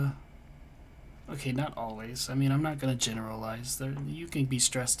 It's, okay, not always. I mean, I'm not going to generalize. You can be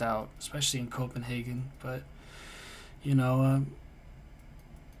stressed out, especially in Copenhagen. But,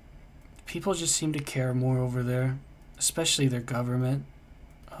 people just seem to care more over there, especially their government.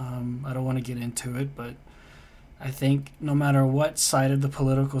 I don't want to get into it, but I think no matter what side of the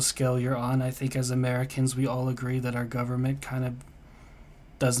political scale you're on, I think as Americans, we all agree that our government kind of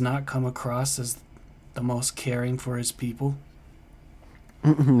does not come across as the most caring for its people.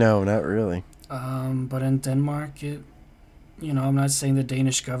 No, not really. But in Denmark, I'm not saying the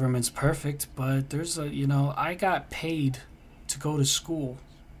Danish government's perfect, but there's I got paid to go to school.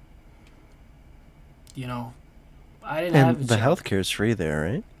 I didn't have a the job. healthcare's free there,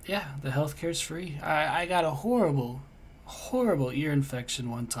 right? Yeah, the healthcare's free. I got a horrible ear infection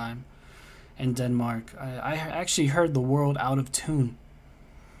one time in Denmark. I actually heard the world out of tune.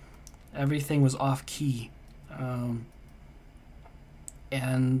 Everything was off key.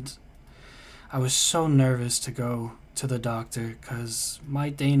 And I was so nervous to go to the doctor because my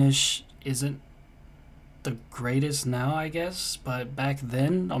Danish isn't the greatest now, I guess. But back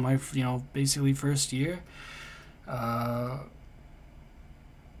then, on my basically first year, I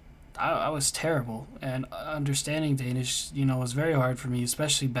was terrible, and understanding Danish, was very hard for me,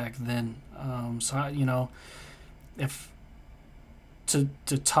 especially back then. So if to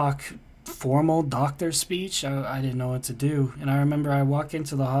talk formal doctor speech, I didn't know what to do. And I remember I walked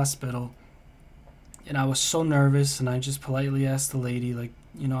into the hospital, and I was so nervous, and I just politely asked the lady, like,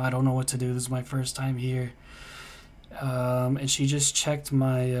 I don't know what to do. This is my first time here. And she just checked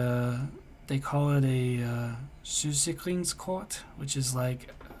my, they call it a sygesikringskort, which is like,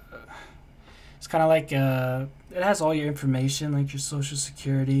 it's kind of like, it has all your information, like your social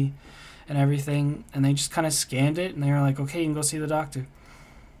security and everything. And they just kind of scanned it, and they were like, okay, you can go see the doctor.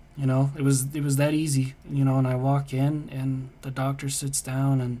 It was that easy, and I walk in, and the doctor sits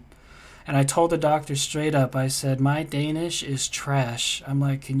down, and I told the doctor straight up, I said, my Danish is trash. I'm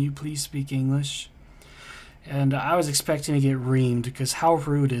like, can you please speak English? And I was expecting to get reamed, because how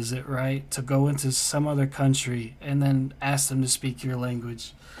rude is it, right, to go into some other country and then ask them to speak your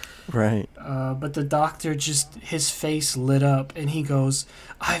language? Right. But the doctor his face lit up, and he goes,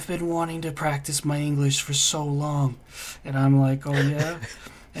 I've been wanting to practice my English for so long. And I'm like, oh, yeah?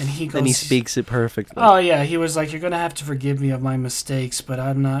 And he goes... And he speaks it perfectly. Oh, yeah. He was like, you're going to have to forgive me of my mistakes, but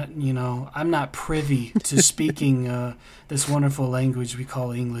I'm not privy to speaking this wonderful language we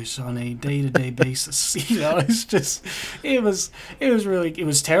call English on a day-to-day basis. It's just... It was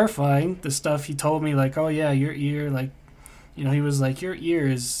terrifying, the stuff he told me, like, oh, yeah, your ear, like... he was like, your ear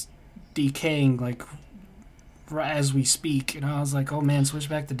is decaying, like, as we speak. I was like, oh, man, switch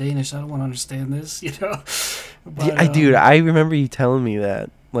back to Danish. I don't want to understand this, But, yeah, dude, I remember you telling me that,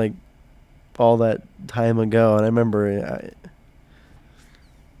 like, all that time ago, and I remember...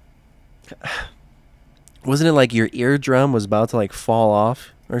 wasn't it like your eardrum was about to, like, fall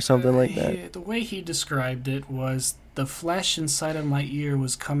off or something like that? The way he described it was the flesh inside of my ear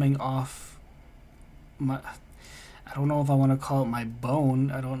was coming off my... I don't know if I want to call it my bone.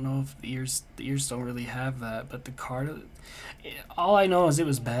 I don't know if the ears don't really have that, but the all I know is it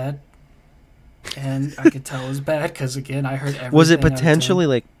was bad, and I could tell it was bad because, again, I heard everything. Was it potentially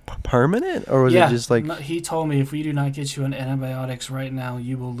like permanent, or was it just like? No, he told me if we do not get you on antibiotics right now,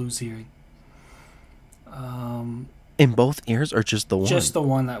 you will lose hearing. In both ears, or just the one? Just the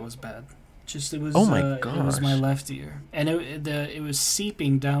one that was bad. It was. Oh my gosh! It was my left ear, and it was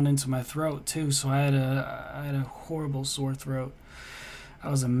seeping down into my throat too. So I had a horrible sore throat. I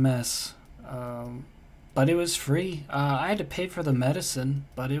was a mess, but it was free. I had to pay for the medicine,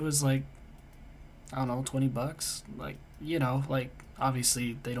 but it was like, I don't know, $20. Like, like,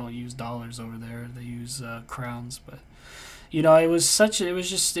 obviously they don't use dollars over there; they use crowns. But it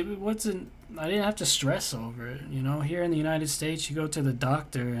wasn't. I didn't have to stress over it. Here in the United States, you go to the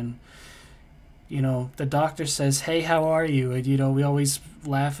doctor and. The doctor says, hey, how are you? And, we always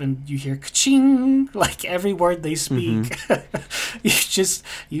laugh and you hear ka-ching, like every word they speak. Mm-hmm.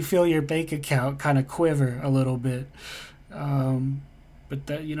 You feel your bank account kind of quiver a little bit. But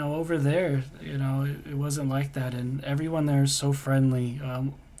that, over there, it wasn't like that. And everyone there is so friendly.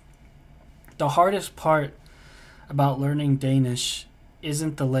 The hardest part about learning Danish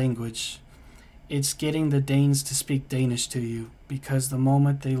isn't the language. It's getting the Danes to speak Danish to you, because the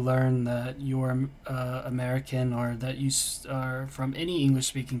moment they learn that you're American or that you are from any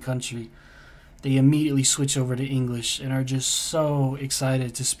English-speaking country, they immediately switch over to English and are just so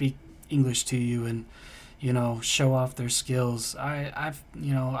excited to speak English to you and, show off their skills. I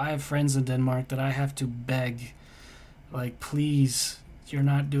have friends in Denmark that I have to beg, like, please, you're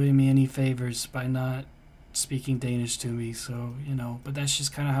not doing me any favors by not speaking Danish to me. So, but that's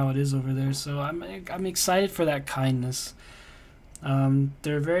just kind of how it is over there. So I'm excited for that kindness.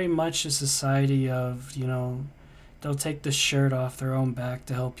 They're very much a society of, they'll take the shirt off their own back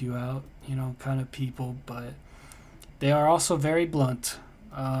to help you out, kind of people, but they are also very blunt.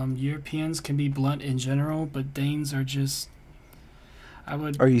 Europeans can be blunt in general, but Danes are just,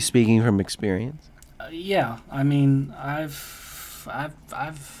 Are you speaking from experience? Yeah. I mean, I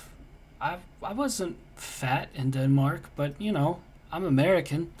wasn't fat in Denmark, but, I'm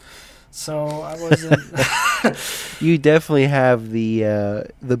American. So I wasn't. You definitely have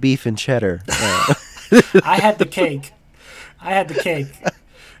the beef and cheddar. I had the cake.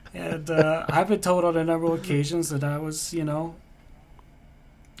 And I've been told on a number of occasions that I was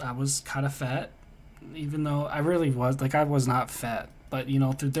kind of fat, even though I really was. Like, I was not fat, but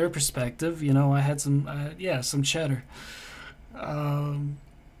through their perspective, I had some cheddar.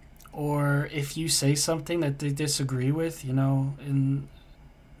 Or if you say something that they disagree with, in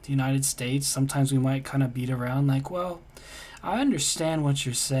the United States, sometimes we might kind of beat around like, well, I understand what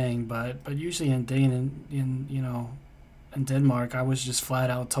you're saying, but usually in in Denmark, I was just flat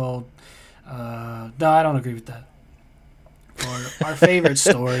out told, no, I don't agree with that. For our favorite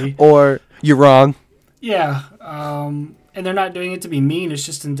story, Or you're wrong. yeah, and they're not doing it to be mean. It's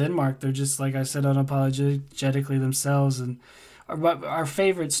just in Denmark, they're just like I said, unapologetically themselves. And our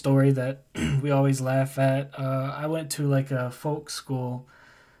favorite story that we always laugh at. I went to like a folk school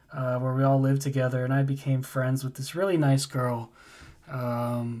where we all lived together, and I became friends with this really nice girl.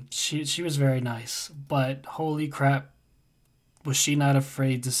 She was very nice, but holy crap, was she not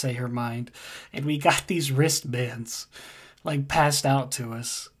afraid to say her mind? And we got these wristbands, like passed out to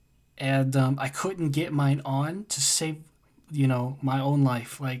us, and I couldn't get mine on to save, my own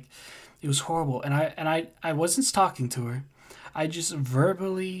life. Like it was horrible, and I wasn't talking to her. I just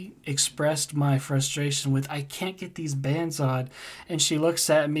verbally expressed my frustration with I can't get these bands on, and she looks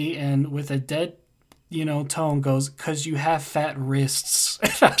at me and with a dead, tone goes, "'Cause you have fat wrists."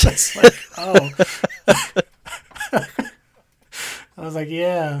 And I was like, oh. I was like,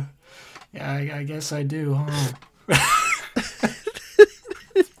 yeah, I guess I do, huh?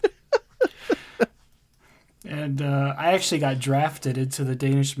 And I actually got drafted into the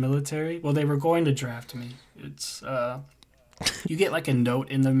Danish military. Well, they were going to draft me. It's you get like a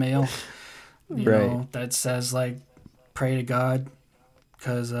note in the mail, that says like, "Pray to God,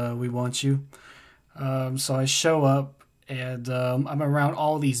 because we want you." So I show up and I'm around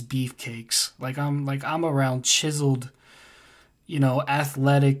all these beefcakes. I'm around chiseled,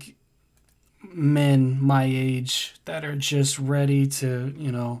 athletic men my age that are just ready to,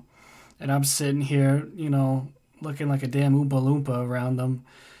 and I'm sitting here, looking like a damn Oompa Loompa around them.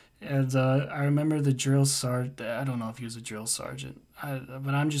 And I remember the drill sergeant. I don't know if he was a drill sergeant,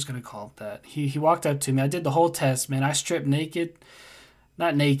 but I'm just going to call it that. He walked up to me. I did the whole test, man. I stripped naked.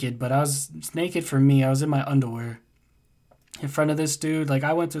 Not naked, but I was naked for me. I was in my underwear in front of this dude. Like,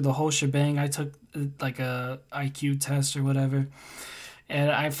 I went through the whole shebang. I took, like, a IQ test or whatever.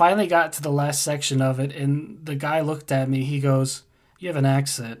 And I finally got to the last section of it, and the guy looked at me. He goes, "You have an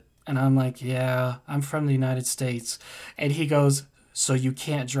accent." And I'm like, "Yeah, I'm from the United States." And he goes, "So you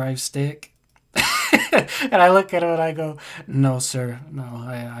can't drive stick?" And I look at him and I go, "No, sir. No,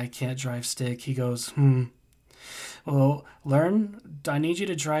 I can't drive stick." He goes, "Well, I need you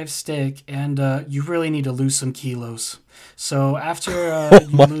to drive stick, and you really need to lose some kilos. So after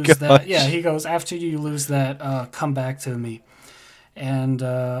you lose that," yeah, he goes, "after you lose that, come back to me." And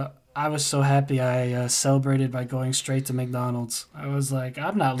I was so happy I celebrated by going straight to McDonald's. I was like,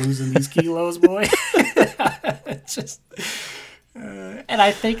 I'm not losing these kilos, boy. Just, and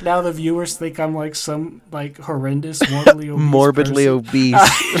I think now the viewers think I'm like some like horrendous, morbidly obese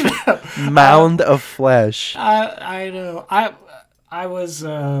mound of flesh. I know. I was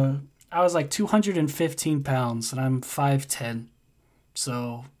like 215 pounds, and I'm 5'10".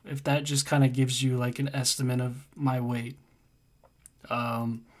 So if that just kind of gives you like an estimate of my weight.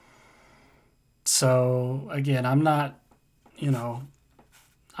 So again, I'm not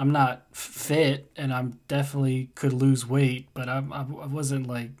fit, and I'm definitely could lose weight, but I wasn't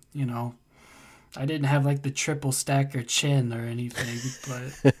like, I didn't have like the triple stacker chin or anything,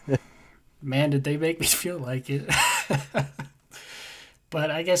 but man, did they make me feel like it.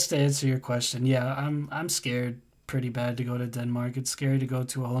 But I guess to answer your question, yeah, I'm scared pretty bad to go to Denmark. It's scary to go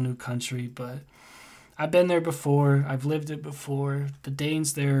to a whole new country, but I've been there before. I've lived it before. The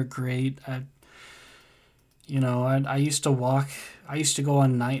Danes there are great. I used to walk. I used to go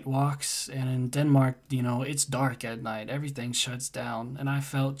on night walks, and in Denmark, it's dark at night. Everything shuts down, and I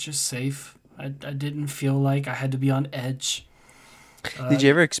felt just safe. I didn't feel like I had to be on edge. Did you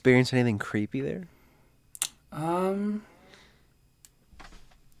ever experience anything creepy there?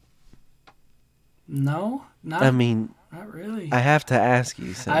 No, not. I mean, not really. I have to ask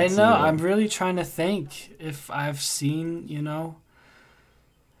you. I know. I'm really trying to think if I've seen.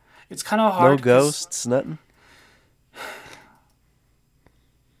 It's kind of hard. No ghosts, nothing.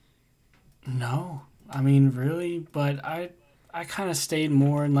 No, I mean really, but I kind of stayed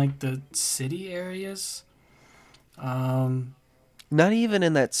more in like the city areas. Not even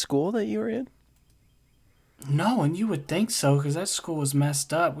in that school that you were in? No, and you would think so, because that school was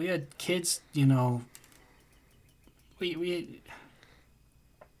messed up. We had kids, we not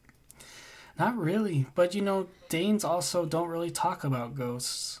really, but Danes also don't really talk about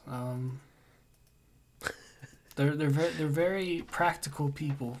ghosts. They're very practical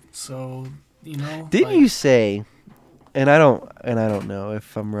people, so Didn't you say? And I don't know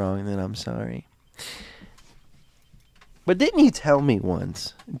if I'm wrong. Then I'm sorry. But didn't you tell me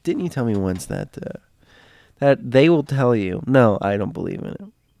once? That they will tell you? No, I don't believe in it.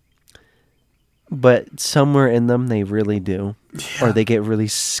 but somewhere in them they really do, Yeah. or they get really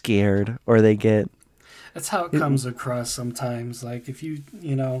scared, or they get. That's how it comes across sometimes. Like if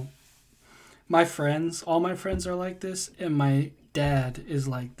my friends, all my friends are like this, and my dad is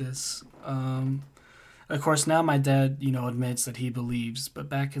like this. Of course, now my dad, admits that he believes, but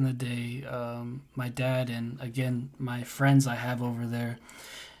back in the day, my dad and again my friends I have over there,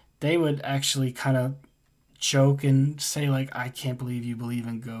 they would actually kind of joke and say like, "I can't believe you believe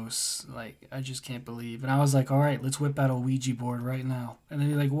in ghosts. Like, I just can't believe." And I was like, "All right, let's whip out a Ouija board right now." And they'd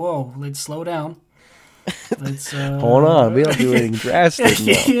be like, "Whoa, let's slow down. Let's Hold on, we don't do anything drastic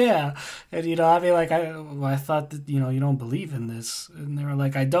now. yeah." And I'd be like, I thought that you don't believe in this," and they were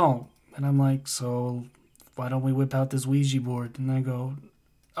like, "I don't," and I'm like, "So why don't we whip out this Ouija board?" And I go,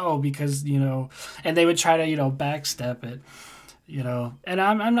 "Oh, because and they would try to backstep it. And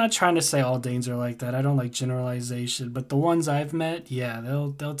I'm not trying to say all Danes are like that. I don't like generalization, but the ones I've met, yeah,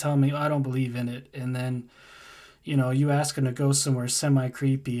 they'll tell me, "I don't believe in it," and then you ask them to go somewhere semi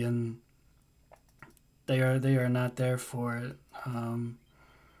creepy, and they are not there for it.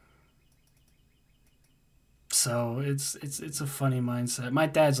 So it's a funny mindset. My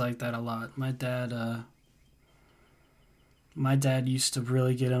dad's like that a lot. My dad used to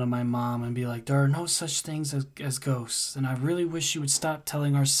really get into my mom and be like, "There are no such things as ghosts, and I really wish you would stop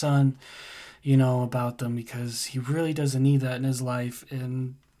telling our son, about them, because he really doesn't need that in his life."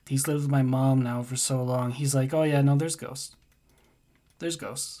 And he's lived with my mom now for so long. He's like, "Oh yeah, no, there's ghosts. There's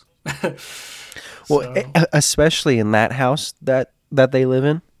ghosts." Well, especially in that house that they live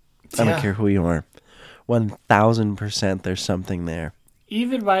in. I don't care who you are. 1,000% there's something there.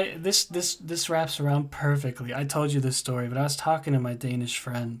 Even by this wraps around perfectly. I told you this story, but I was talking to my Danish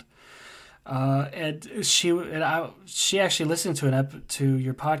friend, and she actually listened to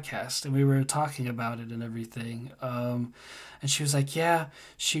your podcast, and we were talking about it and everything. And she was like, "Yeah,"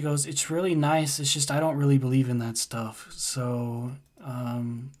 she goes, "It's really nice. It's just I don't really believe in that stuff." So,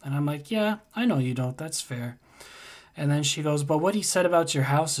 and I'm like, "Yeah, I know you don't. That's fair." And then she goes, "But what he said about your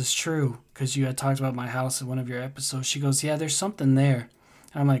house is true, because you had talked about my house in one of your episodes." She goes, "Yeah, there's something there."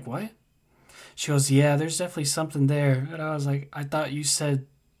 I'm like, "What?" She goes, "Yeah, there's definitely something there." And I was like, "I thought you said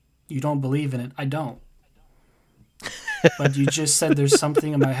you don't believe in it." "I don't." "But you just said there's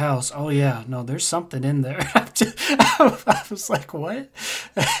something in my house." "Oh, yeah, no, there's something in there." I was like, "What?"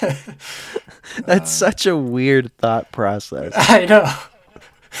 That's such a weird thought process. I know.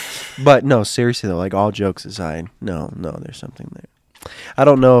 But no, seriously though, like all jokes aside, no, there's something there. I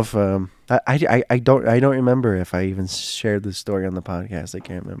don't know if I don't remember if I even shared this story on the podcast. I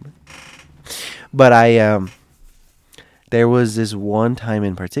can't remember. But there was this one time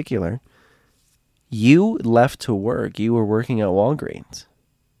in particular. You left to work. You were working at Walgreens,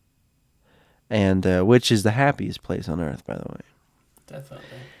 and which is the happiest place on earth, by the way.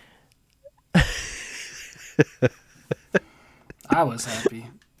 Definitely. I was happy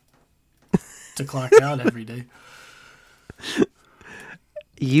to clock out every day.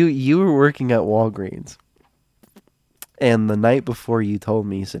 You were working at Walgreens, and the night before you told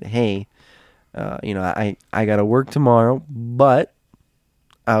me, you said, "Hey, I gotta work tomorrow, but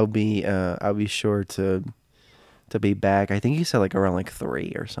I'll be sure to be back." I think you said like around like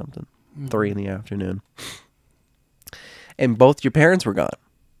 3 or something, 3 in the afternoon, and both your parents were gone,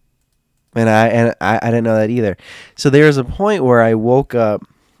 and I didn't know that either. So there was a point where I woke up,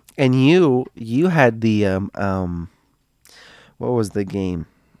 and you had the what was the game?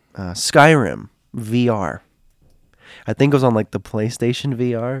 Skyrim VR. I think it was on like the PlayStation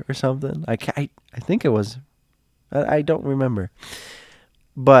VR or something. I think it was. I don't remember.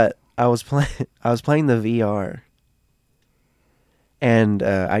 But I was playing the VR, and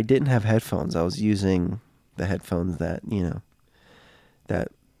I didn't have headphones. I was using the headphones that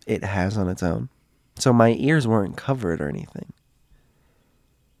that it has on its own, so my ears weren't covered or anything.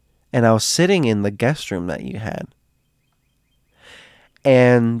 And I was sitting in the guest room that you had,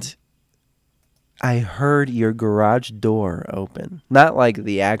 and I heard your garage door open. Not like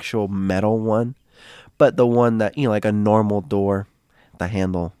the actual metal one, but the one that, like a normal door, the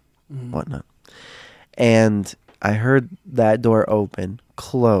handle, whatnot. And I heard that door open,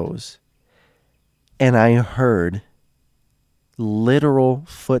 close, and I heard literal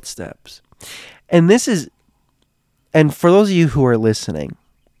footsteps. And for those of you who are listening,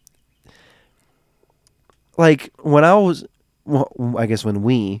 like when I guess when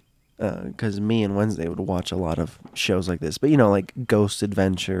we, because me and Wednesday would watch a lot of shows like this, but like Ghost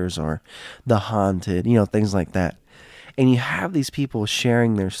Adventures or The Haunted, things like that. And you have these people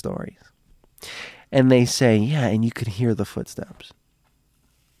sharing their stories. And they say, yeah, and you could hear the footsteps.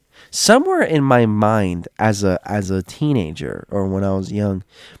 somewhere in my mind as a teenager or when I was young,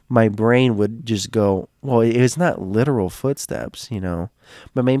 my brain would just go, well, it's not literal footsteps,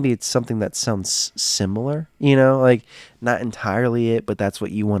 but maybe it's something that sounds similar, like not entirely it, but that's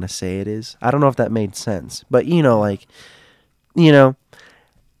what you want to say it is. I don't know if that made sense, but like, I'm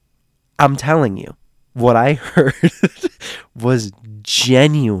telling you, what I heard was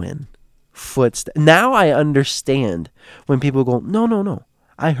genuine footsteps. Now I understand when people go, no, no, no,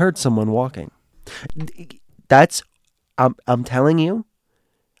 I heard someone walking. That's, I'm telling you,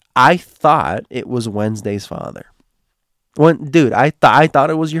 I thought it was Wednesday's father. Dude, I thought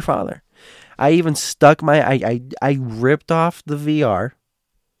it was your father. I even stuck I ripped off the VR.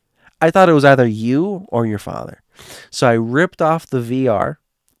 I thought it was either you or your father. So I ripped off the VR.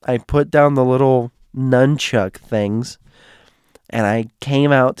 I put down the little nunchuck things, and I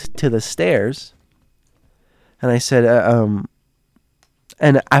came out to the stairs, and I said,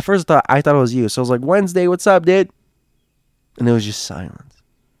 and I first thought it was you. So I was like, Wednesday, what's up, dude? And it was just silence.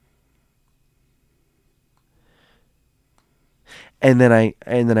 And then I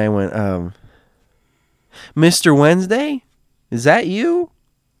went, Mr. Wednesday, is that you?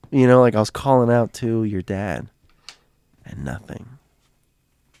 Like I was calling out to your dad, and nothing.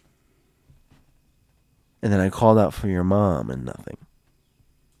 And then I called out for your mom, and nothing.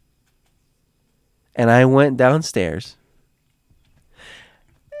 And I went downstairs,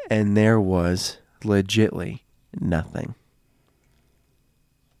 and there was legitly nothing.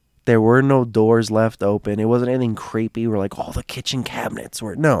 There were no doors left open. It wasn't anything creepy where like all the kitchen cabinets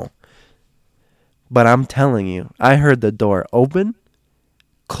were. No. But I'm telling you, I heard the door open,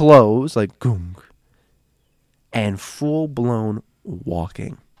 close, like goong, and full-blown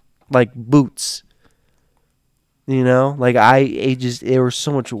walking. Like boots. Like there was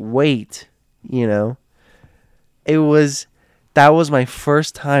so much weight, that was my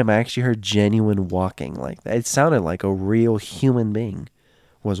first time I actually heard genuine walking like that. It sounded like a real human being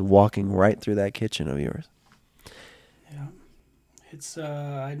was walking right through that kitchen of yours. Yeah. It's,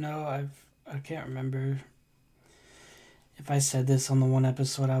 I know I can't remember if I said this on the one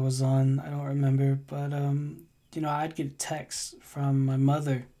episode I was on. I don't remember, but, I'd get texts from my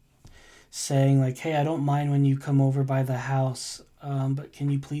mother saying like, hey, I don't mind when you come over by the house, but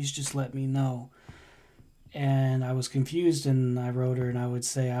can you please just let me know? And I was confused, and I wrote her, and I would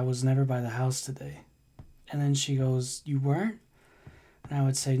say, I was never by the house today. And then she goes, you weren't? And I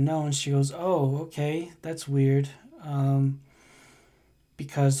would say, no. And she goes, oh, okay, that's weird.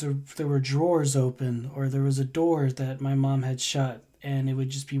 Because there were drawers open, or there was a door that my mom had shut, and it would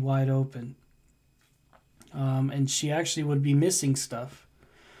just be wide open. And she actually would be missing stuff.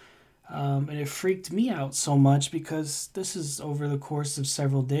 And it freaked me out so much because this is over the course of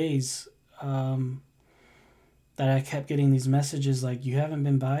several days that I kept getting these messages like, you haven't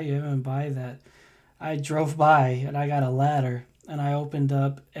been by that. I drove by and I got a ladder and I opened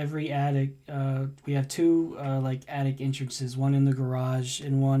up every attic. We have two attic entrances, one in the garage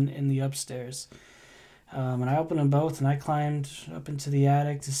and one in the upstairs. And I opened them both and I climbed up into the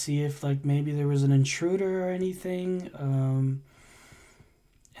attic to see if maybe there was an intruder or anything.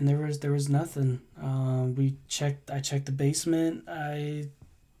 And there was nothing. I checked the basement. I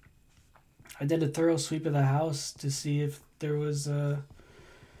did a thorough sweep of the house to see if there was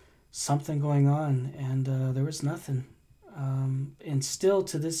something going on, and there was nothing. And still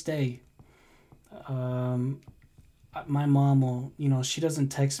to this day, my mom will, she doesn't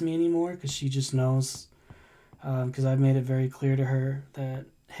text me anymore because she just knows, because I've made it very clear to her that,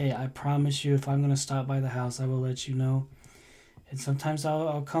 hey, I promise you if I'm going to stop by the house, I will let you know. And sometimes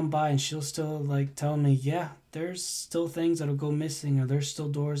I'll come by and she'll still tell me, yeah, there's still things that'll go missing, or there's still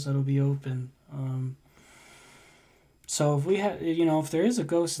doors that'll be open. So if we have, if there is a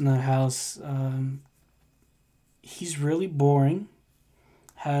ghost in that house, he's really boring,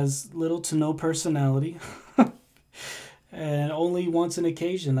 has little to no personality, and only once an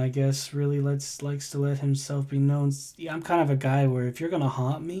occasion, I guess, really likes to let himself be known. I'm kind of a guy where if you're gonna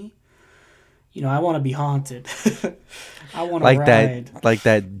haunt me, I want to be haunted. I want to ride.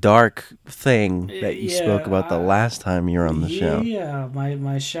 That dark thing that you spoke about the last time you were on the show. Yeah,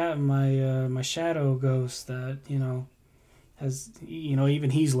 my shadow ghost that has even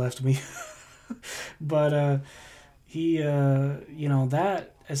he's left me. But he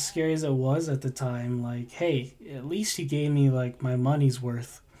that, as scary as it was at the time, hey, at least he gave me my money's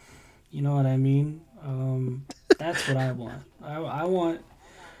worth. You know what I mean? That's what I want.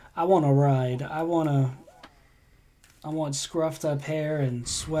 I want a ride. I want scruffed up hair and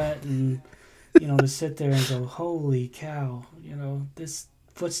sweat and, to sit there and go, holy cow, this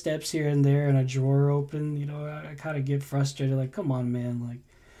footsteps here and there and a drawer open, I kind of get frustrated. Come on, man.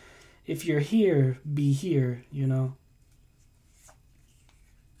 if you're here, be here, you know.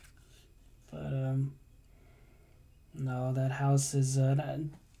 But no, that house is.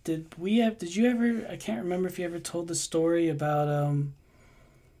 Did you ever? I can't remember if you ever told the story about.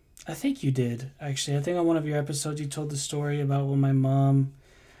 I think you did actually. I think on one of your episodes you told the story about when my mom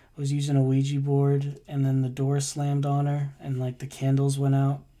was using a Ouija board and then the door slammed on her and like the candles went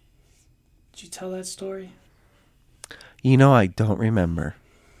out. Did you tell that story? You know, I don't remember.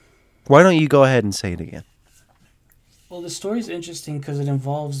 Why don't you go ahead and say it again? Well, the story's interesting because it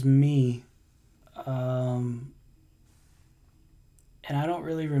involves me. And I don't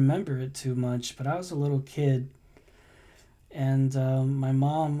really remember it too much, but I was a little kid. And my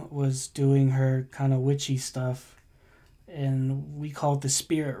mom was doing her kind of witchy stuff. And we call it the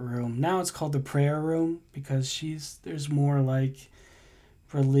spirit room. Now it's called the prayer room because there's more like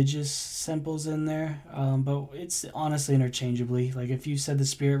religious symbols in there. But it's honestly interchangeably. Like if you said the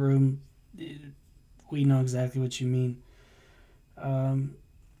spirit room, we know exactly what you mean.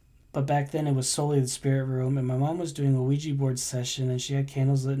 But back then it was solely the spirit room, and my mom was doing a Ouija board session, and she had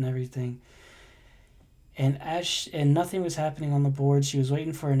candles lit and everything. And and nothing was happening on the board. She was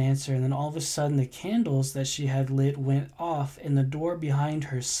waiting for an answer, and then all of a sudden the candles that she had lit went off, and the door behind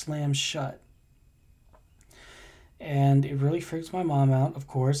her slammed shut. And it really freaks my mom out, of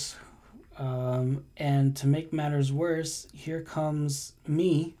course. And to make matters worse, here comes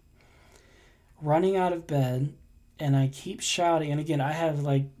me running out of bed, and I keep shouting. And again, I have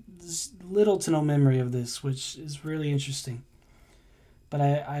like little to no memory of this, which is really interesting. But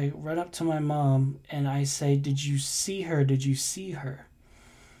I run up to my mom and I say, "Did you see her? Did you see her?"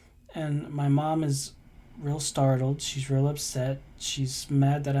 And my mom is real startled. She's real upset. She's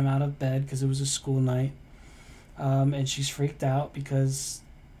mad that I'm out of bed because it was a school night. And she's freaked out because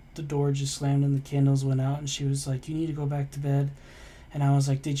the door just slammed and the candles went out. And she was like, "You need to go back to bed." And I was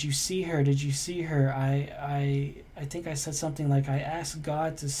like, "Did you see her? Did you see her?" I think I said something like, "I asked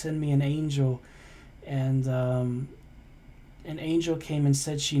God to send me an angel, and an angel came and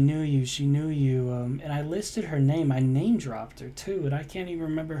said she knew you. She knew you." And I listed her name. I name dropped her too, and I can't even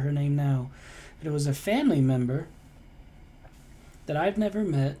remember her name now. But it was a family member that I've never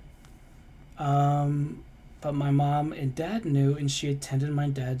met. But my mom and dad knew, and she attended my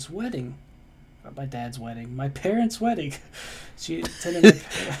dad's wedding. Not my dad's wedding, my parents' wedding. She attended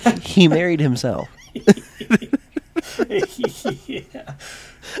my He married himself. yeah.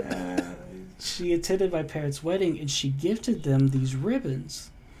 She attended my parents' wedding, and she gifted them these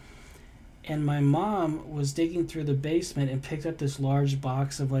ribbons. And my mom was digging through the basement and picked up this large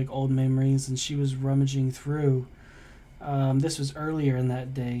box of like old memories, and she was rummaging through. This was earlier in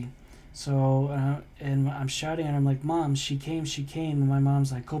that day. So, and I'm shouting at her, I'm like, "Mom, she came. And my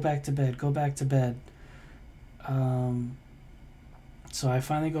mom's like, "Go back to bed, go back to bed." So I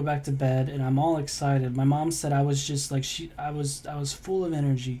finally go back to bed, and I'm all excited. My mom said I was just like, I was full of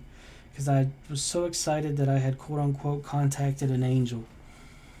energy because I was so excited that I had quote unquote contacted an angel.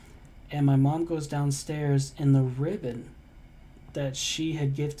 And my mom goes downstairs, and the ribbon that she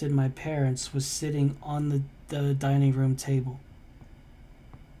had gifted my parents was sitting on the dining room table.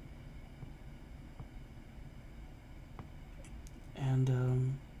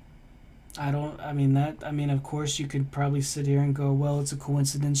 And of course you could probably sit here and go, well, it's a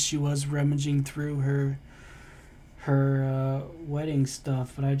coincidence she was rummaging through her wedding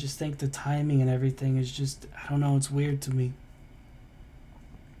stuff, but I just think the timing and everything is just, I don't know, it's weird to me.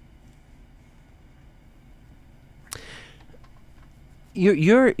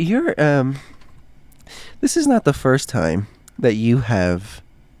 You're this is not the first time that you have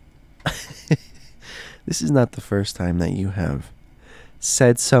this is not the first time that you have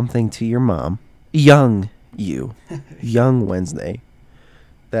said something to your mom, young Wednesday,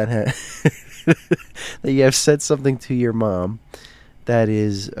 that that you have said something to your mom that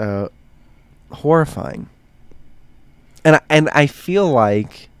is horrifying. And I feel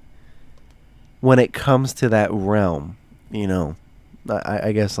like when it comes to that realm, you know,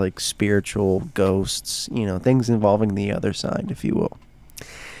 I guess like spiritual ghosts, you know, things involving the other side, if you will.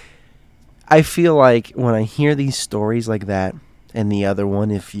 I feel like when I hear these stories like that, and the other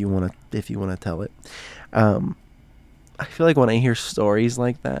one, if you want to tell it, I feel like when I hear stories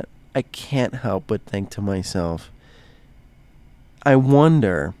like that, I can't help but think to myself, I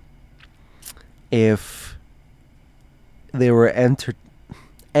wonder if there were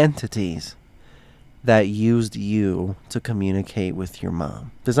entities that used you to communicate with your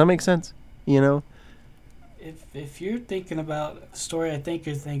mom. Does that make sense? You know? If you're thinking about the story I think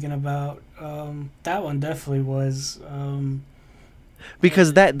you're thinking about, that one definitely was.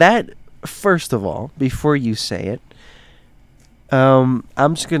 Because that first of all, before you say it,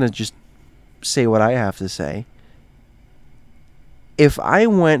 I'm just gonna say what I have to say. If I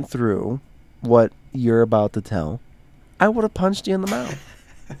went through what you're about to tell, I would have punched you in the mouth.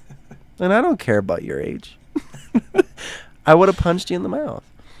 And I don't care about your age. I would have punched you in the mouth.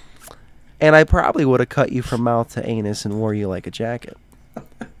 And I probably would have cut you from mouth to anus and wore you like a jacket.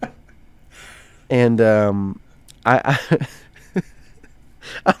 And I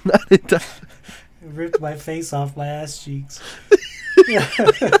I'm not into... Ripped my face off my ass cheeks.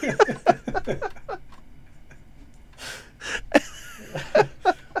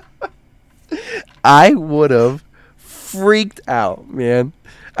 I would have freaked out, man.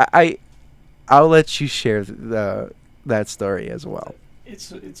 I'll let you share that story as well.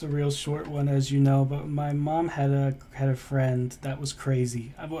 It's a real short one, as you know. But my mom had a friend that was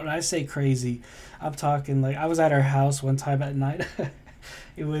crazy. When I say crazy, I'm talking like I was at her house one time at night.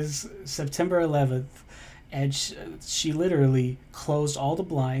 It was September 11th, and she literally closed all the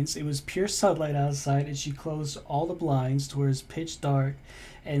blinds. It was pure sunlight outside, and she closed all the blinds to where it's pitch dark,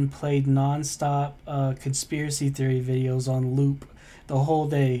 and played nonstop conspiracy theory videos on loop the whole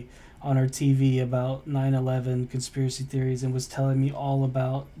day on her TV about 9/11 conspiracy theories, and was telling me all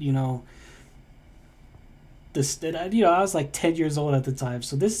about, this. I was like 10 years old at the time,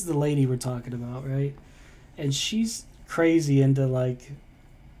 so this is the lady we're talking about, right? And she's crazy into like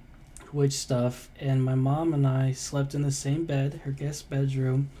witch stuff, and my mom and I slept in the same bed, her guest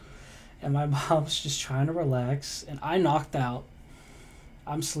bedroom, and my mom's just trying to relax, and I knocked out.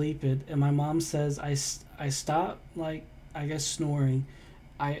 I'm sleeping, and my mom says I stopped, like, I guess snoring.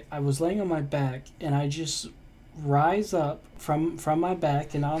 I was laying on my back, and I just rise up from my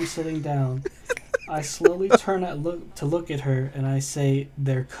back, and now I'm sitting down. I slowly turn to look at her, and I say,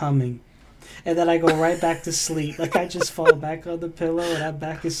 "They're coming." And then I go right back to sleep. Like, I just fall back on the pillow, and I'm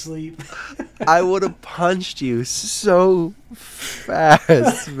back asleep. I would have punched you so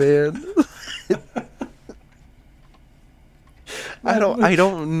fast, man. I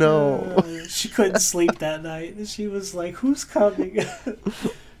don't know. She couldn't sleep that night. She was like, "Who's coming?"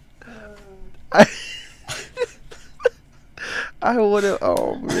 I would have.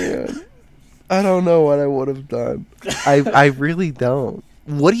 Oh man, I don't know what I would have done. I really don't.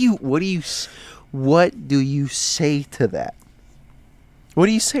 What do you say to that? What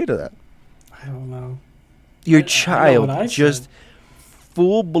do you say to that? I don't know. Your I child know just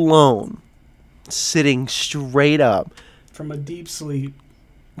full blown, sitting straight up from a deep sleep,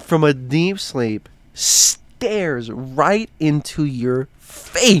 stares right into your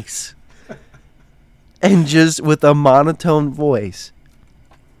face, and just with a monotone voice,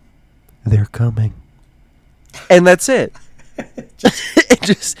 "They're coming," and that's it. It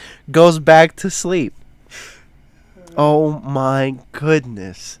just goes back to sleep. Oh my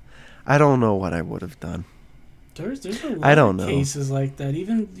goodness. I don't know what I would have done. There's a lot of cases like that.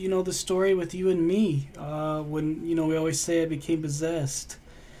 Even, the story with you and me, when, we always say I became possessed.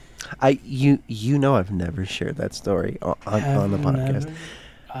 You know I've never shared that story on the podcast. Never?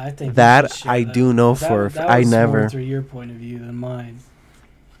 I think that I do know for that I was never more through your point of view than mine.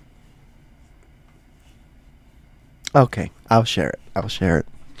 Okay, I'll share it.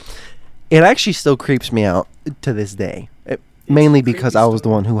 It actually still creeps me out to this day. Mainly because I was the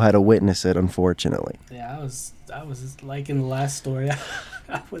one who had to witness it, unfortunately. Yeah, I was like in the last story.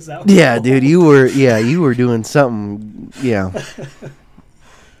 I was out. Yeah, dude, you were doing something. Yeah.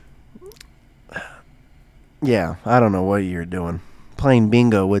 Yeah, I don't know what you're doing. Playing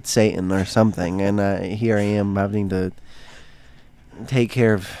bingo with Satan or something, and here I am having to take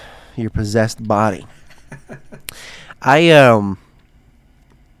care of your possessed body.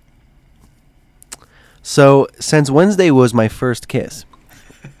 So since Wednesday was my first kiss,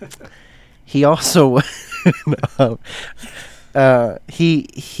 he also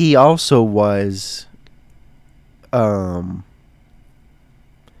he also was what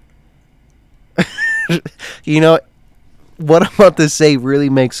I'm about to say really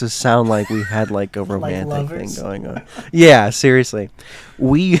makes us sound like we had like a romantic thing going on. Yeah, seriously.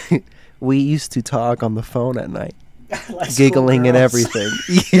 We used to talk on the phone at night. Like giggling and everything.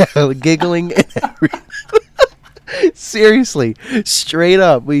 Yeah, giggling and everything. Seriously, straight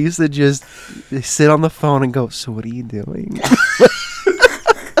up. We used to just sit on the phone and go, "So what are you doing?"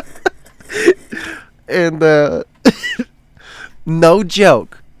 And no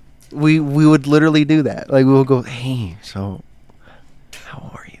joke. We would literally do that. Like, we would go, "Hey, so how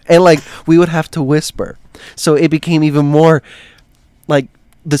are you?" And like we would have to whisper. So it became even more like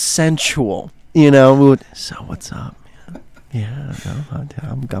the sensual, we would, "So what's up?" Yeah, no,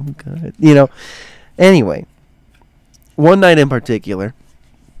 I'm good. Anyway, one night in particular,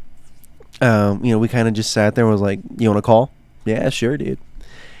 we kind of just sat there and was like, "You want to call?" Yeah, sure, dude.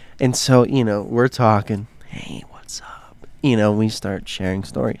 And so, we're talking. Hey, what's up? We start sharing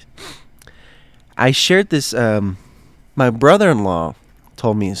stories. I shared this. My brother-in-law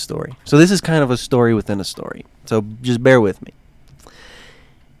told me a story. So this is kind of a story within a story. So just bear with me.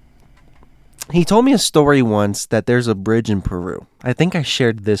 He told me a story once that there's a bridge in Peru. I think I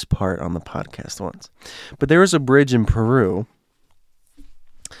shared this part on the podcast once. But there was a bridge in Peru,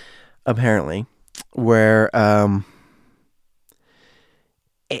 apparently, where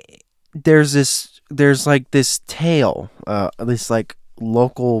there's like this tale, this like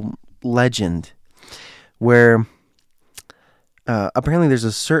local legend where apparently there's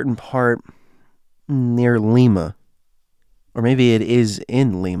a certain part near Lima, or maybe it is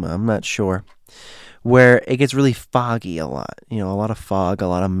in Lima, I'm not sure, where it gets really foggy a lot. A lot of fog, a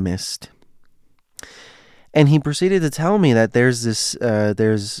lot of mist. And he proceeded to tell me that there's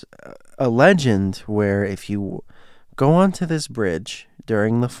a legend where if you go onto this bridge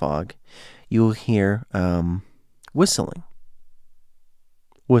during the fog, you'll hear whistling.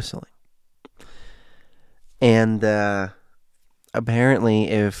 And apparently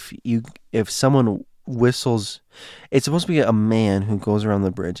if someone whistles, it's supposed to be a man who goes around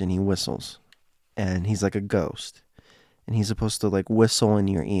the bridge and he whistles. And he's like a ghost. And he's supposed to like whistle in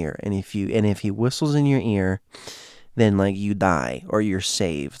your ear. And if he whistles in your ear, then like you die or you're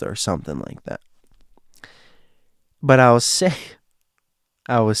saved or something like that. But I was saying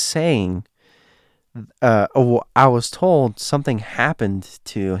I was told something happened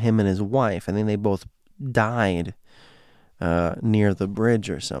to him and his wife. I think they both died near the bridge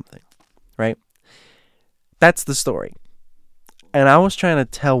or something, right? That's the story. And I was trying to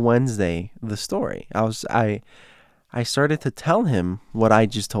tell Wednesday the story. I started to tell him what I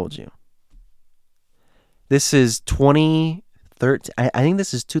just told you. This is 2013. I think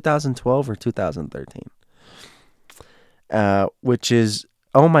this is 2012 or 2013. Which is,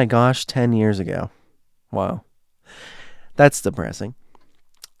 oh my gosh, 10 years ago. Wow. That's depressing.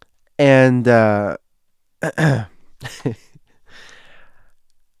 And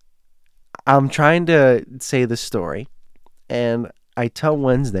I'm trying to say the story. And I tell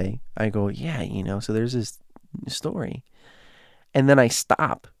Wednesday, I go, yeah, so there's this story. And then I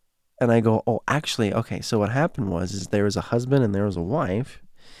stop. And I go, oh, actually, okay, so what happened is there was a husband and there was a wife.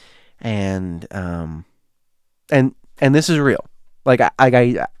 And this is real. Like,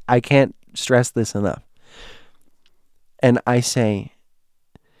 I can't stress this enough. And I say,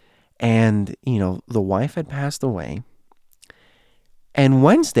 and, the wife had passed away. And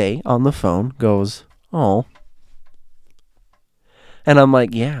Wednesday on the phone goes, oh. And I'm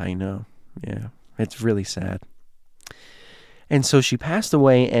like, yeah, I know. Yeah, it's really sad. And so she passed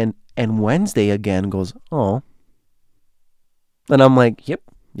away, and Wednesday again goes, oh. And I'm like, yep,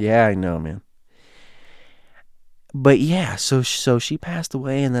 yeah, I know, man. But yeah, so she passed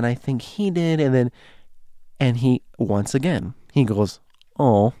away, and then I think he did, and he, once again, he goes,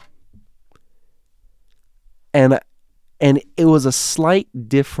 oh. And it was a slight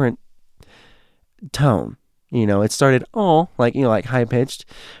different tone. It started, oh, like, like high pitched,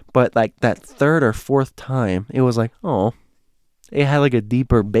 but like that third or fourth time, it was like, oh, it had like a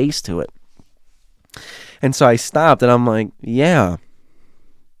deeper bass to it. And so I stopped and I'm like, yeah,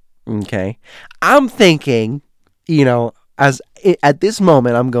 okay. I'm thinking, at this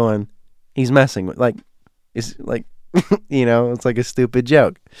moment, I'm going, he's messing with, like, it's like, it's like a stupid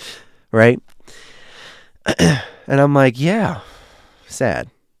joke, right? And I'm like, yeah, sad.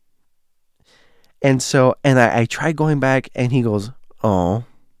 And so, I tried going back, and he goes, oh.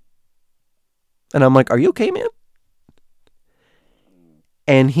 And I'm like, are you okay, man?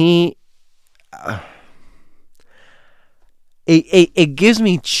 And he, it gives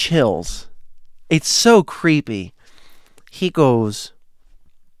me chills. It's so creepy. He goes,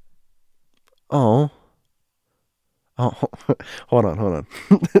 oh, hold on.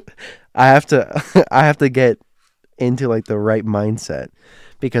 I have to get into like the right mindset.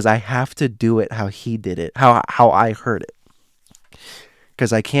 Because I have to do it how he did it, how I heard it.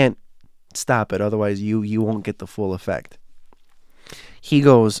 Because I can't stop it, otherwise you won't get the full effect. He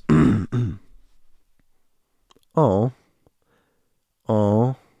goes, oh,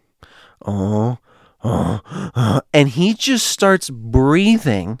 and he just starts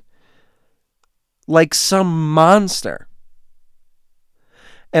breathing like some monster.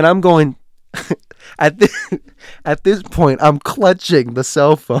 And I'm going, at this point, I'm clutching the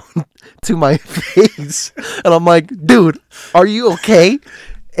cell phone to my face. And I'm like, dude, are you okay?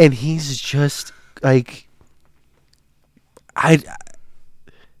 And he's just like, I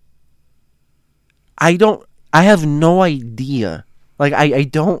have no idea. Like, I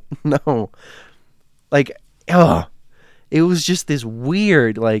don't know. Like, It was just this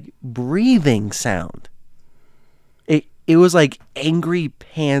weird, like, breathing sound. It was like angry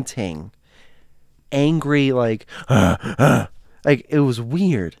panting. Angry, like, like, it was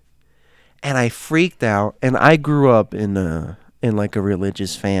weird. And I freaked out. And I grew up in like a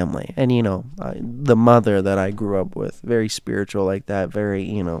religious family. And, you know, the mother that I grew up with, very spiritual like that, very,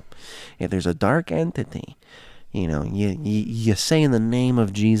 you know, if there's a dark entity, you know, you say in the name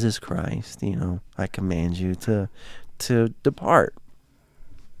of Jesus Christ, you know, I command you to depart.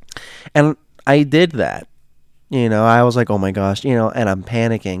 And I did that. You know, I was like, oh my gosh, you know, and I'm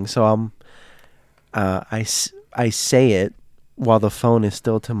panicking. So I say it while the phone is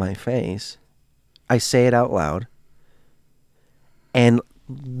still to my face. I say it out loud. And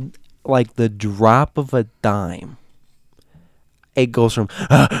like the drop of a dime, it goes from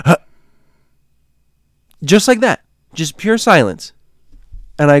just like that, just pure silence.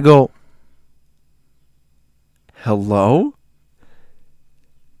 And I go, hello?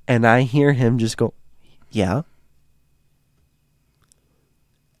 And I hear him just go, yeah.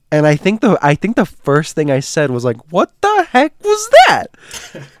 And I think the first thing I said was like, what the heck was that?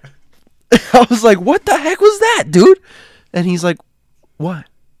 I was like, what the heck was that, dude? And he's like, what?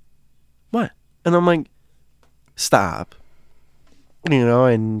 And I'm like, stop. You know,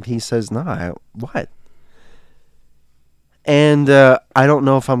 and he says, no, what? And I don't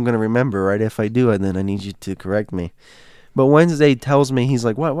know if I'm going to remember, right? If I do, and then I need you to correct me. But Wednesday tells me, he's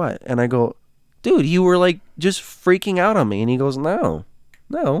like, what? And I go, dude, you were like just freaking out on me. And he goes, no,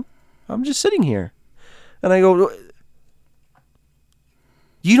 I'm just sitting here. And I go,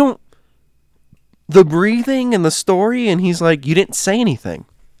 you don't, the breathing and the story. And he's like, you didn't say anything.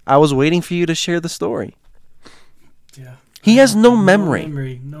 I was waiting for you to share the story. Yeah. He has no memory.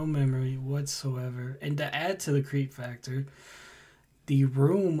 No memory whatsoever. And to add to the creep factor, the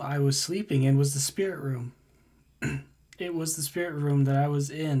room I was sleeping in was the spirit room. It was the spirit room that I was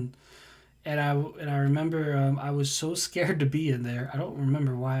in. And I remember I was so scared to be in there. I don't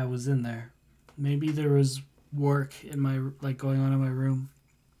remember why I was in there. Maybe there was work in my going on in my room.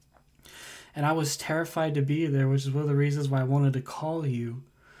 And I was terrified to be there, which is one of the reasons why I wanted to call you,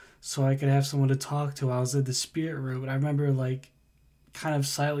 so I could have someone to talk to. I was in the spirit room, and I remember kind of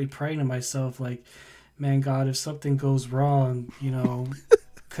silently praying to myself, like, man, God, if something goes wrong, you know,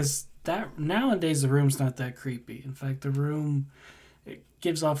 because that nowadays the room's not that creepy. In fact, the room, it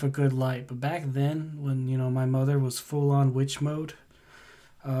gives off a good light. But back then, when, you know, my mother was full on witch mode,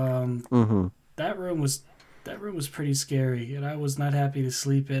 that room was pretty scary, and I was not happy to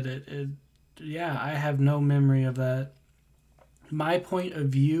sleep in it. Yeah, I have no memory of that. My point of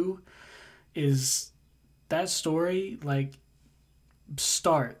view is that story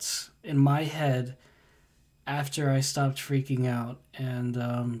starts in my head after I stopped freaking out,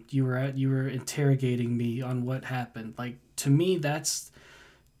 and you were interrogating me on what happened. Like, to me, that's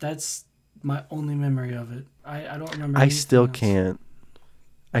my only memory of it. I don't remember. I still can't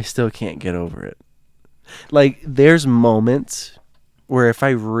get over it. Like, there's moments where if I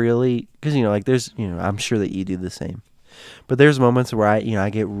really, because, you know, like, there's, you know, I'm sure that you do the same, but there's moments where I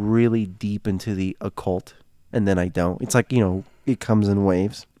get really deep into the occult, and then I don't. It's like, you know, it comes in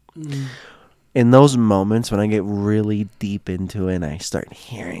waves. In those moments when I get really deep into it and I start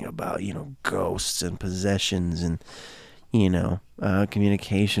hearing about, you know, ghosts and possessions and, you know,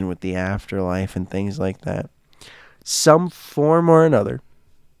 communication with the afterlife and things like that, some form or another,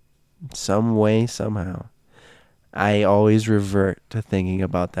 some way, somehow, I always revert to thinking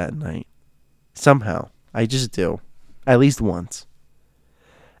about that night. Somehow. I just do. At least once.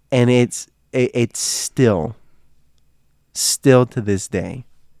 And it's still to this day,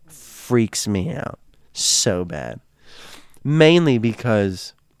 freaks me out so bad. Mainly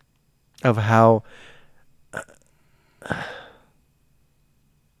because of how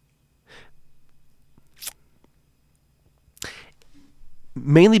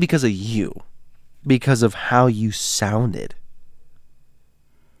mainly because of you. Because of how you sounded.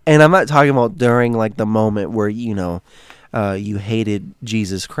 And I'm not talking about during, like, the moment where, you know, you hated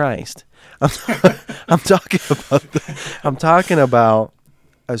Jesus Christ. I'm talking about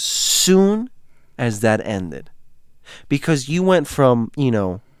as soon as that ended. Because you went from, you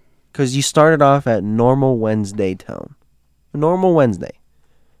know, because you started off at normal Wednesday tone. Normal Wednesday.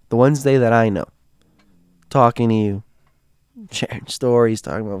 The Wednesday that I know. Talking to you. Sharing stories.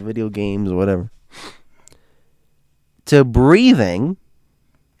 Talking about video games or whatever. To breathing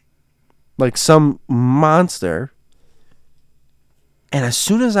like some monster. And as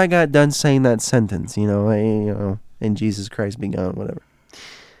soon as I got done saying that sentence, you know, and Jesus Christ be gone, whatever,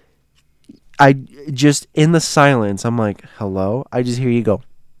 I just, in the silence, I'm like, hello? I just hear you go,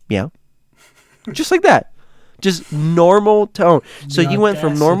 yeah. Just like that. Just normal tone. So The you went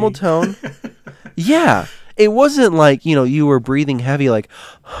from normal audacity. tone. Yeah. It wasn't like, you were breathing heavy like,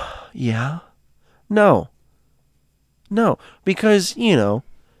 yeah. No. No. Because,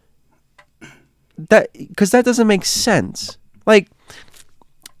 that doesn't make sense. Like,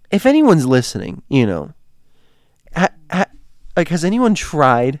 if anyone's listening, has anyone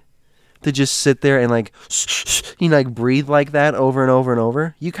tried to just sit there and like breathe like that over and over and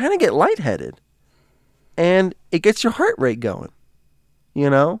over? You kind of get lightheaded, and it gets your heart rate going,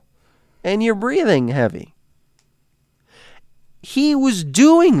 and you're breathing heavy. He was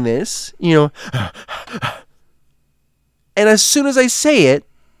doing this, and as soon as I say it,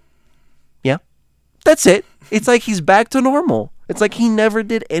 yeah, that's it. It's like he's back to normal. It's like he never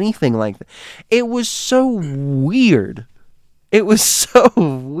did anything like that. It was so weird. It was so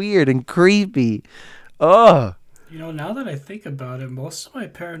weird and creepy. Ugh. Now that I think about it, most of my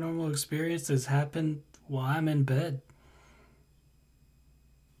paranormal experiences happen while I'm in bed.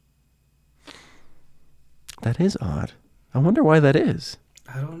 That is odd. I wonder why that is.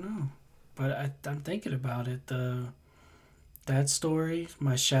 I don't know. But I'm thinking about it. That story,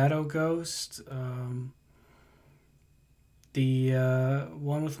 my shadow ghost, the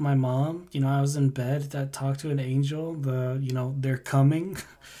one with my mom, I was in bed that talked to an angel, they're coming.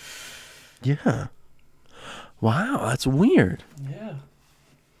 Yeah. Wow, that's weird. Yeah.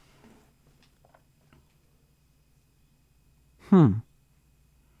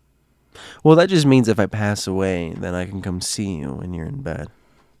 Well, that just means if I pass away, then I can come see you when you're in bed.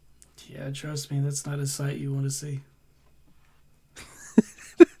 Yeah, trust me, that's not a sight you want to see.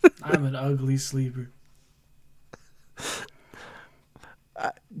 I'm an ugly sleeper.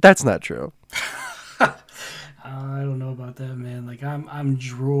 That's not true. I don't know about that, man. Like I'm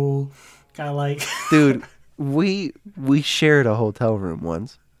drool. Dude, we shared a hotel room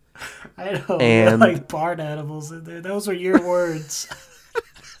once. I know. And we're like barn animals in there. Those were your words.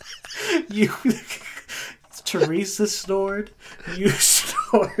 You Teresa snored, you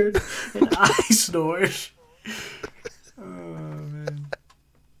snored, and I snored. Oh man.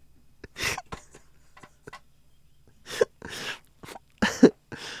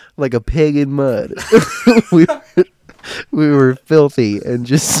 Like a pig in mud. we were filthy and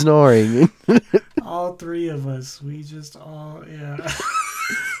just snoring. All three of us. We just all, yeah.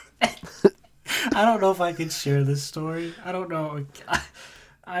 I don't know if I can share this story. I don't know.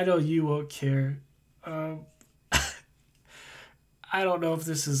 I know you won't care. I don't know if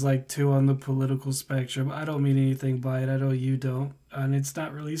this is like too on the political spectrum. I don't mean anything by it. I know you don't. And it's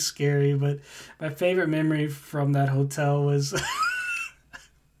not really scary, but my favorite memory from that hotel was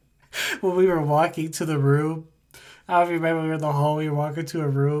when we were walking to the room. I don't remember, we were in the hall, we were walking to a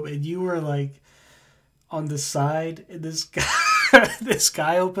room, and you were like on the side, and this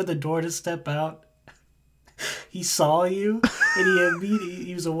guy opened the door to step out. He saw you, and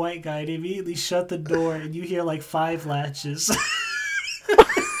he was a white guy, and he immediately shut the door, and you hear like 5 latches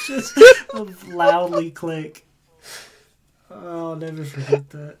just loudly click. Oh, I'll never forget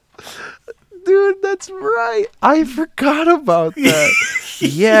that. Dude, that's right. I forgot about that.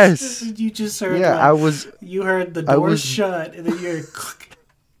 Yes. You just heard. Yeah, You heard the door shut, and then you heard click,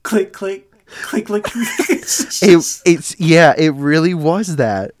 click, click, click. It really was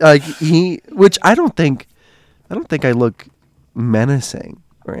that. Like which I don't think I look menacing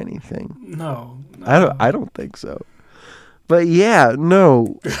or anything. No. I don't think so. But yeah,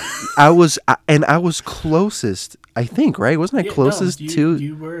 no. I was closest, I think, right? Wasn't I closest to?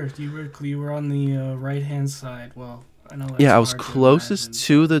 You were on the right hand side. Well, I know. Yeah, I was closest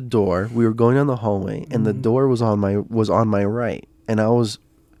to the door. We were going down the hallway, and the door was on my right, and I was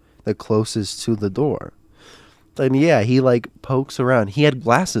the closest to the door. And yeah, he like pokes around. He had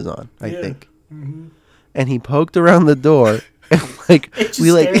glasses on, I think, and he poked around the door. And like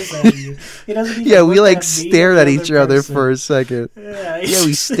we like, we like stared at each other for a second. Yeah,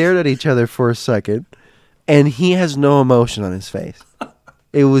 we stared at each other for a second, and he has no emotion on his face.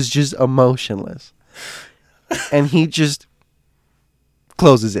 It was just emotionless, and he just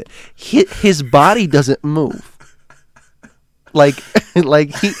closes it. His body doesn't move. Like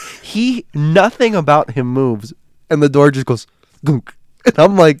he nothing about him moves, and the door just goes gunk. And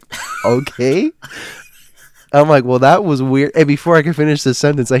I'm like, okay. I'm like, well, that was weird. And before I can finish the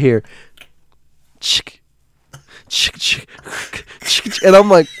sentence, I hear, chick, chick, chick, chick, and I'm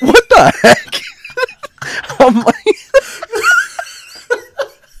like, what the heck? I'm like,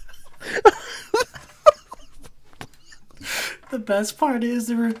 the best part is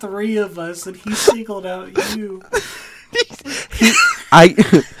there were 3 of us, and he singled out you. I'm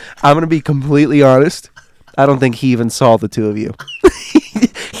gonna be completely honest. I don't think he even saw the 2 of you.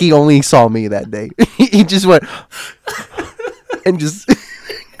 he only saw me that day. He just went and just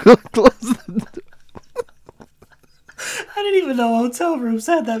closed the door. I didn't even know hotel rooms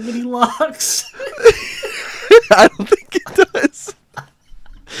had that many locks. I don't think it does.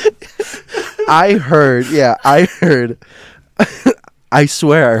 I heard. I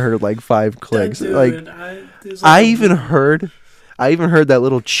swear I heard like 5 clicks. Dude, like I even heard that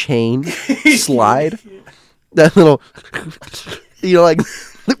little chain slide. That little, like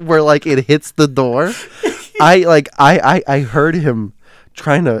where like it hits the door. I heard him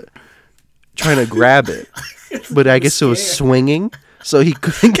trying to grab it, but I guess it was swinging, so he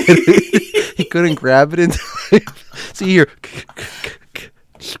couldn't get it. He couldn't grab it until. So you hear.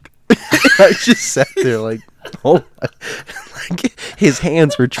 I just sat there like, oh, like his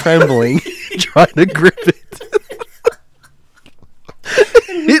hands were trembling, trying to grip it.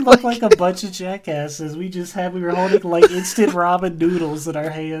 We looked like a bunch of jackasses. We were holding like instant ramen noodles in our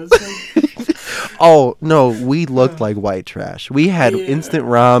hands. Oh no, we looked like white trash. We had instant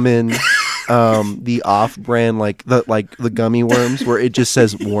ramen, the off-brand like the gummy worms where it just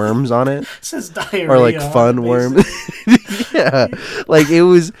says worms on it. It says diarrhea. Or like fun worms. Yeah, like it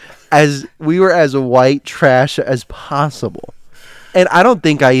was we were as white trash as possible. And I don't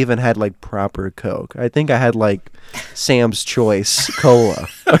think I even had like proper Coke. I think I had like Sam's Choice Cola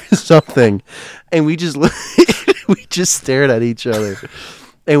or something. And we just stared at each other.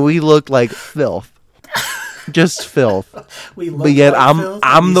 And we looked like filth. Just filth. But yet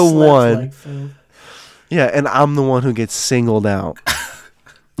I'm the one. Like filth. Yeah, and I'm the one who gets singled out.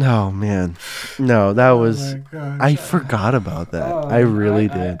 Oh man. No, that was I forgot about that. I really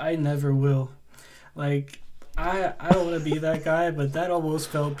did. I never will. Like I don't want to be that guy, but that almost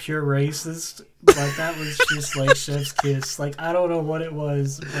felt pure racist. Like that was just like chef's kiss. Like I don't know what it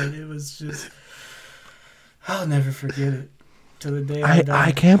was, but it was just. I'll never forget it to the day I die.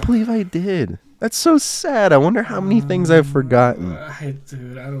 I can't believe I did. That's so sad. I wonder how many things I've forgotten.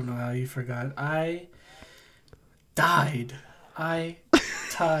 Dude, I don't know how you forgot. I died. And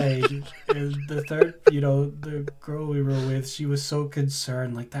the third, the girl we were with, she was so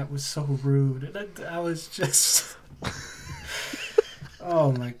concerned. Like, that was so rude. And I was just...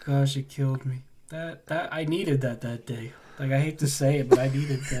 Oh, my gosh, it killed me. That I needed that day. Like, I hate to say it, but I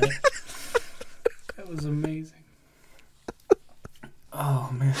needed that. That was amazing.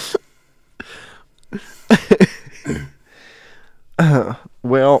 Oh, man.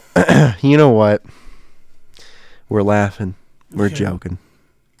 Well, you know what? We're laughing. We're joking.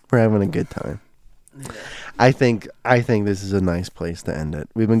 We're having a good time. Yeah. I think this is a nice place to end it.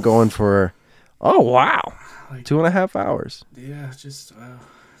 We've been going for, like 2.5 hours. Yeah, just wow.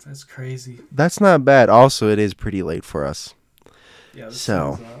 That's crazy. That's not bad. Also, it is pretty late for us. Yeah.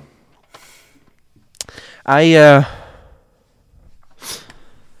 So, I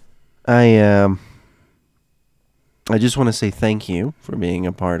just want to say thank you for being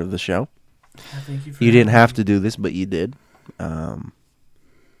a part of the show. Yeah, thank you for you didn't have to do this, but you did.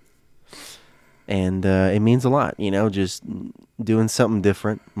 And it means a lot, just doing something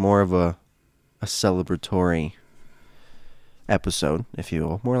different, more of a celebratory episode, if you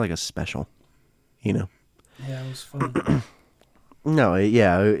will, more like a special, Yeah, it was fun.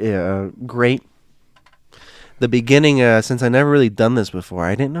 No, great. The beginning, since I never really done this before,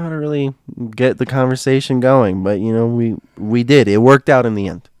 I didn't know how to really get the conversation going, but we did. It worked out in the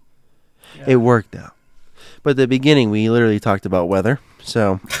end. Yeah. It worked out. But at the beginning, we literally talked about weather.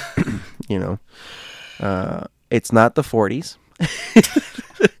 So, it's not the 40s.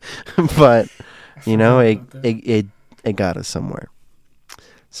 But, it got us somewhere.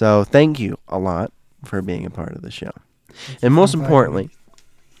 So, thank you a lot for being a part of the show. And most importantly,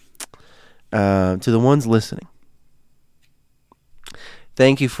 to the ones listening,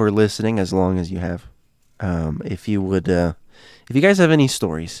 thank you for listening as long as you have. If you guys have any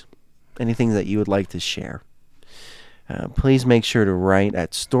stories, anything that you would like to share, please make sure to write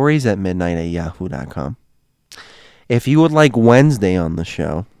at storiesatmidnight@yahoo.com. If you would like Wednesday on the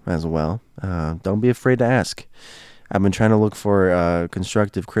show as well, don't be afraid to ask. I've been trying to look for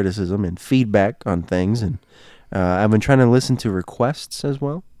constructive criticism and feedback on things, and I've been trying to listen to requests as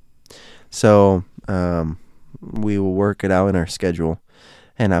well. So we will work it out in our schedule,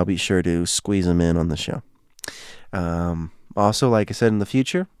 and I'll be sure to squeeze them in on the show. Also, like I said, in the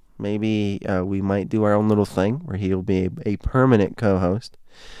future, maybe we might do our own little thing where he'll be a permanent co-host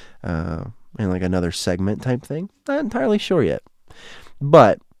in like another segment type thing. Not entirely sure yet.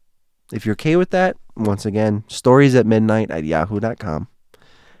 But if you're okay with that, once again, storiesatmidnight@yahoo.com.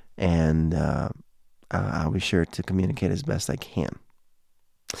 And I'll be sure to communicate as best I can.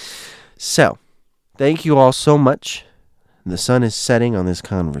 So, thank you all so much. the sun is setting on this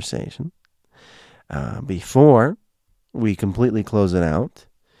conversation. Before we completely close it out,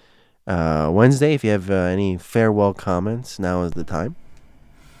 Wednesday, if you have any farewell comments, now is the time.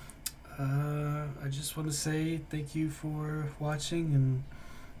 I just want to say thank you for watching, and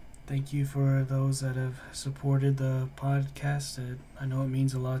thank you for those that have supported the podcast. I know it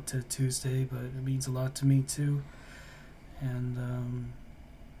means a lot to Tuesday, but it means a lot to me too. And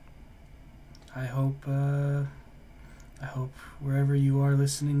I hope wherever you are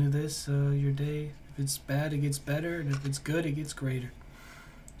listening to this, your day, if it's bad, it gets better, and if it's good, it gets greater.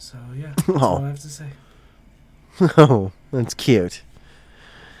 So yeah, that's all I have to say. Oh, that's cute.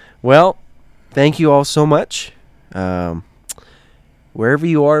 Well, thank you all so much. Wherever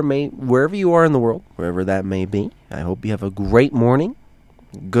you are in the world, wherever that may be, I hope you have a great morning,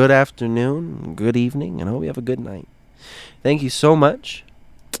 good afternoon, good evening, and I hope you have a good night. Thank you so much.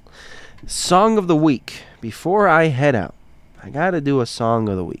 Song of the week. Before I head out, I gotta do a song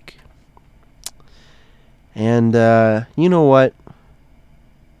of the week. And you know what?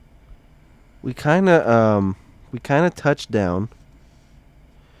 We kind of touched down.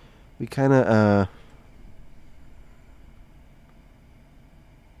 We kind of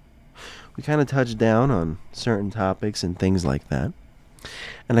touched down on certain topics and things like that.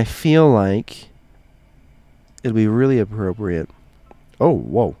 And I feel like it'd be really appropriate. Oh,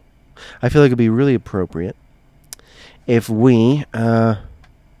 whoa. I feel like it'd be really appropriate if we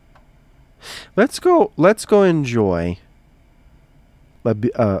let's go enjoy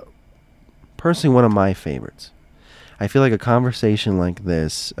personally one of my favorites. I feel like a conversation like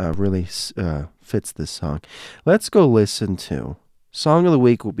this really fits this song. Let's go listen to Song of the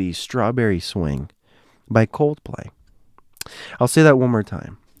Week will be Strawberry Swing by Coldplay. I'll say that one more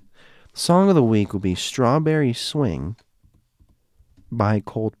time. Song of the Week will be Strawberry Swing by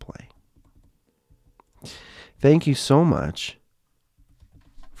Coldplay. Thank you so much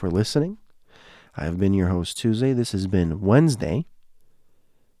for listening. I've been your host, Tuesday. This has been Wednesday.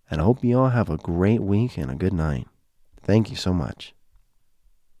 And I hope you all have a great week and a good night. Thank you so much.